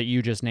person that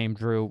you just named,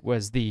 Drew,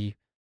 was the,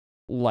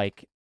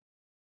 like,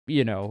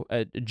 you know,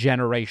 a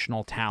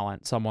generational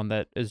talent, someone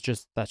that's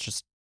just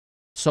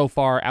so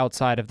far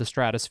outside of the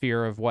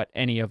stratosphere of what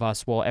any of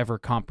us will ever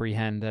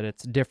comprehend that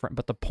it's different.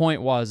 But the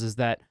point is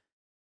that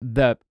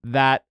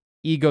that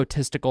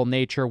egotistical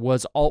nature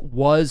was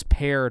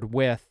paired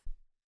with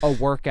a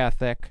work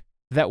ethic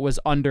that was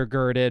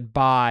undergirded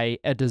by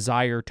a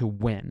desire to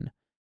win.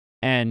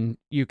 And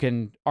you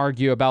can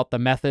argue about the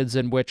methods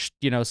in which,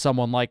 you know,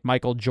 someone like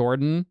Michael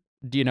Jordan,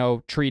 you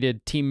know,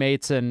 treated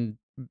teammates and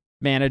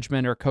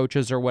management or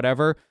coaches or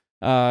whatever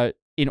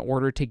in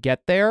order to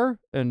get there,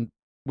 and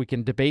we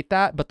can debate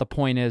that. But the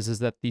point is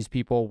that these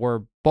people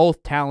were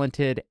both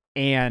talented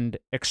and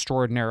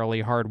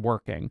extraordinarily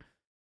hardworking.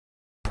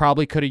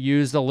 Probably could have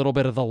used a little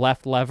bit of the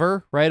left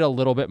lever, right? A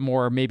little bit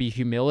more maybe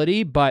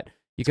humility, but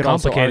you could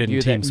also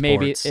argue that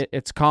maybe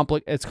it's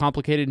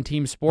complicated in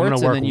team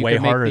sports. I'm going to work way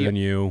harder than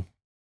you.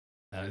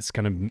 It's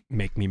going to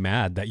make me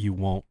mad that you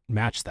won't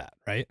match that,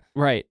 right?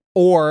 Right.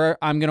 Or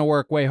I'm going to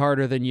work way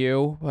harder than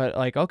you, but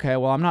like, okay,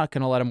 well, I'm not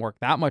going to let him work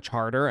that much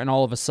harder. And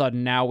all of a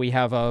sudden now we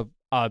have a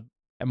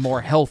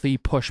more healthy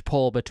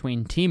push-pull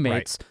between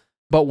teammates. Right.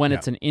 But when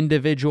it's an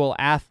individual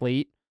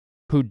athlete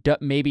who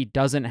maybe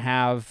doesn't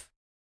have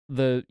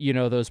the, you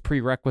know, those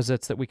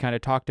prerequisites that we kind of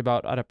talked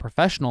about at a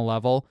professional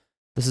level,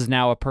 this is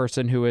now a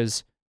person who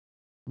is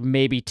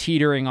maybe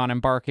teetering on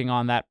embarking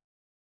on that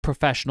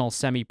professional,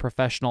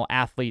 semi-professional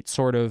athlete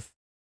sort of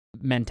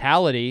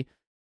mentality.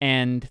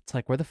 And it's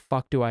like, where the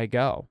fuck do I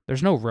go?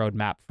 There's no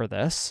roadmap for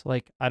this.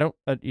 Like, I don't,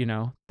 you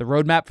know, the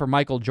roadmap for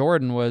Michael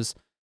Jordan was,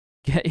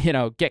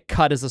 get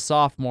cut as a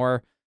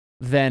sophomore,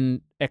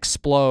 then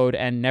explode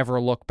and never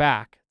look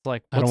back. It's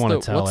like, I don't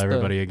want to tell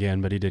everybody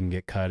again, but he didn't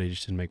get cut. He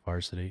just didn't make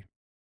varsity.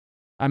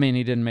 I mean,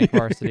 he didn't make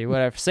varsity.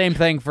 Whatever. Same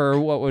thing for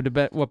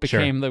what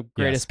became the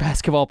greatest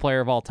basketball player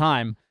of all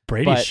time.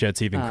 Brady's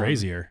shit's even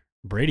crazier.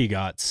 Brady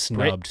got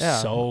snubbed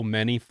so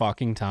many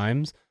fucking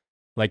times.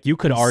 Like, you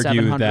could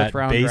argue that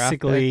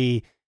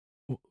basically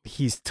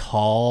he's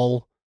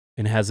tall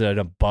and has an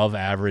above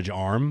average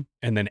arm,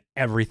 and then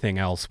everything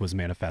else was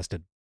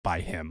manifested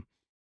by him,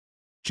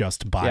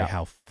 just by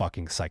how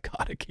fucking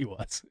psychotic he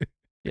was.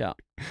 Yeah,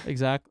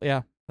 exactly.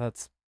 Yeah,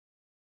 that's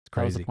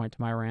crazy. That was the point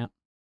to my rant.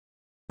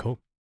 Cool.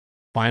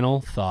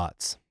 Final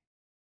thoughts.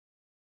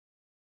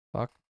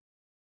 Fuck.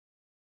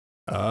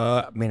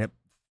 I mean,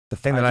 the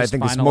thing that I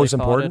think is most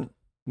important.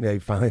 Yeah, you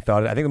finally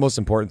thought it. I think the most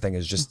important thing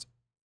is just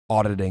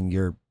auditing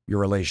your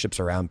relationships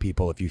around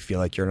people. If you feel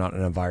like you're not in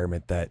an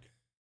environment that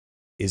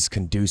is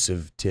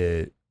conducive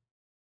to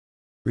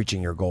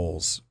reaching your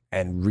goals,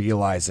 and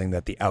realizing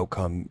that the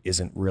outcome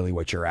isn't really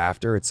what you're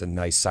after. It's a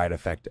nice side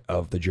effect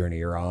of the journey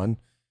you're on.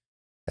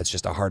 That's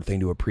just a hard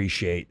thing to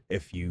appreciate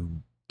if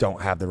you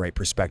don't have the right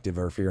perspective,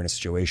 or if you're in a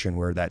situation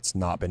where that's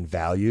not been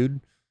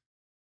valued,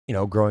 you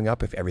know, growing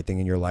up. If everything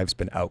in your life's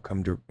been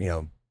outcome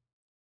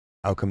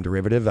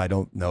derivative, I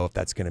don't know if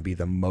that's going to be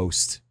the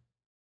most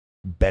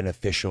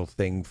beneficial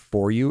thing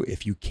for you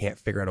if you can't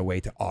figure out a way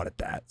to audit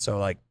that. So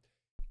like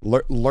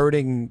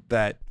learning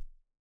that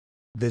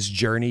this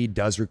journey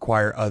does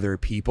require other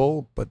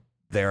people, but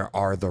there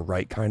are the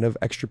right kind of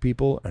extra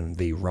people and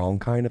the wrong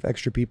kind of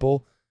extra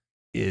people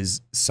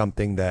is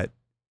something that,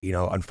 you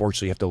know,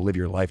 unfortunately you have to live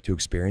your life to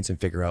experience and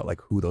figure out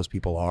like who those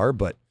people are.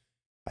 But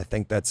I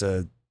think that's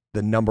the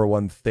number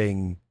one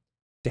thing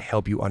to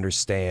help you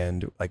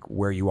understand like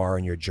where you are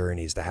in your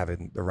journey is to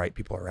having the right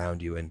people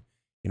around you. And,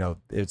 you know,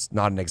 it's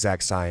not an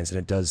exact science and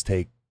it does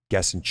take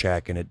guess and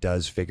check, and it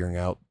does figuring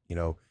out, you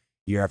know,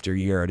 year after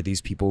year, do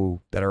these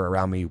people that are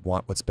around me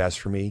want what's best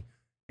for me?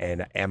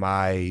 And am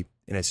I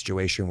in a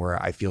situation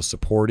where I feel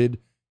supported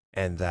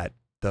and that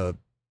the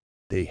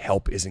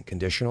help isn't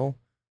conditional?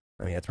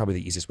 I mean, that's probably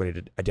the easiest way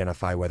to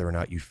identify whether or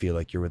not you feel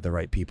like you're with the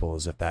right people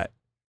is if that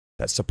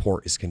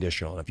support is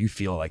conditional. And if you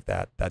feel like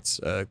that, that's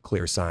a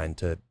clear sign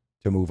to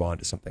move on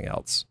to something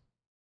else.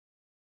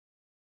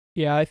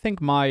 Yeah, I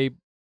think my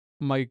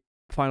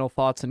final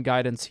thoughts and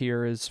guidance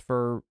here is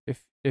for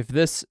if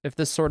this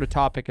sort of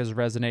topic is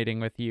resonating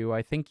with you,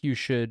 I think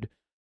it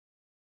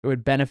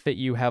would benefit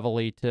you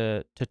heavily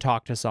to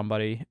talk to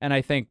somebody. And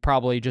I think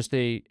probably just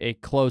a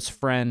close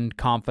friend,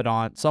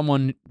 confidant,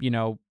 someone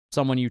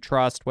you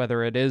trust,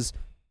 whether it is,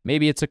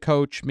 maybe it's a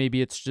coach,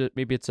 maybe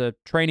it's a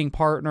training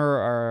partner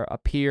or a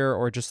peer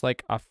or just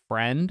like a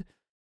friend.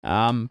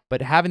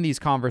 But having these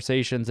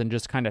conversations and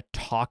just kind of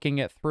talking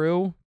it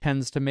through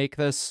tends to make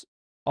this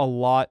a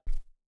lot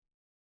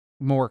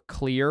more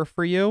clear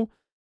for you.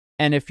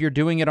 And if you're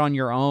doing it on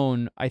your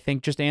own, I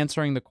think just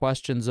answering the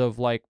questions of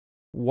like,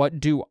 what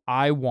do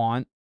I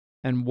want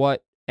and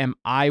what am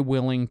I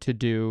willing to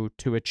do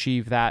to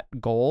achieve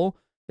that goal?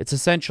 It's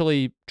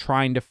essentially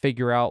trying to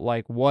figure out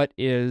like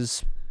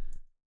keep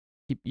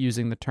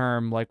using the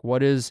term, like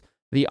what is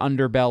the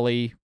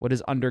underbelly, what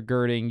is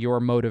undergirding your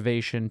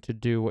motivation to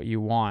do what you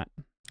want?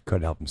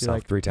 Couldn't help himself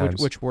like, 3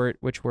 times.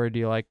 Which word do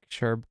you like,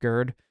 Sherb?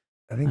 Gird?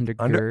 I think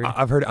Undergird.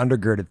 I've heard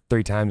undergirded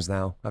 3 times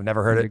now. I've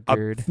never heard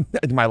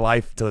it in my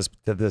life to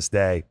this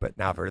day, but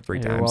now I've heard it 3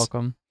 times. You're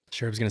welcome.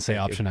 Sure, I was going to say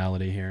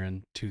optionality here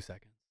in 2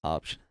 seconds.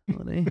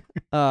 Optionality.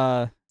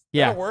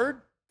 Yeah. a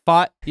word?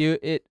 But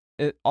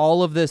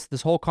all of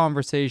this whole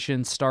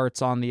conversation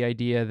starts on the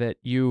idea that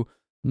you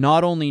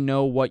not only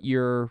know what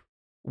you're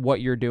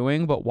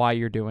doing, but why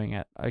you're doing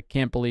it. I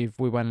can't believe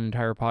we went an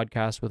entire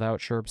podcast without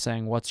Sherb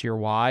saying what's your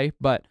why,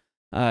 but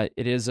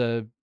there's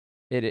a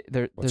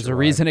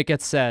reason it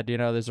gets said. You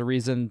know, there's a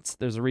reason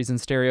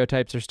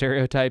stereotypes are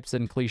stereotypes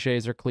and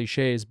cliches are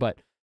cliches, but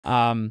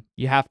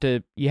you have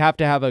to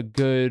have a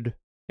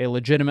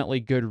legitimately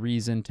good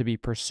reason to be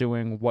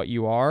pursuing what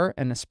you are,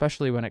 and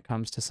especially when it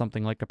comes to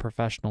something like a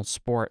professional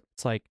sport.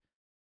 It's like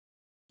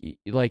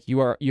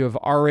you have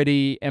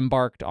already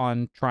embarked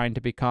on trying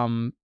to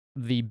become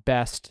the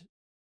best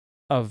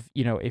of,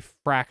 you know, a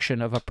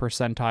fraction of a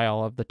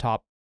percentile of the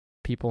top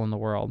people in the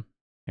world.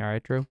 All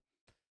right, Drew?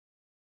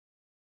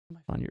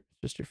 On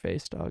just your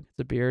face, dog. It's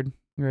a beard.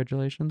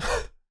 Congratulations.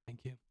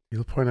 Thank you.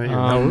 You'll point out your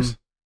nose.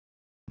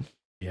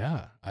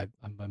 Yeah,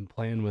 I'm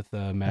playing with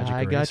the magic.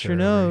 I got your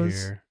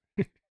nose.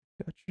 Got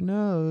your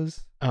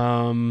nose.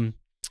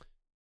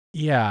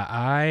 Yeah,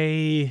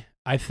 I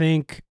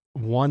think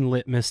one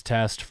litmus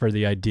test for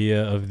the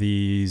idea of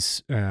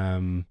these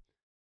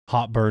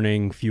hot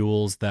burning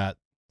fuels that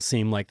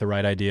seem like the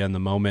right idea in the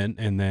moment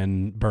and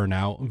then burn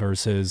out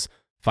versus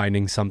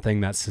finding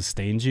something that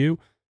sustains you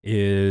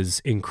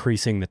is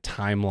increasing the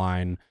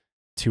timeline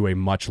to a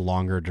much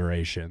longer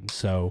duration.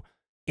 So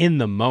in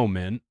the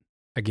moment,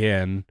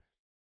 again,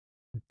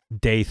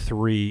 day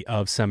 3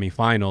 of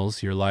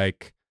semifinals, you're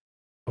like,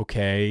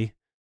 okay,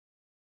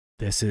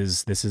 this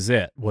is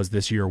it. Was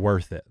this year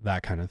worth it?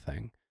 That kind of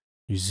thing.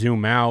 You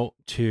zoom out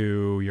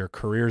to your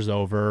career's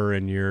over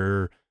and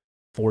you're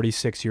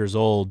 46 years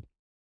old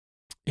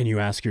and you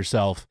ask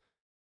yourself,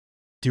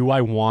 do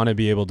I want to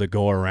be able to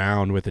go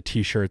around with a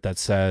t-shirt that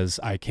says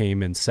I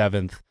came in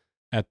 7th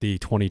at the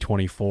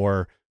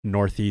 2024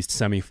 Northeast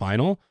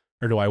semifinal?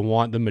 Or do I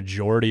want the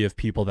majority of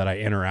people that I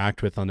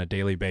interact with on a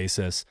daily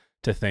basis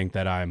to think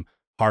that I'm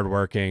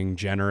hardworking,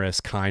 generous,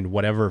 kind,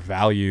 whatever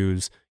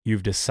values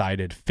you've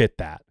decided fit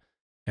that?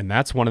 And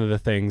that's one of the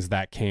things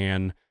that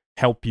can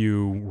help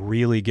you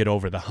really get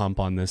over the hump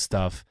on this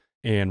stuff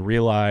and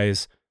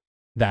realize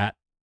that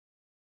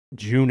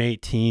June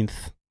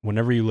 18th,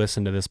 whenever you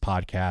listen to this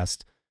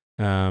podcast,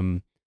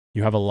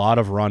 you have a lot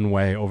of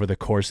runway over the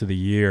course of the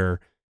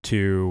year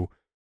to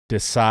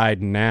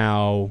decide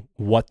now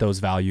what those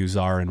values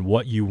are and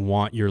what you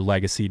want your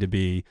legacy to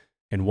be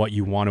and what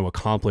you want to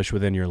accomplish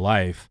within your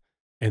life,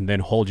 and then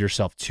hold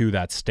yourself to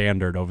that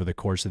standard over the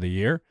course of the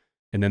year.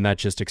 And then that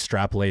just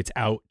extrapolates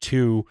out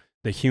to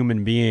the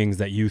human beings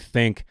that you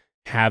think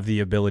have the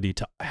ability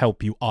to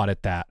help you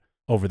audit that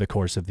over the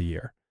course of the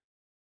year.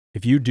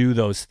 If you do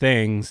those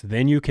things,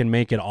 then you can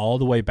make it all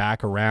the way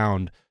back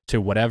around to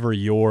whatever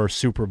your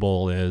Super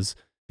Bowl is,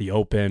 the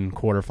Open,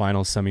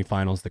 quarterfinals,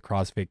 semifinals, the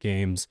CrossFit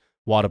Games,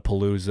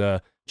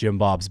 Wadapalooza, Jim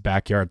Bob's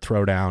Backyard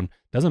Throwdown.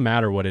 Doesn't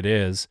matter what it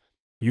is.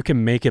 You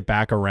can make it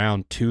back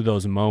around to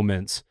those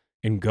moments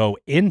and go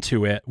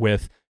into it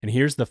with, and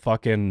here's the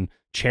fucking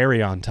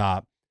cherry on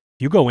top.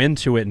 You go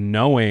into it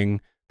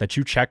knowing that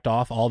you checked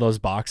off all those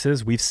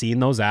boxes. We've seen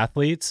those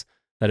athletes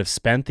that have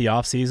spent the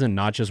off season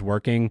not just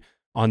working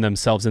on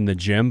themselves in the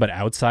gym, but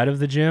outside of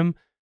the gym.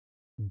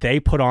 They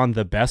put on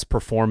the best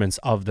performance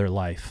of their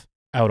life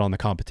out on the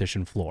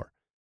competition floor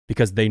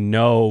because they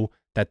know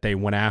that they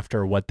went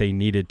after what they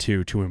needed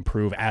to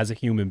improve as a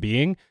human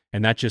being.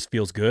 And that just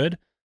feels good.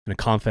 And a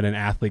confident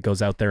athlete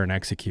goes out there and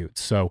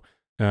executes. So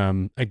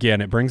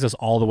again, it brings us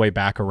all the way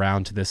back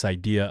around to this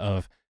idea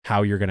of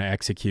how you're going to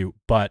execute,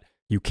 but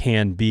you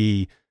can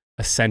be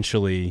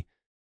essentially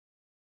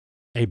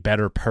a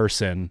better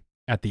person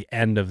at the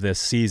end of this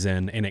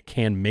season, and it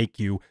can make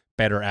you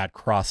better at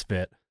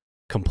CrossFit,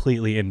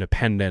 completely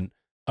independent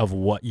of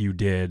what you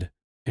did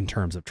in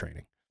terms of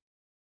training.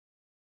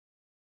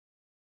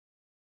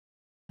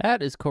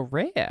 That is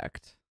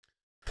correct.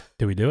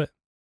 Did we do it?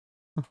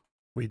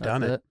 We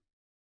done it.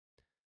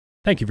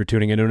 Thank you for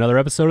tuning in to another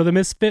episode of the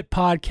Misfit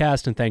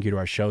Podcast, and thank you to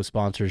our show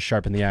sponsors,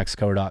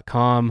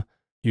 sharpentheaxeco.com.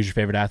 Use your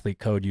favorite athlete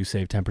code, you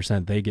save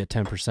 10%, they get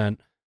 10%.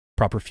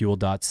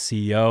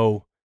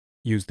 Properfuel.co.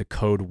 Use the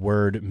code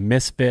word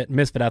MISFIT,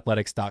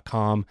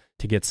 misfitathletics.com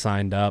to get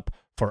signed up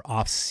for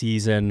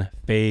off-season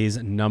phase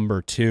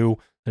number 2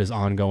 that is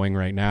ongoing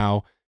right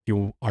now. If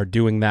you are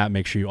doing that,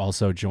 make sure you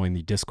also join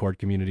the Discord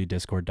community,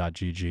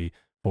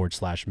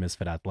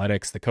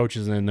 discord.gg/misfitathletics. The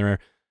coaches are in there.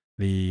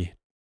 The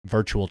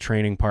virtual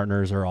training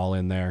partners are all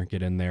in there.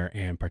 Get in there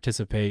and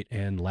participate.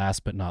 And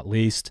last but not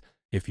least,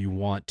 if you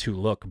want to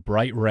look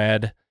bright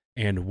red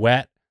and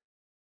wet,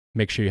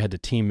 make sure you head to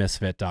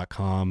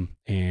teammisfit.com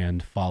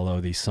and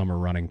follow the summer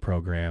running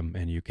program,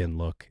 and you can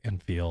look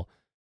and feel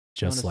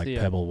just like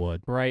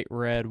Pebblewood. Bright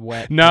red,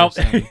 wet. No.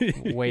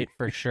 Wait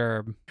for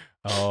Sherb.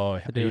 Oh,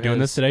 are you doing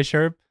this today,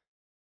 Sherb?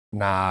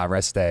 Nah,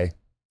 rest day.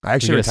 I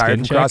actually You get a retired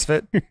from skin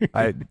CrossFit.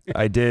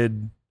 I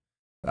did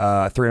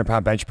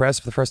 300-pound bench press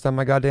for the first time in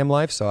my goddamn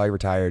life, so I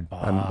retired.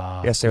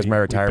 Yesterday was my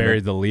retirement. We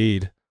buried the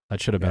lead. That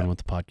should have been what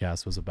the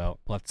podcast was about.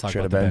 Let's talk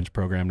about the bench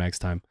program next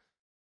time.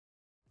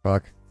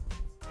 Fuck.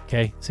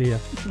 Okay, see ya.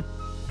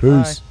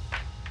 Peace. Bye.